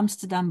Studies in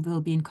Amsterdam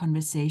will be in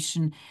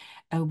conversation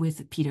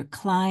with Peter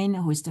Klein,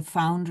 who is the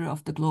founder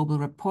of the Global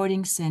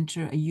Reporting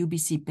Center, a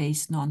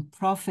UBC-based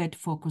nonprofit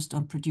focused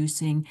on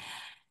producing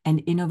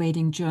and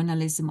innovating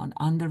journalism on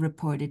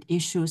underreported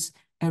issues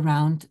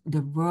around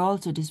the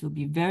world. So this will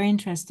be a very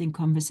interesting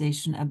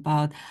conversation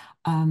about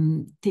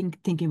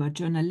thinking about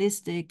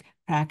journalistic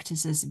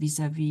practices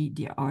vis-a-vis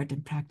the art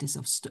and practice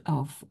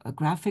of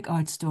graphic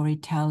art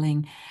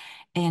storytelling.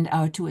 And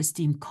our two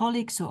esteemed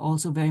colleagues who are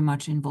also very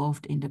much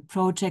involved in the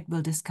project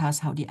will discuss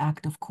how the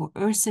act of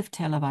coercive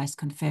televised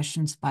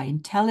confessions by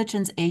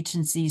intelligence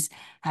agencies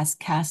has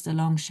cast a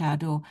long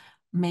shadow,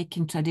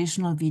 making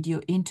traditional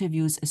video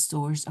interviews a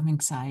source of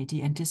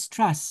anxiety and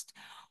distrust.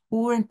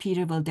 Uğur and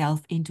Peter will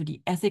delve into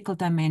the ethical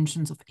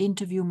dimensions of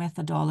interview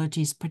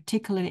methodologies,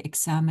 particularly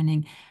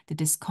examining the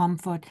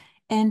discomfort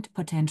and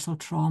potential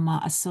trauma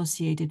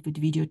associated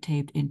with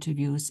videotaped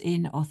interviews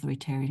in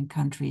authoritarian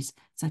countries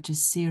such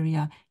as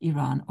Syria,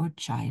 Iran, or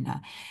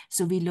China.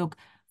 So we look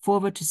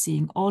forward to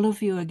seeing all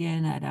of you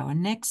again at our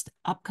next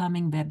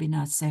upcoming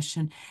webinar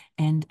session.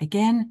 And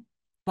again,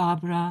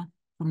 Barbara,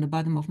 from the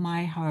bottom of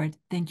my heart,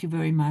 thank you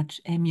very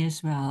much, Emmie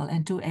as well,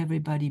 and to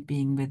everybody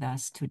being with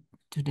us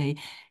today.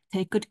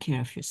 Take good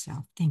care of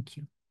yourself. Thank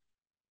you.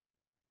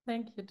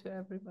 Thank you to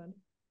everybody.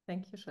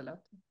 Thank you, Charlotte.